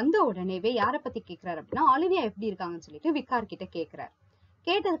 அவர் அங்க வந்த உடனேவே யாரை பத்தி கேட்கிறாரு அப்படின்னா, ஆலிவியா எப்படி இருக்காங்கன்னு சொல்லிட்டு விக்கார் கிட்ட கேட்கிறாரு.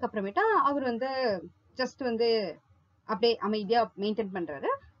 கேட்டதுக்கு அப்புறமேட்டா அவர் வந்து ஜஸ்ட் வந்து அப்படியே அமைதியா மெயின்டைன் பண்றாரு.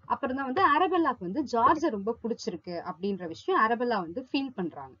 அப்புறம் தான் வந்து அரபெல்லாக்கு வந்து ஜார்ஜ ரொம்ப பிடிச்சிருக்கு அப்படின்ற விஷயம் அரபெல்லா வந்து ஃபீல்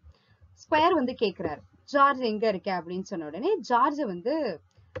பண்றாங்க. ஸ்கொயர் வந்து கேட்கிறாரு, ஜார்ஜ் எங்க இருக்க அப்படின்னு சொன்ன உடனே ஜார்ஜ வந்து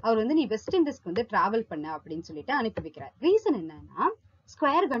அவர் வந்து நீ வெஸ்ட் இண்டீஸ்க்கு வந்து டிராவல் பண்ண அப்படின்னு சொல்லிட்டு அனுப்பி வைக்கிறார். ரீசன் என்னன்னா,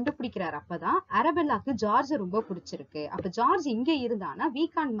 ஸ்கொயர் கண்டுபிடிக்கிறார் அப்பதான் அரபெல்லாக்கு ஜார்ஜ் ரொம்ப பிடிச்சிருக்கு, அப்ப ஜார்ஜ் இங்க இருந்தானா we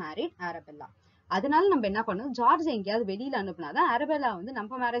can't marry அரபெல்லா, அதனால நம்ம என்ன பண்ணணும், ஜார்ஜ் எங்கேயாவது வெளியில அனுப்புனாதான் அரபெல்லா வந்து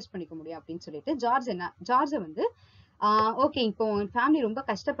நம்ம மேரேஜ் பண்ணிக்க முடியும் அப்படின்னு சொல்லிட்டு ஜார்ஜ வந்து ஓகே இப்போ உன் ஃபேமிலி ரொம்ப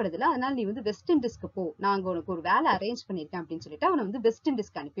கஷ்டப்படுதுல, அதனால நீ வந்து வெஸ்ட் இண்டீஸ்க்கு போ, நாங்க உனக்கு ஒரு வேலை அரேஞ்ச் பண்ணிருக்கேன் அப்படின்னு சொல்லிட்டு அவனை வந்து வெஸ்ட்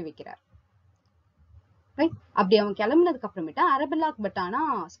இண்டீஸ்க்கு அனுப்பி வைக்கிறார். ரைட். அப்படி அவன் கிளம்புனதுக்கு அப்புறமேட்டா அரபெல்லாக்கு பட் ஆனா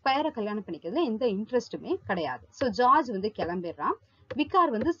ஸ்கொயரை கல்யாணம் பண்ணிக்கிறதுல எந்த இன்ட்ரெஸ்ட்டுமே கிடையாது. ஸோ ஜார்ஜ் வந்து கிளம்பிடுறான்.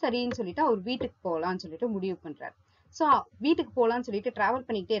 விகார் வந்து சரின்னு சொல்லிட்டு அவர் வீட்டுக்கு போகலான்னு சொல்லிட்டு முடிவு பண்றாரு. ஸோ வீட்டுக்கு போகலான்னு சொல்லிட்டு டிராவல்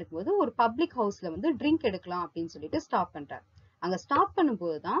பண்ணிக்கிட்டே இருக்கும்போது ஒரு பப்ளிக் ஹவுஸ்ல வந்து ட்ரிங்க் எடுக்கலாம் அப்படின்னு சொல்லிட்டு ஸ்டாப் பண்றாரு. அங்க ஸ்டாப்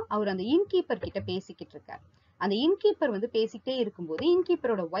பண்ணும்போது தான் அவர் அந்த இன்கீப்பர் கிட்ட பேசிக்கிட்டு இருக்காரு. அந்த இன்கீப்பர் வந்து பேசிக்கிட்டே இருக்கும்போது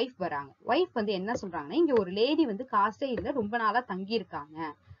இன்கீப்பரோட ஒய்ஃப் வராங்க. ஒய்ஃப் வந்து என்ன சொல்றாங்கன்னா, இங்க ஒரு லேடி வந்து காசே இல்லை, ரொம்ப நாளா தங்கி இருக்காங்க,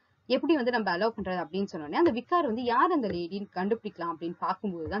 எப்படி வந்து நம்ம அலோவ் பண்றது அப்படின்னு சொன்னோடனே அந்த விக்கார் வந்து யார் அந்த லேடின்னு கண்டுபிடிக்கலாம் அப்படின்னு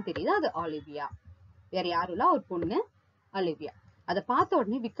பார்க்கும்போதுதான் தெரியுது அது ஆலிவியா. வேற யாரும் இல்ல, ஒரு பொண்ணு ஆலிவியா. அதை பார்த்த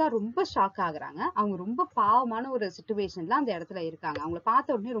உடனே விக்கார் ரொம்ப ஷாக் ஆகுறாங்க. அவங்க ரொம்ப பாவமான ஒரு சிச்சுவேஷன்ல அந்த இடத்துல இருக்காங்க. அவங்கள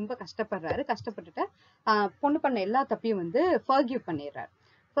பார்த்த உடனே ரொம்ப கஷ்டப்படுறாரு. கஷ்டப்பட்டுட்டு பொண்ணு பண்ண எல்லா தப்பையும் வந்து ஃபர்கிவ் பண்ணிடுறாரு.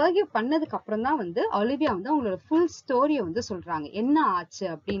 ஃபர்கிவ் பண்ணதுக்கு அப்புறம் தான் வந்து ஒலிவியா வந்து அவங்களோட ஃபுல் ஸ்டோரியை வந்து சொல்றாங்க. என்ன ஆச்சு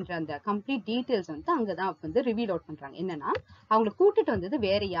அப்படின்ற அந்த கம்ப்ளீட் டீடைல்ஸ் வந்து அங்கதான் வந்து ரிவீல் அவுட் பண்றாங்க. என்னன்னா, அவங்களை கூட்டிட்டு வந்தது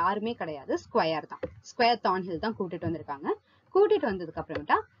வேற யாருமே கிடையாது, ஸ்கொயர் தான். ஸ்கொயர் தான்ஹில் தான் கூட்டிட்டு வந்திருக்காங்க. கூட்டிட்டு வந்ததுக்கு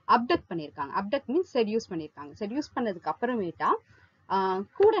அப்புறமேட்டா அப்டக்ட் பண்ணிருக்காங்க. அப்டக்ட் மீன்ஸ் செடியூஸ் பண்ணிருக்காங்க. செடியூஸ் பண்ணதுக்கு அப்புறமேட்டா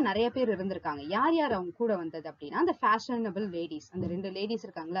கூட நிறைய பேர் இருந்திருக்காங்க. யார் யார் அவங்க கூட வந்தது அப்படின்னா, அந்த ஃபேஷனபிள் லேடிஸ், அந்த 2 லேடிஸ்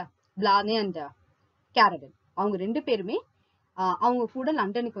இருக்காங்களா, பிளானே அண்ட் கேரவன், அவங்க 2 பேருமே அவங்க கூட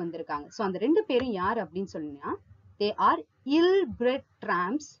லண்டனுக்கு வந்திருக்காங்க. ஸோ அந்த 2 பேரும் யார் அப்படின்னு சொன்னா, they are will bread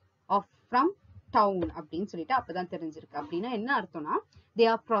ட்ராம்ப்ஸ் off from down அப்படின்னு சொல்லிட்டு அப்பதான் தெரிஞ்சிருக்கு. அப்படின்னா என்ன அர்த்தம்னா, they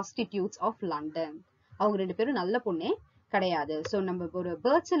are prostitutes of London. அவங்க 2 பேரும் நல்ல பொண்ணே கிடையாது. ஸோ நம்ம ஒரு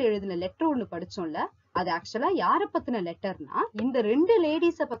பேர்த்ஸில் எழுதின லெட்டர் ஒண்ணு படிச்சோம்ல, அது ஆக்சுவலா யார பத்தின லெட்டர்னா இந்த 2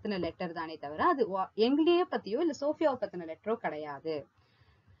 லேடிஸ பத்தின லெட்டர் தானே தவிர அது எங்களையே பத்தியோ இல்ல சோஃபியாவை பத்தின லெட்டரோ கிடையாது.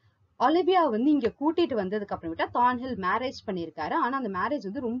 ஒலிவியா வந்து இங்க கூட்டிட்டு வந்ததுக்கு அப்புறமேட்டா தான்ஹில் மேரேஜ் பண்ணிருக்காரு. ஆனா அந்த மேரேஜ்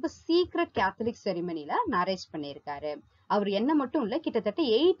வந்து ரொம்ப சீக்ரெட் கேத்தலிக் செரிமனில மேரேஜ் பண்ணிருக்காரு. அவர் என்ன மட்டும் இல்ல, கிட்டத்தட்ட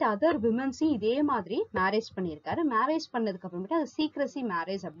 8 அதர் விமன்ஸையும் இதே மாதிரி மேரேஜ் பண்ணிருக்காரு. மேரேஜ் பண்ணதுக்கு அப்புறமேட்டு அது சீக்ரசி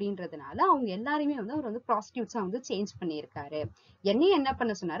மேரேஜ் அப்படின்றதுனால அவங்க எல்லாருமே வந்து அவர் வந்து ப்ராஸ்டியூட்ஸா வந்து சேஞ்ச் பண்ணிருக்காரு. என்னையும் என்ன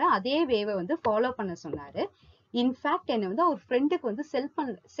பண்ண சொன்னாரு, அதே வேவை வந்து ஃபாலோ பண்ண சொன்னாரு. இன்ஃபேக்ட் என்ன வந்து அவர் ஃப்ரெண்டுக்கு வந்து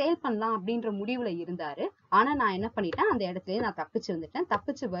சேல் பண்ணலாம் அப்படின்ற முடிவுல இருந்தாரு. ஆனா நான் என்ன பண்ணிட்டேன், அந்த இடத்துலயே நான் தப்பிச்சு வந்துட்டேன்.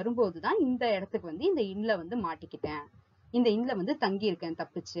 தப்பிச்சு வரும்போதுதான் இந்த இடத்துக்கு வந்து இந்த இன்னல வந்து மாட்டிக்கிட்டேன், இந்த இன்னல வந்து தங்கி இருக்கேன்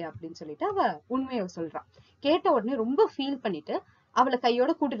தப்பிச்சு அப்படின்னு சொல்லிட்டு அவ உண்மையை சொல்றான். கேட்ட உடனே ரொம்ப ஃபீல் பண்ணிட்டு அவளை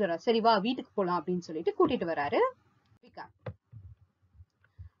கையோட கூட்டிட்டு வர்றாரு. சரி வா வீட்டுக்கு போலாம் அப்படின்னு சொல்லிட்டு கூட்டிட்டு வராரு விகார்.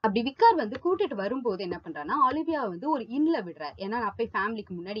 அப்படி விகார் வந்து கூட்டிட்டு வரும்போது என்ன பண்றான்னா, ஒலிவியா வந்து ஒரு இன்னல விடுறாரு. ஏன்னா நான் போய்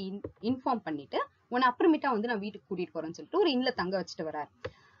ஃபேமிலிக்கு முன்னாடி இன்ஃபார்ம் பண்ணிட்டு உன்னை அப்புறமேட்டா வந்து நான் வீட்டுக்கு கூட்டிட்டு போறேன்னு சொல்லிட்டு ஒரு இன்னல தங்க வச்சுட்டு வர்றாரு.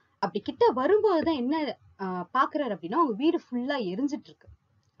 அப்படி கிட்ட வரும்போதுதான் என்ன பாக்குறாரு அப்படின்னா, அவங்க வீடு ஃபுல்லா எரிஞ்சிட்டு இருக்கு.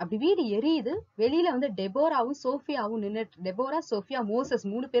 அப்படி வீடு எரியுது. வெளியில வந்து டெபோராவும் சோஃபியாவும் நின்னுட்டு, டெபோரா, சோஃபியா, மோசஸ்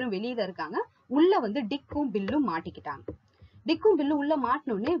 3 பேரும் வெளியில இருக்காங்க. உள்ள வந்து டிக்கும் பில்லும் மாட்டிக்கிட்டாங்க. டிக்கும் பில்லும் உள்ள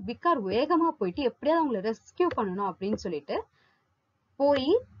மாட்டினோடனே விகார் வேகமா போயிட்டு எப்படியாவது அவங்களை ரெஸ்கியூ பண்ணணும் அப்படின்னு சொல்லிட்டு போய்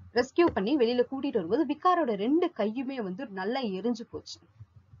ரெஸ்கியூ பண்ணி வெளியில கூட்டிட்டு வரும்போது விகாரோட 2 கையுமே வந்து நல்லா எரிஞ்சு போச்சு,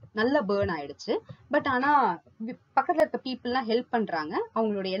 நல்ல பேர்ன் ஆயிடுச்சு. பட் ஆனா பக்கத்துல இருக்க பீப்புள் எல்லாம் ஹெல்ப் பண்றாங்க.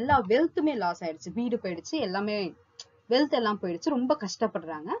 அவங்களோட எல்லா வெல்த்துமே லாஸ் ஆயிடுச்சு, வீடு போயிடுச்சு, எல்லாமே வெல்த் எல்லாம் போயிடுச்சு. ரொம்ப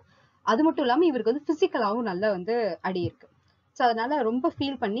கஷ்டப்படுறாங்க. அது மட்டும் இல்லாம இவருக்கு வந்து பிசிக்கலாவும் நல்ல வந்து அடி இருக்கு. சோ அதனால ரொம்ப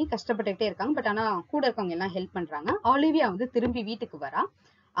ஃபீல் பண்ணி கஷ்டப்பட்டுட்டே இருக்காங்க. பட் ஆனா கூட இருக்கவங்க எல்லாம் ஹெல்ப் பண்றாங்க. ஒலிவியா வந்து திரும்பி வீட்டுக்கு வரா.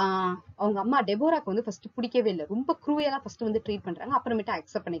 அவங்க அம்மா டெபோராக்கு வந்து ஃபர்ஸ்ட் பிடிக்கவே இல்லை, ரொம்ப க்ரூயலா ஃபர்ஸ்ட் வந்து ட்ரீட் பண்றாங்க. அப்புறமேட்டு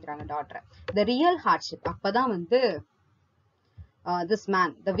அக்செப்ட் பண்ணிக்கிறாங்க டாட்டரை. த ரியல் ஹார்ட்ஷிப் அப்பதான் வந்து this man,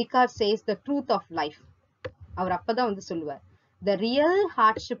 the vicar says the truth of life. அவர் அப்பதான் வந்து சொல்லுவார், the real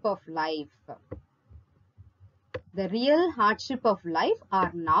hardship of life, the real hardship of life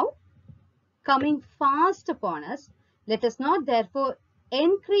are now coming fast upon us. Let us not therefore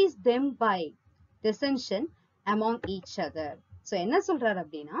increase them by dissension among each other. So என்ன சொல்றாரு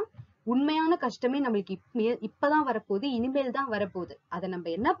அப்படின்னா, உண்மையான கஷ்டமே நம்மளுக்கு இப்பதான் வரப்போகுது, இனிமேல் தான் வரப்போகுது. அதை நம்ம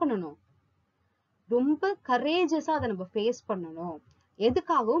என்ன பண்ணணும், ரொம்ப கரேஜஸா அதை நம்ம ஃபேஸ் பண்ணணும்,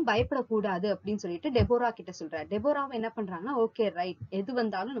 எதுக்காகவும் பயப்படக்கூடாது அப்படின்னு சொல்லிட்டு டெபோரா கிட்ட சொல்றாரு. டெபோராவை என்ன பண்றாங்கன்னா, ஓகே ரைட், எது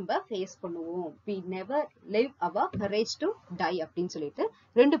வந்தாலும் நம்ம ஃபேஸ் பண்ணுவோம், we never live our courage to die அப்படின்னு சொல்லிட்டு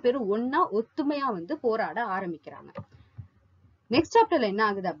 2 பேரும் ஒன்னா ஒத்துமையா வந்து போராட ஆரம்பிக்கிறாங்க. நெக்ஸ்ட் சாப்டர்ல என்ன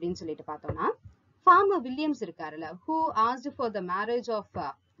ஆகுது அப்படின்னு சொல்லிட்டு பார்த்தோம்னா, ஃபார்மர் வில்லியம்ஸ் இருக்காருல்ல, who asked for the marriage of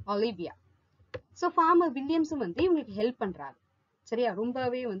Olivia. So farmer வில்லியம்ஸும் வந்து இவங்களுக்கு ஹெல்ப் பண்றாரு. சரியா,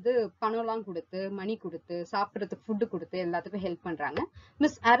 ரொம்பவே வந்து பணம் எல்லாம் கொடுத்து, மணி கொடுத்து, சாப்பிடறதுக்கு ஃபுட்டு கொடுத்து எல்லாத்துக்கும் ஹெல்ப் பண்றாங்க.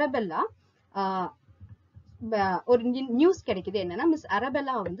 மிஸ் அரபெல்லா ஒரு நியூஸ் கிடைக்குது. என்னன்னா, மிஸ்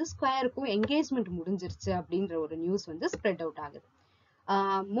அரபெல்லா வந்து ஸ்கொயருக்கும் என்கேஜ்மெண்ட் முடிஞ்சிருச்சு அப்படின்ற ஒரு நியூஸ் வந்து ஸ்ப்ரெட் அவுட் ஆகுது.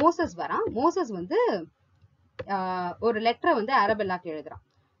 மோசஸ் வரான். மோசஸ் வந்து ஒரு லெட்டரை வந்து அரபெல்லாக்கு எழுதுறான்.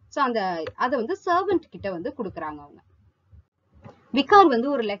 சோ அதை வந்து சர்வெண்ட் கிட்ட வந்து கொடுக்குறாங்க அவங்க. விகார் வந்து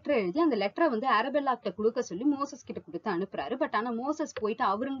ஒரு லெட்டர் எழுதி அந்த லெட்டரை வந்து அரபெல்லாக்கிட்ட கொடுக்க சொல்லி மோசஸ் கிட்ட கொடுத்து அனுப்புறாரு. பட் ஆனா மோசஸ் போயிட்டு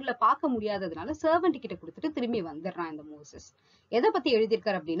அவருங்களை பார்க்க முடியாததுனால சர்வெண்ட் கிட்ட கொடுத்துட்டு திரும்பி வந்துடுறான் இந்த மோசஸ். எதை பத்தி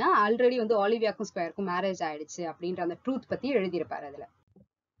எழுதியிருக்காரு அப்படின்னா, ஆல்ரெடி வந்து ஆலிவியாக்கும் ஸ்கொயருக்கும் மேரேஜ் ஆயிடுச்சு அப்படின்ற அந்த ட்ரூத் பத்தி எழுதியிருப்பாரு அதுல.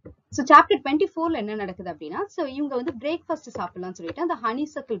 ஸோ சாப்டர் 24ல என்ன நடக்குது அப்படின்னா, ஸோ இவங்க வந்து பிரேக்ஃபாஸ்ட் சாப்பிடலாம்னு சொல்லிட்டு அந்த ஹனி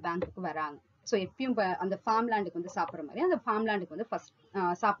சர்க்கிள் பேங்க்குக்கு வராங்க. ஸோ எப்பயும் அந்த ஃபார்ம் லேண்டுக்கு வந்து சாப்பிட்ற மாதிரி அந்த ஃபார்ம் லேண்டுக்கு வந்து ஃபர்ஸ்ட்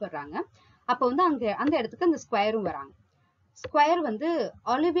சாப்பிட்றாங்க. அப்போ வந்து அந்த இடத்துக்கு அந்த ஸ்கொயரும் வராங்க. ஸ்கொயர் வந்து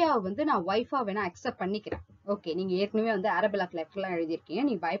ஒலிவியாவை வந்து நான் ஒய்ஃபா வேணா அக்செப்ட் பண்ணிக்கிறேன். ஓகே, நீங்க ஏற்கனவே வந்து அரபெல்லாக் லெட்டர்லாம் எழுதியிருக்கீங்க,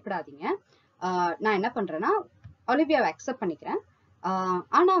 நீங்க பயப்படாதீங்க. நான் என்ன பண்றேன்னா ஒலிவியாவை அக்செப்ட் பண்ணிக்கிறேன்.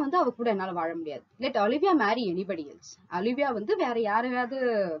 ஆனா வந்து அவ கூட என்னால வாழ முடியாது. லெட் ஒலிவியா மேரி எனிபடி எல்ஸ். ஒலிவியா வந்து வேற யாரையாவது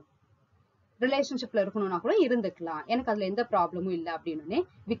ரிலேஷன்ஷிப்ல இருக்கணும்னா கூட இருந்துக்கலாம், எனக்கு அதுல எந்த ப்ராப்ளமும் இல்லை அப்படின்னு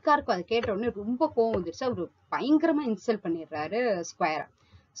விக்காருக்கு அதை கேட்ட உடனே ரொம்ப கோவம் வந்துருச்சு. அவரு பயங்கரமா இன்சல்ட் பண்ணிடுறாரு ஸ்கொயரை.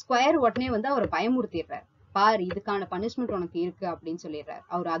 ஸ்கொயர் உடனே வந்து அவரை பயமுறுத்திடுறாரு. பாரு, இதுக்கான பனிஷ்மெண்ட் உனக்கு இருக்கு அப்படின்னு சொல்லிடுறாரு.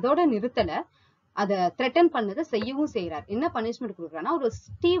 அவர் அதோட நிறுத்தல, அதை த்ரெட்டன் பண்ணதை செய்யவும் செய்யறாரு. என்ன பனிஷ்மெண்ட் கொடுக்குறாருன்னா, ஒரு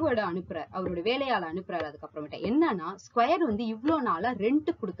ஸ்டீவர்டை அனுப்புறாரு, அவரோட வேலையால அனுப்புறாரு. அதுக்கப்புறமேட்டா என்னன்னா, ஸ்கொயர் வந்து இவ்வளவு நாளா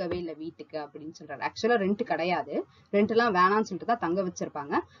ரெண்ட் கொடுக்கவே இல்லை வீட்டுக்கு அப்படின்னு சொல்றாரு. ஆக்சுவலா ரெண்ட் கிடையாது, ரெண்ட் எல்லாம் வேணாம்னு சொல்லிட்டு தான் தங்க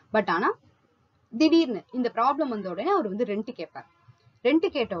வச்சிருப்பாங்க. பட் ஆனா திடீர்னு இந்த ப்ராப்ளம் வந்த உடனே அவர் வந்து ரெண்ட் கேட்பார். ரெண்ட்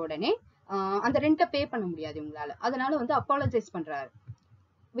கேட்ட உடனே அந்த ரெண்ட்டை பே பண்ண முடியாது இவங்களால. அதனால வந்து அப்பாலஜைஸ் பண்றாரு.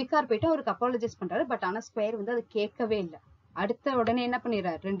 விகார் போயிட்டு அவருக்கு அப்பாலஜைஸ் பண்றாரு. பட் ஆனா ஸ்கொயர் வந்து அதை கேட்கவே இல்லை. அடுத்த உடனே என்ன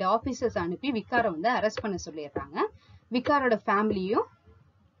பண்ணிடுறாரு, 2 ஆபீசர்ஸ் அனுப்பி விகாரை வந்து அரெஸ்ட் பண்ண சொல்லிடுறாங்க. விகாரோட ஃபேமிலியும்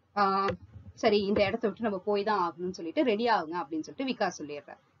சரி இந்த இடத்த விட்டு நம்ம போய் தான் ஆகணும்னு சொல்லிட்டு ரெடி ஆகுங்க அப்படின்னு சொல்லிட்டு விகார்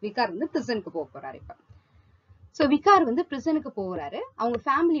சொல்லிடுறாரு. விகார் வந்து பிரிசனுக்கு போக போறாரு இப்ப. சோ விகார் வந்து பிரிசனுக்கு போறாரு. அவங்க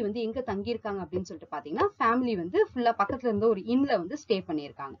ஃபேமிலி வந்து எங்க தங்கியிருக்காங்க அப்படின்னு சொல்லிட்டு பாத்தீங்கன்னா, ஃபேமிலி வந்து ஃபுல்லா பக்கத்துல இருந்த ஒரு இன்ல வந்து ஸ்டே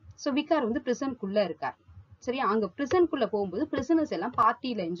பண்ணியிருக்காங்க. சோ விகார் வந்து பிரிசனுக்குள்ள இருக்காரு. சரியா, அங்க பிரிசனுக்குள்ள போகும்போது பிரிசனர்ஸ் எல்லாம்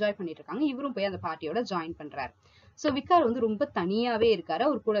பார்ட்டியில என்ஜாய் பண்ணிட்டு இருக்காங்க. இவரும் போய் அந்த பார்ட்டியோட ஜாயின் பண்றாரு. சோ விகார் வந்து ரொம்ப தனியாவே இருக்காரு.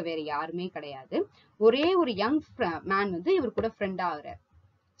 அவர் கூட வேற யாருமே கிடையாது. ஒரே ஒரு யங் மேன் வந்து இவர் கூட ஃப்ரெண்ட் ஆகுறாரு.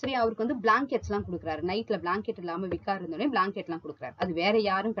 சரி, அவருக்கு வந்து பிளாங்கெட்ஸ் எல்லாம் கொடுக்குறாரு. நைட்ல பிளாங்கெட் இல்லாம விகார் இருந்தோடனே பிளாங்கெட் எல்லாம் கொடுக்குறாரு. அது வேற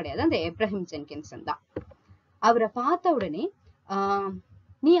யாரும் கிடையாது, அந்த எப்ரஹிம் ஜென்கின்சன் தான். அவரை பார்த்த உடனே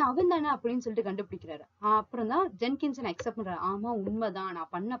நீ அவன் தானே அப்படின்னு சொல்லிட்டு கண்டுபிடிக்கிறாரு. அப்புறம் தான் ஜென்கின்சன் அக்செப்ட் பண்றாரு. ஆமா உண்மைதான், நான்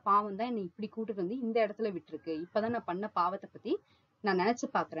பண்ண பாவம் தான் என்னை இப்படி கூட்டிட்டு வந்து இந்த இடத்துல விட்டுருக்கு. இப்பதான் நான் பண்ண பாவத்தை பத்தி நான் நினைச்சு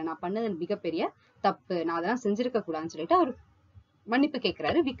பாக்குறேன். நான் பண்ணது மிகப்பெரிய தப்பு, நான் அதெல்லாம் செஞ்சிருக்க கூடாதுன்னு சொல்லிட்டு அவர் மன்னிப்பு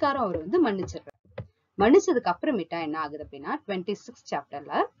கேட்கிறாரு. விகாரம் அவர் வந்து மன்னிச்சிடுறாரு. மன்னிச்சதுக்கு அப்புறமேட்டா என்ன ஆகுது அப்படின்னா, 26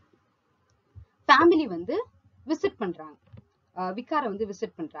 சாப்டர்ல ஃபேமிலி வந்து விசிட் பண்றாங்க. விகாரை வந்து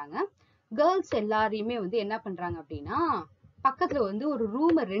விசிட் பண்றாங்க. கேர்ள்ஸ் எல்லாரையுமே வந்து என்ன பண்றாங்க அப்படின்னா, பக்கத்துல வந்து ஒரு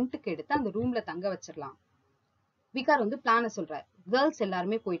ரூமை ரெண்ட்டுக்கு எடுத்து அந்த ரூம்ல தங்க வச்சிடலாம். விகார் வந்து பிளான சொல்றாரு. கேர்ள்ஸ்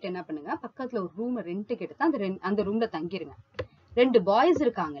எல்லாருமே போயிட்டு என்ன பண்ணுங்க, பக்கத்துல ஒரு ரூமை ரெண்ட்டுக்கு எடுத்து அந்த ரூம்ல தங்கிருங்க. 2 பாய்ஸ்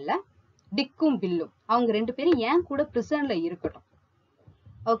இருக்காங்கல்ல, டிக்கும் பில்லும், அவங்க 2 பேரும் ஏன் கூட பிரிசன்ல இருக்கட்டும்.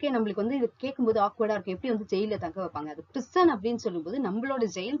 ஓகே, நம்மளுக்கு வந்து இது கேட்கும்போது ஆக்வர்டா இருக்கு, எப்படி வந்து ஜெயில தங்க வைப்பாங்க. அது பிரிசன் அப்படின்னு சொல்லும்போது நம்மளோட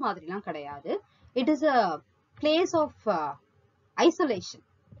ஜெயில் மாதிரி எல்லாம் கிடையாது. It is a place of isolation.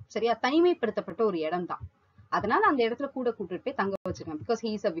 சரியா, தனிமைப்படுத்தப்பட்ட ஒரு இடம் தான். அதனால அந்த இடத்துல கூட கூட்டிட்டு போய் தங்க வச்சிருக்காங்க. Because he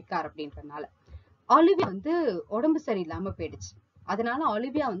is a Vihar அப்படின்றதுனால. ஒலிவியா வந்து உடம்பு சரியில்லாம போயிடுச்சு. அதனால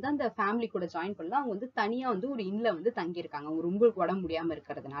ஒலிவியா வந்து அந்த ஃபேமிலி கூட ஜாயின் பண்ணல. அவங்க வந்து தனியா வந்து ஒரு இன்ல வந்து தங்கி இருக்காங்க, அவங்க ரொம்ப உடம்பு முடியாம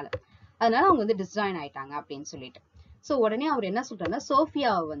இருக்கிறதுனால. அதனால அவங்க வந்து டிஸ்ஜாயின் ஆயிட்டாங்க அப்படின்னு சொல்லிட்டு. சோ உடனே அவர் என்ன சொல்றாருன்னா,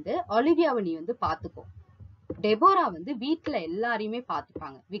 சோஃபியாவை வந்து ஒலிவியாவை நீ வந்து பாத்துக்கோ, டெபோரா வந்து வீட்டுல எல்லாரையுமே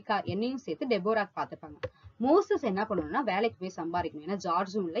பாத்துப்பாங்க, விகார் என்னையும் சேர்த்து டெபோராக்கு பாத்துப்பாங்க. மோசஸ் என்ன பண்ணணும்னா வேலைக்கு போய் சம்பாதிக்கணும். ஏன்னா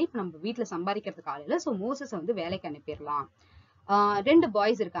ஜார்ஜும் இல்லை, இப்ப நம்ம வீட்டுல சம்பாதிக்கிறதுக்கு ஆள் இல்லை. சோ மோசஸ் வந்து வேலைக்கு அனுப்பிடலாம். 2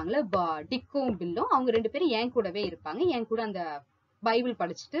 பாய்ஸ் இருக்காங்களே, டிக்கும் பில்லும், அவங்க 2 பேரும் என் கூடவே இருப்பாங்க. என் கூட அந்த பைபிள்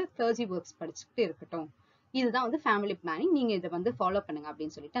படிச்சுட்டு கிளர்ஜி ஒர்க்ஸ் படிச்சுட்டு இருக்கட்டும். இதுதான் வந்து ஃபேமிலி பிளானிங், நீங்க இதை வந்து ஃபாலோ பண்ணுங்க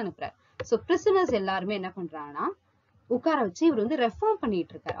அப்படின்னு சொல்லிட்டு அனுப்புறாரு. சோ பிரிசனர்ஸ் எல்லாருமே என்ன பண்றாங்கன்னா உட்கார வச்சு இவர் வந்து ரெஃபார்ம்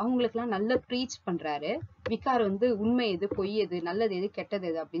பண்ணிட்டு இருக்காரு. அவங்களுக்கு எல்லாம் நல்ல ப்ரீச் பண்றாரு. விகார் வந்து உண்மை எது, பொய் எது, நல்லது எது, கெட்டது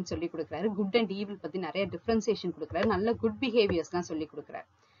எது அப்படின்னு சொல்லி கொடுக்குறாரு. குட் அண்ட் ஈவில் பத்தி நிறைய டிஃபரன்சியேஷன் கொடுக்குறாரு. நல்ல குட் பிஹேவியர்ஸ் எல்லாம் சொல்லி கொடுக்குறாரு.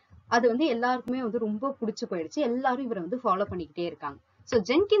 அது வந்து எல்லாருக்குமே வந்து ரொம்ப பிடிச்சு போயிடுச்சு. எல்லாரும் இவரை வந்து ஃபாலோ பண்ணிக்கிட்டே இருக்காங்க. சோ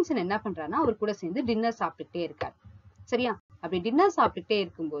ஜென்கின்சன் என்ன பண்றாருன்னா அவர் கூட சேர்ந்து டின்னர் சாப்பிட்டுட்டே இருக்காரு. சரியா, அப்படி டின்னர் சாப்பிட்டுட்டே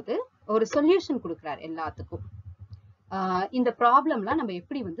இருக்கும்போது ஒரு சொல்யூஷன் கொடுக்குறாரு எல்லாத்துக்கும். இந்த ப்ராப்ளம்லாம் நம்ம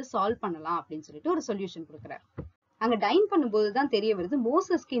எப்படி வந்து சால்வ் பண்ணலாம் அப்படின்னு சொல்லிட்டு ஒரு சொல்யூஷன் கொடுக்குறாரு. அங்க டைன் பண்ணும்போதுதான் தெரிய வருது,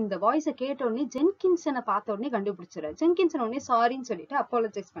 மோசஸ்க்கு இந்த வாய்ஸை கேட்ட உடனே ஜென்கின்சனை பார்த்த உடனே கண்டுபிடிச்சிடறாரு. ஜென்கின்சன் உடனே சாரின்னு சொல்லிட்டு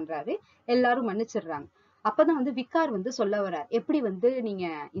அப்பாலஜைஸ் பண்றாரு. எல்லாரும் மன்னிச்சிடுறாங்க. அப்பதான் வந்து விகார் வந்து சொல்ல வர்றாரு, எப்படி வந்து நீங்க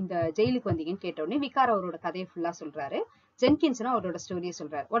இந்த ஜெயிலுக்கு வந்தீங்கன்னு கேட்ட உடனே விகார் அவரோட கதையை ஃபுல்லா சொல்றாரு. ஜென்கின்சனும் அவரோட ஸ்டோரியை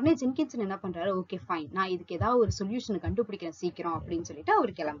சொல்றாரு. உடனே ஜென்கின்சன் என்ன பண்றாரு, ஓகே ஃபைன், நான் இதுக்கு ஏதாவது ஒரு சொல்யூஷன் கண்டுபிடிக்கிறேன் சீக்கிரம் அப்படின்னு சொல்லிட்டு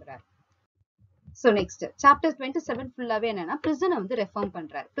அவர் கிளம்புறாரு. So next chapter 27 ஃபுல்லாவே என்னன்னா பிரிசனை வந்து ரெஃபார்ம்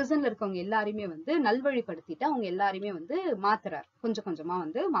பண்றாரு. பிரிசன்ல இருக்கவங்க எல்லாருமே வந்து நல்வழிப்படுத்திட்டு அவங்க எல்லாருமே வந்து மாத்துறாரு. கொஞ்சம் கொஞ்சமா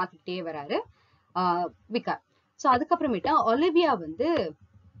வந்து மாத்திக்கிட்டே வராரு விகார். சோ அதுக்கப்புறமேட்டா ஒலிவியா வந்து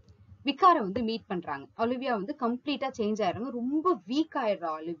விகாரை வந்து மீட் பண்றாங்க. ஒலிவியா வந்து கம்ப்ளீட்டா சேஞ்ச் ஆயிடுறாங்க. ரொம்ப வீக் ஆயிடுறா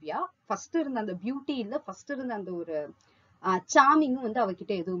ஒலிவியா. ஃபர்ஸ்ட் இருந்த அந்த பியூட்டி இல்ல, ஃபர்ஸ்ட் இருந்த அந்த ஒரு சாமிங்கும் வந்து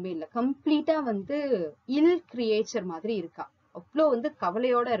அவகிட்ட எதுவுமே இல்ல. கம்ப்ளீட்டா வந்து இல் கிரியேச்சர் மாதிரி இருக்கா. அவ்வளோ வந்து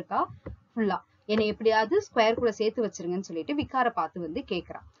கவலையோட இருக்கா ஃபுல்லா. என்னை எப்படியாவது ஸ்கொயர் கூட சேர்த்து வச்சிருங்கன்னு சொல்லிட்டு விகாரை பார்த்து வந்து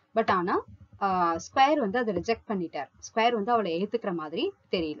கேக்குறான். பட் ஆனா ஸ்கொயர் வந்து அதை ரிஜெக்ட் பண்ணிட்டார். ஸ்கொயர் வந்து அவளை ஏத்துக்கிற மாதிரி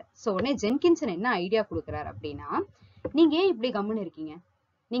தெரியல. சோ உடனே ஜென்கின்சன் என்ன ஐடியா கொடுக்குறாரு அப்படின்னா, நீங்க ஏன் இப்படி கம்முன்னு இருக்கீங்க,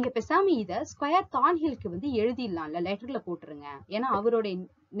 நீங்க பேசாம இத ஸ்கொயர் தான்ஹில்க்கு வந்து எழுதிடலாம்ல, லெட்டர்ல போட்டுருங்க. ஏன்னா அவருடைய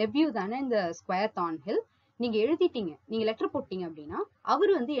நெவ்யூ தானே இந்த ஸ்கொயர் தான்ஹில். நீங்க எழுதிட்டீங்க, நீங்க லெட்டர் போட்டீங்க அப்படின்னா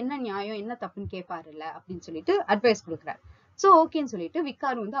அவரு வந்து என்ன நியாயம் என்ன தப்புன்னு கேட்பாருல்ல அப்படின்னு சொல்லிட்டு அட்வைஸ் கொடுக்குறாரு. சோ ஓகேன்னு சொல்லிட்டு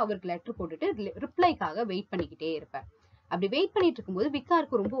விகார் வந்து அவருக்கு லெட்டர் போட்டுட்டு ரிப்ளைக்காக வெயிட் பண்ணிக்கிட்டே இருப்பார். அப்படி வெயிட் பண்ணிட்டு இருக்கும்போது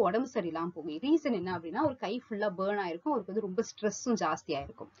விகாருக்கு ரொம்ப உடம்பு சரியில்லாம போகும். ரீசன் என்ன அப்படின்னா ஒரு கை ஃபுல்லா பேர்ன் ஆயிருக்கும், அவருக்கு வந்து ரொம்ப ஸ்ட்ரெஸ்ஸும் ஜாஸ்தியா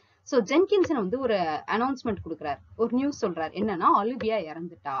இருக்கும். சோ ஜென்கின்சன் வந்து ஒரு அனௌன்ஸ்மெண்ட் கொடுக்குறாரு, ஒரு நியூஸ் சொல்றாரு. என்னன்னா ஒலிவியா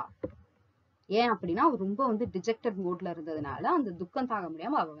இறந்துட்டா. ஏன் அப்படின்னா அவர் ரொம்ப வந்து டிஜெக்டட் மோட்ல இருந்ததுனால அந்த துக்கம் தாங்க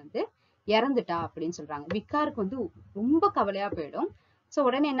முடியாம அவ வந்து இறந்துட்டா அப்படின்னு சொல்றாங்க. விகாருக்கு வந்து ரொம்ப கவலையா போயிடும். சோ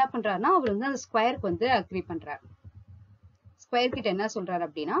உடனே என்ன பண்றாருன்னா அவர் வந்து அந்த ஸ்கொயருக்கு வந்து அக்ரி பண்றாரு. ஸ்கொயர் கிட்ட என்ன சொல்றாரு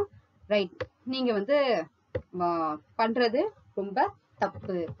அப்படின்னா, ரைட், நீங்க வந்து பண்றது ரொம்ப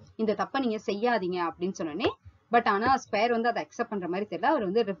தப்பு, இந்த தப்பை நீங்க செய்யாதீங்க அப்படின்னு சொன்னோடனே, பட் ஆனா ஸ்கொயர் வந்து அதை அக்செப்ட் பண்ற மாதிரி தெரியல. அவர்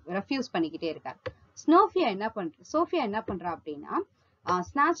வந்து ரெஃப்யூஸ் பண்ணிக்கிட்டே இருக்காரு. சோஃபியா என்ன பண்றா அப்படின்னா,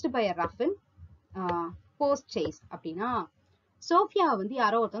 ஸ்நாச்டு பை அ ரஃபின் போஸ்ட் சேஸ் அப்படின்னா, சோஃபியா வந்து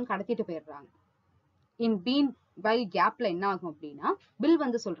யாரோ ஒருத்தவங்க கடத்திட்டு போயிடுறாங்க. இன் பீன் வைல் கேப்ல என்ன ஆகும் அப்படின்னா, பில்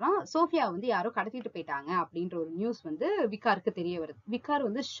வந்து சொல்றான் சோஃபியா வந்து யாரோ கடத்திட்டு போயிட்டாங்க அப்படின்ற ஒரு நியூஸ் வந்து விகாருக்கு தெரிய வருது. விகார்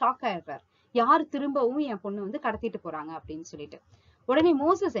வந்து ஷாக் ஆயிடுறாரு, யாரு திரும்பவும் என் பொண்ணு வந்து கடத்திட்டு போறாங்க அப்படின்னு சொல்லிட்டு. உடனே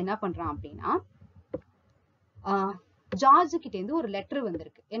மோசஸ் என்ன பண்றான் அப்படின்னா, ஜார்ஜ் கிட்ட இருந்து ஒரு லெட்டர்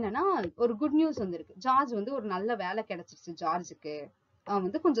வந்திருக்கு. என்னன்னா ஒரு குட் நியூஸ் வந்திருக்கு. ஜார்ஜ் வந்து ஒரு நல்ல வேலை கிடைச்சிருச்சு ஜார்ஜுக்கு, அவன்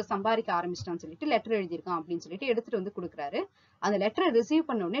வந்து கொஞ்சம் சம்பாதிக்க ஆரம்பிச்சிட்டான்னு சொல்லிட்டு லெட்டர் எழுதியிருக்கான் அப்படின்னு சொல்லிட்டு எடுத்துட்டு வந்து கொடுக்குறாரு. அந்த லெட்டரை ரிசீவ்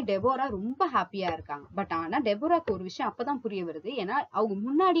பண்ண உடனே டெபோரா ரொம்ப ஹாப்பியா இருக்காங்க. பட் ஆனா டெபோராக்கு ஒரு விஷயம் அப்பதான் புரிய வருது. ஏன்னா அவங்க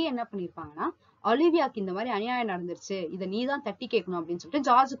முன்னாடியே என்ன பண்ணிருப்பாங்கன்னா, ஒலிவியாக்கு இந்த மாதிரி அநியாயம் நடந்துருச்சு, இதை நீதான் தட்டி கேட்கணும் அப்படின்னு சொல்லிட்டு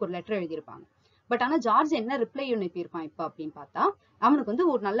ஜார்ஜுக்கு ஒரு லெட்டர் எழுதியிருப்பாங்க. பட் ஆனா ஜார்ஜ் என்ன ரிப்ளை அனுப்பியிருப்பான் இப்ப அப்படின்னு பார்த்தா, அவனுக்கு வந்து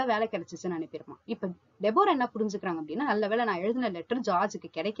ஒரு நல்ல வேலை கிடைச்சிச்சுன்னு அனுப்பியிருப்பான். இப்ப டெபோரா என்ன புரிஞ்சுக்கிறாங்க அப்படின்னா, நல்ல வேலை நான் எழுதின லெட்டர்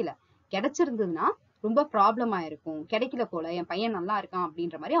ஜார்ஜுக்கு கிடைக்கல, கிடைச்சிருந்ததுன்னா ரொம்ப ப்ராப்ளம் ஆயிருக்கும், கிடைக்கல போல, என் பையன் நல்லா இருக்கான்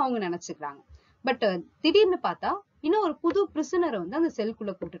அப்படின்ற மாதிரி அவங்க நினைச்சுக்கிறாங்க. பட் திடீர்னு பார்த்தா இன்னும் ஒரு புது பிரிசனரை வந்து அந்த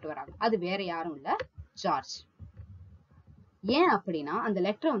செல்குள்ள கூட்டிட்டு வராங்க. அது வேற யாரும் இல்ல, ஜார்ஜ். ஏன் அப்படின்னா அந்த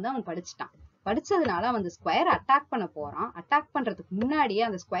லெட்டரை வந்து அவன் படிச்சுட்டான். படிச்சதுனால அவன் அந்த ஸ்கொயர் அட்டாக் பண்ண போறான். அட்டாக் பண்றதுக்கு முன்னாடியே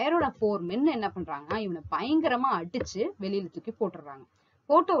அந்த ஸ்கொயரோட 4 men என்ன பண்றாங்கன்னா, இவனை பயங்கரமா அடிச்சு வெளியில தூக்கி போட்டுடுறாங்க.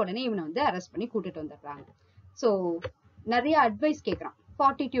 போட்ட உடனே இவனை வந்து அரெஸ்ட் பண்ணி கூட்டிட்டு வந்துடுறாங்க. சோ நிறைய அட்வைஸ் கேட்கறான்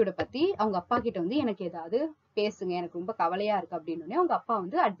ஃபார்ட்டிடியூட பத்தி. அவங்க அப்பா கிட்ட வந்து எனக்கு ஏதாவது பேசுங்க, எனக்கு ரொம்ப கவலையா இருக்கு அப்படின்னு அவங்க அப்பா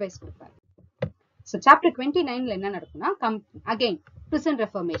வந்து அட்வைஸ் கொடுப்பாரு. சோ சாப்டர் 29ல என்ன நடக்கும்னா, அகைன் பிரிசன்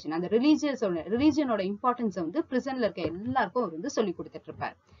ரெஃபர்மேஷன், அந்த ரிலீஜியனோட இம்பார்ட்டன்ஸ் வந்து பிரிசன்ல இருக்க எல்லாருக்கும் அவர் வந்து சொல்லி கொடுத்துட்டு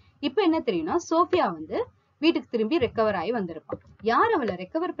இருப்பாரு. இப்ப என்ன தெரியும்னா, சோஃபியா வந்து வீட்டுக்கு திரும்பி ரெக்கவர் ஆகி வந்திருப்பான். யார் அவளை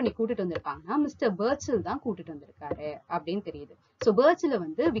ரெக்கவர் பண்ணி கூட்டிட்டு வந்திருப்பாங்கன்னா, மிஸ்டர் பர்ச்சில் தான் கூட்டிட்டு வந்திருக்காரு அப்படின்னு தெரியுது. சோ பர்ச்சில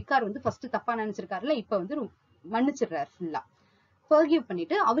வந்து விகார் வந்து ஃபர்ஸ்ட் தப்பா நினைச்சிருக்காருல, இப்ப வந்து மன்னிச்சிடுறாரு ஃபுல்லா. ஃபர்கிவ்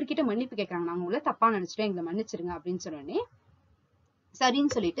பண்ணிட்டு அவர்கிட்ட மன்னிப்பு கேட்கறாங்க, நாங்க உங்களை தப்பா நினைச்சிட்டோம், எங்களை மன்னிச்சிருங்க அப்படின்னு சொன்னோடனே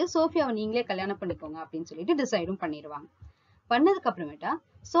சரின்னு சொல்லிட்டு சோஃபியாவை நீங்களே கல்யாணம் பண்ணிக்கோங்க அப்படின்னு சொல்லிட்டு டிசைடும் பண்ணிடுவாங்க. பண்ணதுக்கு அப்புறமேட்டா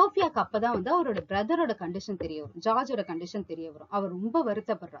சோஃபியாக்கு அப்பதான் வந்து அவரோட பிரதரோட கண்டிஷன் தெரிய வரும், ஜார்ஜோட கண்டிஷன் தெரிய வரும். அவர் ரொம்ப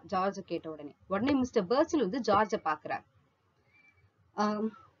வருத்தப்படுறார் ஜார்ஜ் கேட்ட உடனே மிஸ்டர் பர்ச்சில் வந்து ஜார்ஜை பாக்குறாரு.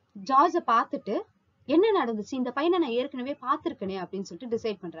 ஜார்ஜை பார்த்துட்டு என்ன நடந்துச்சு, இந்த பையனை நான் ஏற்கனவே பார்த்திருக்கனே அப்படின்னு சொல்லிட்டு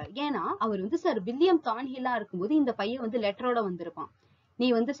டிசைட் பண்றாரு. ஏன்னா அவர் வந்து சார் வில்லியம் தான்ஹில்லா இருக்கும்போது இந்த பையன் வந்து லெட்டரோட வந்திருப்பான், நீ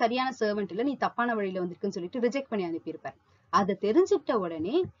வந்து சரியான சர்வெண்ட் இல்ல, நீ தப்பான வழியில வந்திருக்குன்னு சொல்லிட்டு ரிஜெக்ட் பண்ணி அனுப்பியிருப்பார். அதை தெரிஞ்சுக்கிட்ட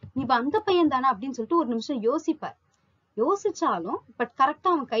உடனே நீ அந்த பையன் தானே அப்படின்னு சொல்லிட்டு ஒரு நிமிஷம் யோசிப்பார். யோசிச்சாலும் பட் கரெக்டா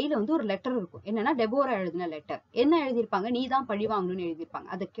அவன் கையில வந்து ஒரு லெட்டர் இருக்கும். என்னன்னா டெபோரா எழுதின லெட்டர். என்ன எழுதியிருப்பாங்க, நீ தான் பழி வாங்கணும்னு எழுதியிருப்பாங்க.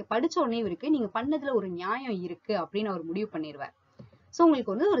 அதை படிச்ச உடனே இருக்கு நீங்க பண்ணதுல ஒரு நியாயம் இருக்கு அப்படின்னு அவர் முடிவு பண்ணிடுவார். சோ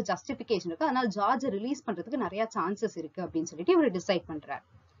உங்களுக்கு வந்து ஒரு ஜஸ்டிபிகேஷன் இருக்கு, அதனால ஜார்ஜ் ரிலீஸ் பண்றதுக்கு நிறைய சான்சஸ் இருக்கு அப்படின்னு சொல்லிட்டு இவர் டிசைட் பண்றாரு.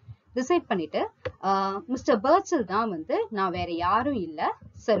 டிசைட் பண்ணிட்டு மிஸ்டர் பர்ச்சில் தான் வந்து நான் வேற யாரும் இல்ல,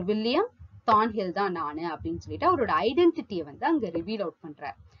 சர் வில்லியம் தான்ஹில் தான் நானு அப்படின்னு சொல்லிட்டு அவரோட ஐடென்டிட்டியை வந்து அங்க ரிவீல் அவுட்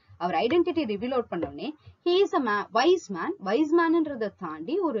பண்றாரு. அவர் ஐடென்டிட்டி ரிவீல் அவுட் பண்ணோடனே he is a வைஸ் மேன்ன்றதை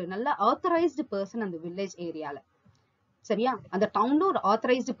தாண்டி ஒரு நல்ல ஆத்தரைஸ்டு பர்சன் அந்த வில்லேஜ் ஏரியால. சரியா, அந்த டவுன்ல ஒரு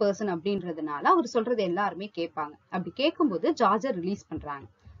ஆத்தரைஸ்டு பர்சன் அப்படின்றதுனால அவர் சொல்றது எல்லாருமே கேட்பாங்க. அப்படி கேட்கும்போது ஜார்ஜை ரிலீஸ் பண்றாங்க.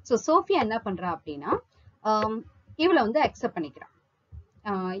 சோ சோஃபியா என்ன பண்றா அப்படின்னா இவளை வந்து அக்செப்ட் பண்ணிக்கிறான்.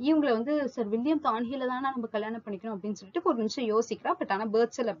 இவங்களை வந்து சார் வில்லியம் தான்ஹில தானே நம்ம கல்யாணம் பண்ணிக்கணும் அப்படின்னு சொல்லிட்டு ஒரு நிமிஷம் யோசிக்கிறா. பட் ஆனா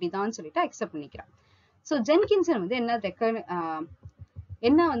பேர்ட்ஸல் அப்படிதான் சொல்லிட்டு அக்செப்ட் பண்ணிக்கிறான். சோ ஜென்கின்சன் வந்து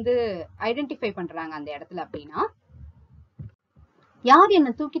என்ன வந்து ஐடென்டிஃபை பண்றாங்க அந்த இடத்துல அப்படின்னா, யார் என்ன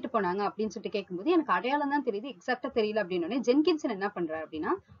தூக்கிட்டு போனாங்க அப்படின்னு சொல்லிட்டு கேட்கும்போது எனக்கு அடையாளம் தான் தெரியுது, எக்ஸாக்டா தெரியல அப்படின்னு ஜென்கின்சன் என்ன பண்றாரு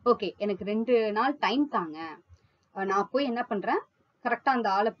அப்படின்னா, ஓகே எனக்கு 2 நாள் டைம் தாங்க, நான் போய் என்ன பண்றேன் கரெக்டா அந்த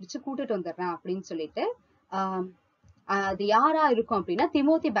ஆளை பிடிச்சு கூட்டிட்டு வந்துடுறேன் அப்படின்னு சொல்லிட்டு அது யாரா இருக்கும் அப்படின்னா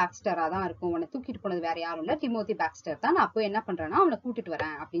திமோத்தி பாக்ஸ்டரா தான் இருக்கும். உன்னை தூக்கிட்டு போனது வேற யாரும் இல்ல, திமோத்தி பாக்ஸ்டர் தான். நான் போய் என்ன பண்றேன்னா அவனை கூட்டிட்டு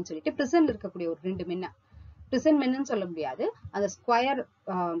வரேன் அப்படின்னு சொல்லிட்டு பிரிசன்ல இருக்கக்கூடிய ஒரு 2 மென்ன, பிரிசன் மென்னு சொல்ல முடியாது, அந்த ஸ்கொயர்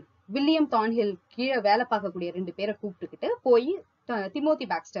வில்லியம் தான்ஹில் கீழே வேலை பார்க்கக்கூடிய 2 பேரை கூப்பிட்டுக்கிட்டு போய் திமோத்தி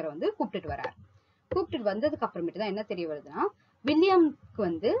பாக்ஸ்டரை வந்து கூப்பிட்டுட்டு வர்றாரு. கூப்பிட்டுட்டு வந்ததுக்கு அப்புறமேட்டு தான் என்ன தெரிய வருதுன்னா, வில்லியம்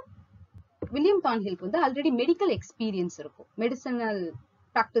தான்ஹில்க்கு வந்து ஆல்ரெடி மெடிக்கல் எக்ஸ்பீரியன்ஸ் இருக்கும், மெடிசனல்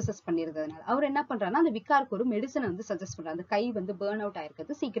பிராக்டிசஸ் பண்ணிருந்ததுனால அவர் என்ன பண்றாருன்னா அந்த விக்காருக்கு ஒரு மெடிசனை வந்து சஜஸ்ட் பண்றாரு. அந்த கை வந்து பேர்ன் அவுட்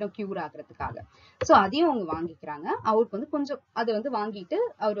ஆயிருக்கிறது சீக்கிரம் கியூர் ஆகுறதுக்காக. சோ அதையும் அவங்க வாங்கிக்கிறாங்க. அவருக்கு வந்து கொஞ்சம் அதை வந்து வாங்கிட்டு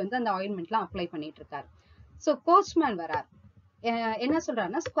அவர் வந்து அந்த ஆயின்மெண்ட் எல்லாம் அப்ளை பண்ணிட்டு இருக்காரு. சோ கோச்மேன் வரார். என்ன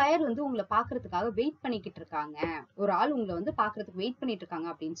சொல்றாருன்னா, ஸ்கொயர் வந்து உங்களை பாக்குறதுக்காக வெயிட் பண்ணிக்கிட்டு இருக்காங்க, ஒரு ஆள் உங்களை வந்து பாக்குறதுக்கு வெயிட் பண்ணிட்டு இருக்காங்க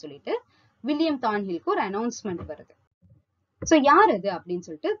அப்படின்னு சொல்லிட்டு வில்லியம் தான்ஹில்க்கு ஒரு அனௌன்ஸ்மெண்ட் வருது. சோ யார் அது அப்படின்னு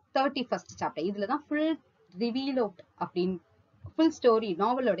சொல்லிட்டு 31st சாப்டர் இதுலதான் ஃபுல் ரிவீல் அவுட் அப்படின்னு ஃபுல் ஸ்டோரி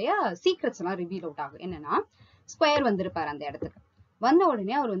நாவலோடைய சீக்ரெட்ஸ் எல்லாம் ரிவீல் அவுட் ஆகும். என்னன்னா, ஸ்கொயர் வந்திருப்பாரு அந்த இடத்துக்கு. வந்த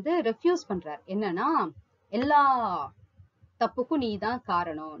உடனே அவர் வந்து ரெஃப்யூஸ் பண்றாரு. என்னன்னா, எல்லா தப்புக்கும் நீ தான்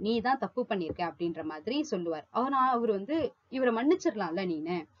காரணம், நீ தான் தப்பு பண்ணிருக்க அப்படின்ற மாதிரி சொல்லுவார். அவர் வந்து இவரை மன்னிச்சிடலாம்ல,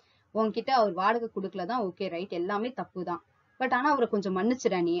 நீனு உன்கிட்ட அவர் வாடகை கொடுக்கலதான், ஓகே ரைட், எல்லாமே தப்பு தான், பட் ஆனா அவரை கொஞ்சம்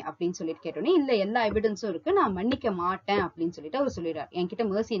மன்னிச்சிட நீ அப்படின்னு சொல்லிட்டு கேட்டோன்னே, இல்ல எல்லா எவிடன்ஸும் இருக்கு, நான் மன்னிக்க மாட்டேன் அப்படின்னு சொல்லிட்டு அவர் சொல்லிடுறாரு. என்கிட்ட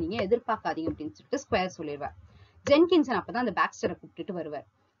mercy நீங்க எதிர்பார்க்காதீங்க அப்படின்னு சொல்லிட்டு ஸ்கொயர் சொல்லிடுவார். ஜென்கின்சன் அப்பதான் அந்த பாக்ஸ்டரை கூப்பிட்டுட்டு வருவார்.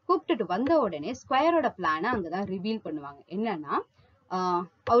 கூப்பிட்டுட்டு வந்த உடனே ஸ்கொயரோட பிளான அங்கதான் ரிவீல் பண்ணுவாங்க. என்னன்னா,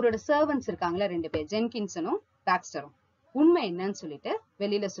 அவரோட சர்வன்ட்ஸ் இருக்காங்களா 2 பேர், ஜென்கின்சனும் பாக்ஸ்டரும், உண்மை என்னன்னு சொல்லிட்டு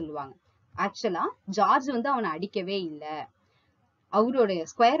வெளியில சொல்லுவாங்க. ஆக்சுவலா ஜார்ஜ் வந்து அவனை அடிக்கவே இல்லை, அவருடைய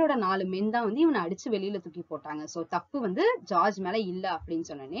ஸ்கொயரோட 4 மென் தான் வந்து இவனை அடிச்சு வெளியில தூக்கி போட்டாங்க. சோ தப்பு வந்து ஜார்ஜ் மேல இல்ல அப்படின்னு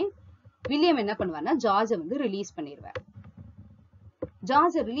சொன்னோடனே வில்லியம் என்ன பண்ணுவாருன்னா ஜார்ஜை வந்து ரிலீஸ் பண்ணிடுவார்.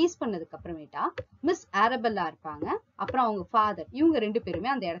 ஜார்ஜ் ரிலீஸ் பண்ணதுக்கு அப்புறமேட்டா மிஸ் ஆரபெல்லா இருப்பாங்க, அப்புறம் அவங்க ஃபாதர், இவங்க 2 பேருமே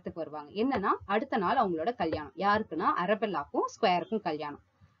அந்த இடத்துக்கு வருவாங்க. என்னன்னா, அடுத்த நாள் அவங்களோட கல்யாணம். யாருக்குன்னா அரபெல்லாக்கும் ஸ்கொயருக்கும் கல்யாணம்.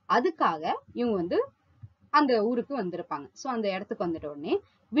 அதுக்காக இவங்க வந்து அந்த ஊருக்கு வந்திருப்பாங்க. சோ அந்த இடத்துக்கு வந்துட்ட உடனே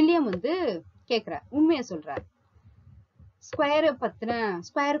வில்லியம் வந்து கேக்குறாரு, உண்மையை சொல்றாரு.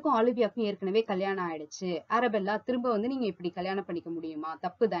 ஸ்கொயருக்கும் ஆலிவியாக்கும் ஏற்கனவே கல்யாணம் ஆயிடுச்சு, அரபெல்லா திரும்ப வந்து நீங்க இப்படி கல்யாணம் பண்ணிக்க முடியுமா,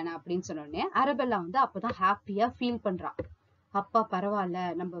 தப்பு தானே அப்படின்னு சொன்ன உடனே அரபெல்லா வந்து அப்பதான் ஹாப்பியா ஃபீல் பண்றான். அப்பா பரவாயில்ல,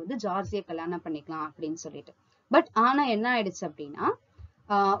 நம்ம வந்து ஜார்ஜியை கல்யாணம் பண்ணிக்கலாம் அப்படின்னு சொல்லிட்டு. பட் ஆனா என்ன ஆயிடுச்சு அப்படின்னா,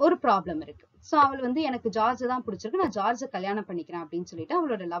 ஒரு ப்ராப்ளம் இருக்கு. சோ அவள் வந்து எனக்கு ஜார்ஜ் தான் பிடிச்சிருக்கு, நான் ஜார்ஜை கல்யாணம் பண்ணிக்கிறேன் அப்படின்னு சொல்லிட்டு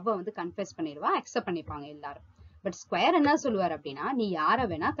அவளோட லவ்வை வந்து கன்ஃபெஸ் பண்ணிடுவா, அக்செப்ட் பண்ணிப்பாங்க எல்லாரும். பட் ஸ்கொயர் என்ன சொல்லுவார் அப்படின்னா, நீ யார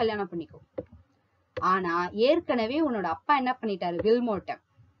வேணா கல்யாணம் பண்ணிக்கோ, ஆனா ஏற்கனவே உன்னோட அப்பா என்ன பண்ணிட்டாரு, வில்மோட்ட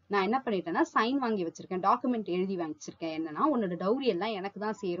நான் என்ன பண்ணிட்டேன்னா சைன் வாங்கி வச்சிருக்கேன், டாக்குமெண்ட் எழுதி வாங்கிச்சிருக்கேன், என்னன்னா உன்னோட டவுரி எல்லாம் எனக்கு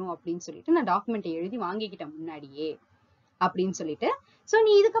தான் சேரும் அப்படின்னு சொல்லிட்டு நான் டாக்குமெண்ட் எழுதி வாங்கிக்கிட்டேன் முன்னாடியே அப்படின்னு சொல்லிட்டு. சோ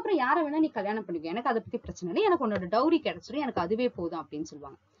நீ இதுக்கப்புறம் யார வேணா நீ கல்யாணம் பண்ணிக்க, எனக்கு அதை பத்தி பிரச்சனை இல்லை, எனக்கு உன்னோட டவுரி கிடைச்சிடும், எனக்கு அதுவே போதும் அப்படின்னு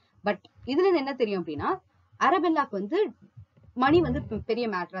சொல்லுவாங்க. பட் இதுல இருந்து என்ன தெரியும் அப்படின்னா, அரபெல்லாக்கு வந்து மணி வந்து பெரிய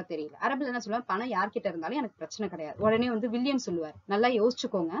மேட்டரா தெரியல. அரபெல்லா என்ன சொல்லுவாங்க, பணம் யார்கிட்ட இருந்தாலும் எனக்கு பிரச்சனை கிடையாது. உடனே வந்து வில்லியம் சொல்லுவார், நல்லா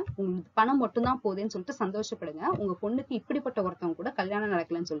யோசிச்சுக்கோங்க, உங்களுக்கு பணம் மட்டும் தான் போகுதுன்னு சொல்லிட்டு சந்தோஷப்படுங்க, உங்க பொண்ணுக்கு இப்படிப்பட்ட ஒருத்தவங்க கூட கல்யாணம்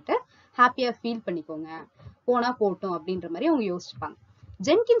நடக்கலன்னு சொல்லிட்டு ஹாப்பியா ஃபீல் பண்ணிக்கோங்க, போனா போட்டும் அப்படின்ற மாதிரி அவங்க யோசிச்சுப்பாங்க.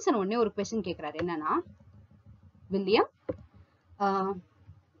 ஜென்கின்சன் உடனே ஒரு கொஸ்டின் கேட்கிறாரு, என்னன்னா, வில்லியம்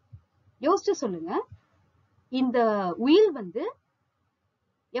யோசிச்சு சொல்லுங்க, இந்த உயில் வந்து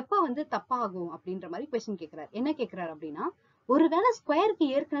எப்ப வந்து தப்பாகும் அப்படின்ற மாதிரி கொஸ்டின் கேட்கிறாரு. என்ன கேட்கிறாரு அப்படின்னா, ஒருவேளை ஸ்கொயருக்கு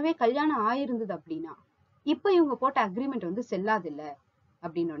ஏற்கனவே கல்யாணம் ஆயிருந்தது அப்படின்னா இப்ப இவங்க போட்ட அக்ரிமெண்ட் வந்து செல்லாது இல்ல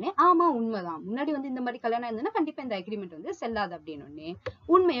அப்படின்னு. ஆமா உண்மைதான், முன்னாடி வந்து இந்த மாதிரி கல்யாணம் இருந்ததுன்னா கண்டிப்பா இந்த அக்ரிமெண்ட் வந்து செல்லாது அப்படின்னு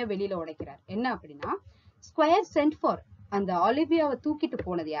உண்மையை வெளியில உடைக்கிறார். என்ன அப்படின்னா, ஸ்கொயர் சென்ட் ஃபார் அந்த ஆலிவியாவை தூக்கிட்டு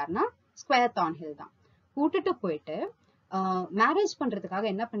போனது யாருன்னா ஸ்கொயர் தான்ஹில் தான். கூட்டிட்டு போயிட்டு மேரேஜ் பண்றதுக்காக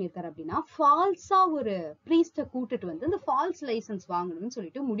என்ன பண்ணிருக்காரு அப்படின்னா, ஃபால்ஸா ஒரு பிரீஸ்ட கூட்டிட்டு வந்து அந்த ஃபால்ஸ் லைசன்ஸ் வாங்கணும்னு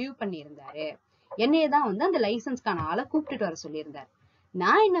சொல்லிட்டு முடிவு பண்ணியிருந்தாரு. என்னையதான் வந்து அந்த லைசன்ஸ்க்கான ஆளை கூப்பிட்டுட்டு வர சொல்லியிருந்தாரு.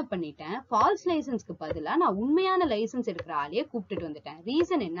 நான் என்ன பண்ணிட்டேன், ஃபால்ஸ் லைசன்ஸ்க்கு பதிலா நான் உண்மையான லைசன்ஸ் எடுக்கிற ஆளையே கூப்பிட்டுட்டு வந்துட்டேன்.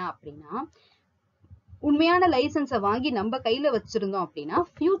 ரீசன் என்ன அப்படின்னா, உண்மையான லைசன்ஸை வாங்கி நம்ம கையில வச்சிருந்தோம் அப்படின்னா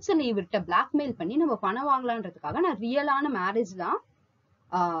ஃபியூச்சர்ல இவர்கிட்ட பிளாக்மெயில் பண்ணி நம்ம பணம் வாங்கலான்றதுக்காக நான் ரியலான மேரேஜ் தான்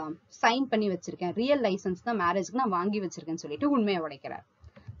சைன் பண்ணி வச்சிருக்கேன், ரியல் லைசன்ஸ் தான் மேரேஜ்க்கு நான் வாங்கி வச்சிருக்கேன்னு சொல்லிட்டு உண்மையை உடைக்கிறார்.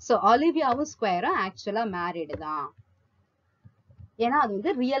 சோ ஆலிவியாவும் ஸ்கொயரும் ஆக்சுவலா மேரிடு தான். ஏன்னா அது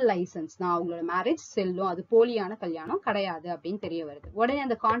வந்து ரியல் லைசன்ஸ் தான், அவங்களோட மேரேஜ் செல்லும், அது போலியான கல்யாணம் கிடையாது அப்படின்னு தெரிய வருது. உடனே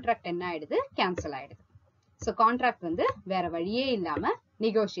அந்த கான்ட்ராக்ட் என்ன ஆயிடுது, கேன்சல் ஆயிடுது. ஸோ கான்ட்ராக்ட் வந்து வேற வழியே இல்லாம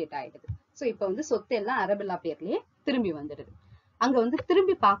நெகோசியேட் ஆயிடுது. ஸோ இப்போ வந்து சொத்து எல்லாம் அரபெல்லா பேர்லயே திரும்பி வந்துடுது. அங்க வந்து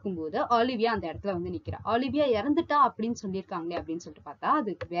திரும்பி பார்க்கும்போது ஆலிவியா அந்த இடத்துல வந்து நிக்கிறா. ஆலிவியா இறந்துட்டா அப்படின்னு சொல்லியிருக்காங்களே அப்படின்னு சொல்லிட்டு பார்த்தா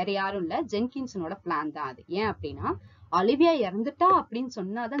அது வேற யாரும் இல்ல, ஜென்கின்சனோட பிளான் தான் அது. ஏன் அப்படின்னா ஆலிவியா இறந்துட்டா அப்படின்னு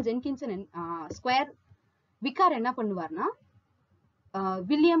சொன்னாதான் ஜென்கின்சன் ஸ்கொயர் விகார் என்ன பண்ணுவார்னா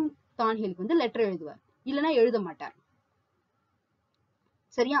வில்லியம் தான்ஹிலுக்கு வந்து லெட்டர் எழுதுவார், இல்லைன்னா எழுத மாட்டார்.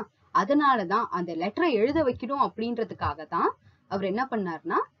 சரியா? அதனாலதான் அந்த லெட்டரை எழுத வைக்கணும் அப்படின்றதுக்காக தான் அவர் என்ன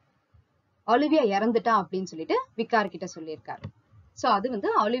பண்ணார்னா ஆலிவியா இறந்துட்டா அப்படின்னு சொல்லிட்டு விகார் கிட்ட சொல்லியிருக்காரு. சோ அது வந்து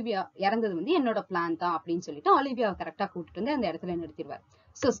ஆலிவியா இறந்தது வந்து என்னோட பிளான் தான் அப்படின்னு சொல்லிட்டு ஆலிவியாவை கரெக்டா கூப்பிட்டு வந்து அந்த இடத்துல நிறுத்திடுவார்.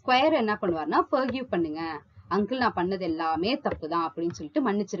 சோ ஸ்கொயர் என்ன பண்ணுவார்னா ஃபர்கிவ் பண்ணுங்க அங்கிள், நான் பண்ணது எல்லாமே தப்பு தான் அப்படின்னு சொல்லிட்டு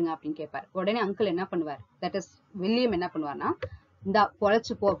மன்னிச்சிருங்க அப்படின்னு கேட்பாரு. உடனே அங்கிள் என்ன பண்ணுவார், தட் இஸ் வில்லியம் என்ன பண்ணுவார்னா இந்த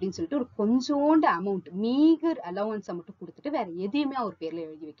பொழைச்சுப்போ அப்படின்னு சொல்லிட்டு ஒரு கொஞ்சோண்டு அமௌண்ட் மீகர் அலவன்ஸை மட்டும் கொடுத்துட்டு வேற எதையுமே அவர் பேர்ல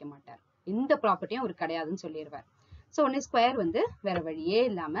எழுதி வைக்க மாட்டார், எந்த ப்ராப்பர்ட்டியும் அவர் கிடையாதுன்னு சொல்லிடுவார். சோ உடனே ஸ்கொயர் வந்து வேற வழியே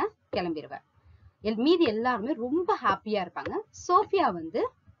இல்லாம கிளம்பிடுவார். மீதி எல்லாருமே ரொம்ப ஹாப்பியா இருப்பாங்க. சோஃபியா வந்து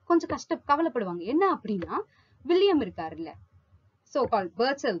கொஞ்சம் கவலைப்படுவாங்க. என்ன அப்படின்னா வில்லியம் இருக்காருல்ல, சோ கால்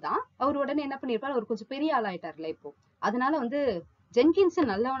பர்ச்சல் தான், அவர் உடனே என்ன பண்ணிருப்பாரு, அவர் கொஞ்சம் பெரிய ஆளாயிட்டார்ல இப்போ, அதனால வந்து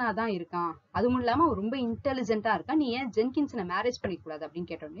ஜென்கின்சன் நல்லவனா தான் இருக்கான், அதுவும் இல்லாம அவர் ரொம்ப இன்டெலிஜென்ட்டா இருக்கான், நீ ஏன் ஜென்கின்சனை மேரேஜ் பண்ணிக்கூடாது அப்படின்னு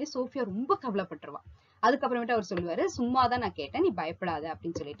கேட்டோடனே சோஃபியா ரொம்ப கவலைப்பட்டுருவா. அதுக்கப்புறமேட்டு அவர் சொல்லுவாரு, சும்மாதான் நான் கேட்டேன், நீ பயப்படாத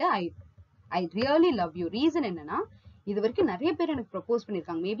அப்படின்னு சொல்லிட்டு, I really love you. Reason என்னன்னா இது வரைக்கும் நிறைய பேர் எனக்கு ப்ரொபோஸ்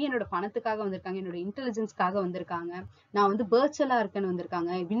பண்ணிருக்காங்க, மேபி என்னோட பணத்துக்காக வந்திருக்காங்க, என்னோட இன்டெலிஜென்ஸ்க்காக வந்திருக்காங்க, நான் வந்து பர்ச்சலா இருக்கேன்னு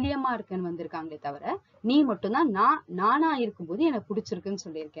வந்திருக்காங்க, வில்லியமா இருக்கேன்னு வந்திருக்காங்களே தவிர நீ மட்டும்தான் நானா இருக்கும்போது எனக்கு பிடிச்சிருக்குன்னு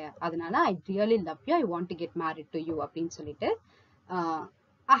சொல்லியிருக்கேன், அதனால I really love you, I want to get married to you அப்படின்னு சொல்லிட்டு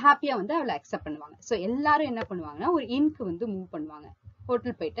ஹாப்பியா வந்து அவளை அக்செப்ட் பண்ணுவாங்க. ஸோ எல்லாரும் என்ன பண்ணுவாங்கன்னா ஒரு இன்க்கு வந்து மூவ் பண்ணுவாங்க,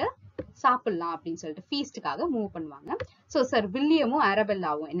 ஹோட்டல் போயிட்டு சாப்பிடலாம் அப்படின்னு சொல்லிட்டு ஃபீஸ்டுக்காக மூவ் பண்ணுவாங்க. ஸோ சார் வில்லியமும்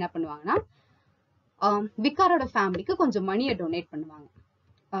அரபெல்லாவும் என்ன பண்ணுவாங்கன்னா விகாரோட ஃபேமிலிக்கு கொஞ்சம் மணியை டொனேட் பண்ணுவாங்க,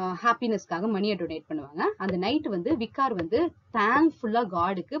 ஹாப்பினஸ்க்காக மணியை டொனேட் பண்ணுவாங்க. அந்த நைட் வந்து விகார் வந்து தேங்க்ஃபுல்லா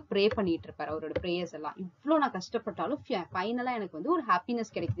காடுக்கு ப்ரே பண்ணிட்டு இருப்பாரு, அவரோட ப்ரேயர்ஸ் எல்லாம் இவ்வளவு நான் கஷ்டப்பட்டாலும் ஃபைனலா எனக்கு வந்து ஒரு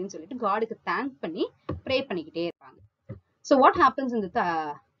ஹாப்பினஸ் கிடைக்குதுன்னு சொல்லிட்டு காடுக்கு தேங்க் பண்ணி ப்ரே பண்ணிக்கிட்டே இருப்பாங்க. ஸோ வாட் ஹேப்பன்ஸ் இந்த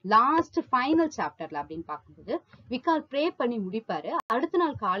லாஸ்ட் ஃபைனல் சாப்டர்ல அப்படின்னு பார்க்கும்போது விகார் ப்ரே பண்ணி முடிப்பாரு. அடுத்த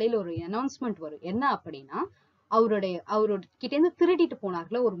நாள் காலையில ஒரு அனௌன்ஸ்மெண்ட் வரும். என்ன அப்படின்னா அவரோட கிட்ட இருந்து திருடிட்டு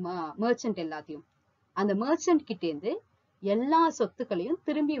போனார்ல ஒரு மர்ச்சன்ட் எல்லாத்தையும், அந்த மர்ச்சன்ட் கிட்ட இருந்து எல்லா சொத்துக்களையும்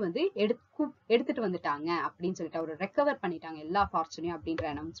திரும்பி வந்து எடுத்துட்டு வந்துட்டாங்க அப்படின்னு சொல்லிட்டு அவரை ரெக்கவர் பண்ணிட்டாங்க எல்லா ஃபார்ச்சுனையும் அப்படின்ற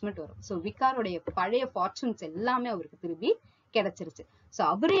அனௌன்ஸ்மெண்ட் வரும். ஸோ விகாரோடைய பழைய ஃபார்ச்சுன்ஸ் எல்லாமே அவருக்கு திரும்பி கிடைச்சிருச்சு. ஸோ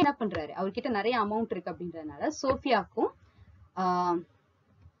அவரே என்ன பண்றாரு, அவர்கிட்ட நிறைய அமௌண்ட் இருக்கு அப்படின்றதுனால சோஃபியாக்கும்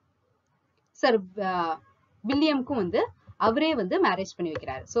சார் வில்லியம்க்கும் வந்து அவரே வந்து மேரேஜ் பண்ணி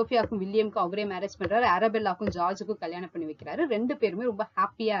வைக்கிறாரு. சோஃபியாக்கும் வில்லியம்க்கும் அவரே மேரேஜ் பண்றாரு, அரபெல்லாக்கும் ஜார்ஜுக்கும் கல்யாணம் பண்ணி வைக்கிறாரு. ரெண்டு பேருமே ரொம்ப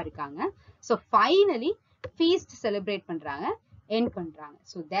ஹாப்பியா இருக்காங்க. ஸோ ஃபைனலி feast celebrate பண்றாங்க, end பண்றாங்க.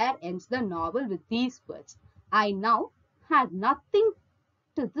 So there ends the novel with these words, I now had nothing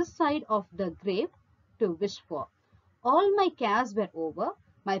to this side of the grave to wish for, all my cares were over,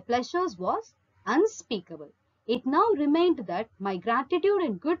 my pleasures was unspeakable, it now remained that my gratitude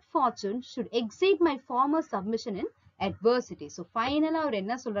and good fortune should exceed my former submission in adversity. So finally அவர்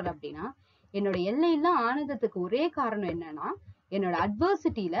என்ன சொல்றாரு அப்படின்னா என்னோட எல்லையெல்லாம் ஆனந்தத்துக்கு ஒரே காரணம் என்னன்னா என்னோட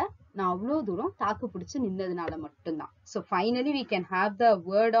அட்வர்சிட்டியில நான் அவ்வளவு தூரம் தாக்கு பிடிச்சு நின்னதுனால மட்டும்தான். So finally we can have the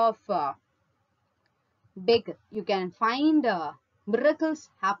word of big, you can find miracles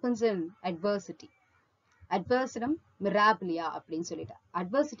happens in adversity. Adversitum mirabilia அப்படின்னு சொல்லிட்டு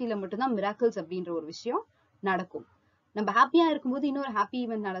அட்வர்சிட்டியில மட்டும்தான் மிராக்கிள்ஸ் அப்படின்ற ஒரு விஷயம் நடக்கும். நம்ம ஹாப்பியா இருக்கும்போது இன்னொரு ஹாப்பி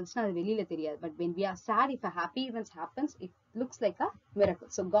ஈவென்ட் நடந்துச்சுன்னா அது வெளியில தெரியாது. But when we are sad, if a happy event happens, it looks like a miracle.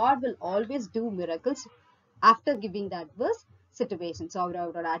 So God will always do miracles after giving the adverse situation. So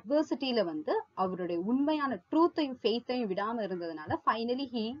அவரோட அட்வர்சிட்டியில வந்து அவருடைய உண்மையான ட்ரூத்தையும் ஃபெய்த்தையும் விடாம இருந்ததுனால finally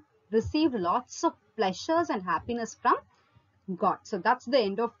he received lots of pleasures and happiness from God. So that's the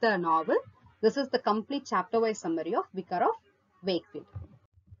end of the novel. This is the complete chapter-wise summary of Vicar of Wakefield.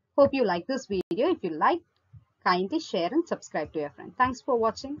 Hope you like this video. If you like, kindly share and subscribe to your friend. Thanks for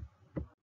watching.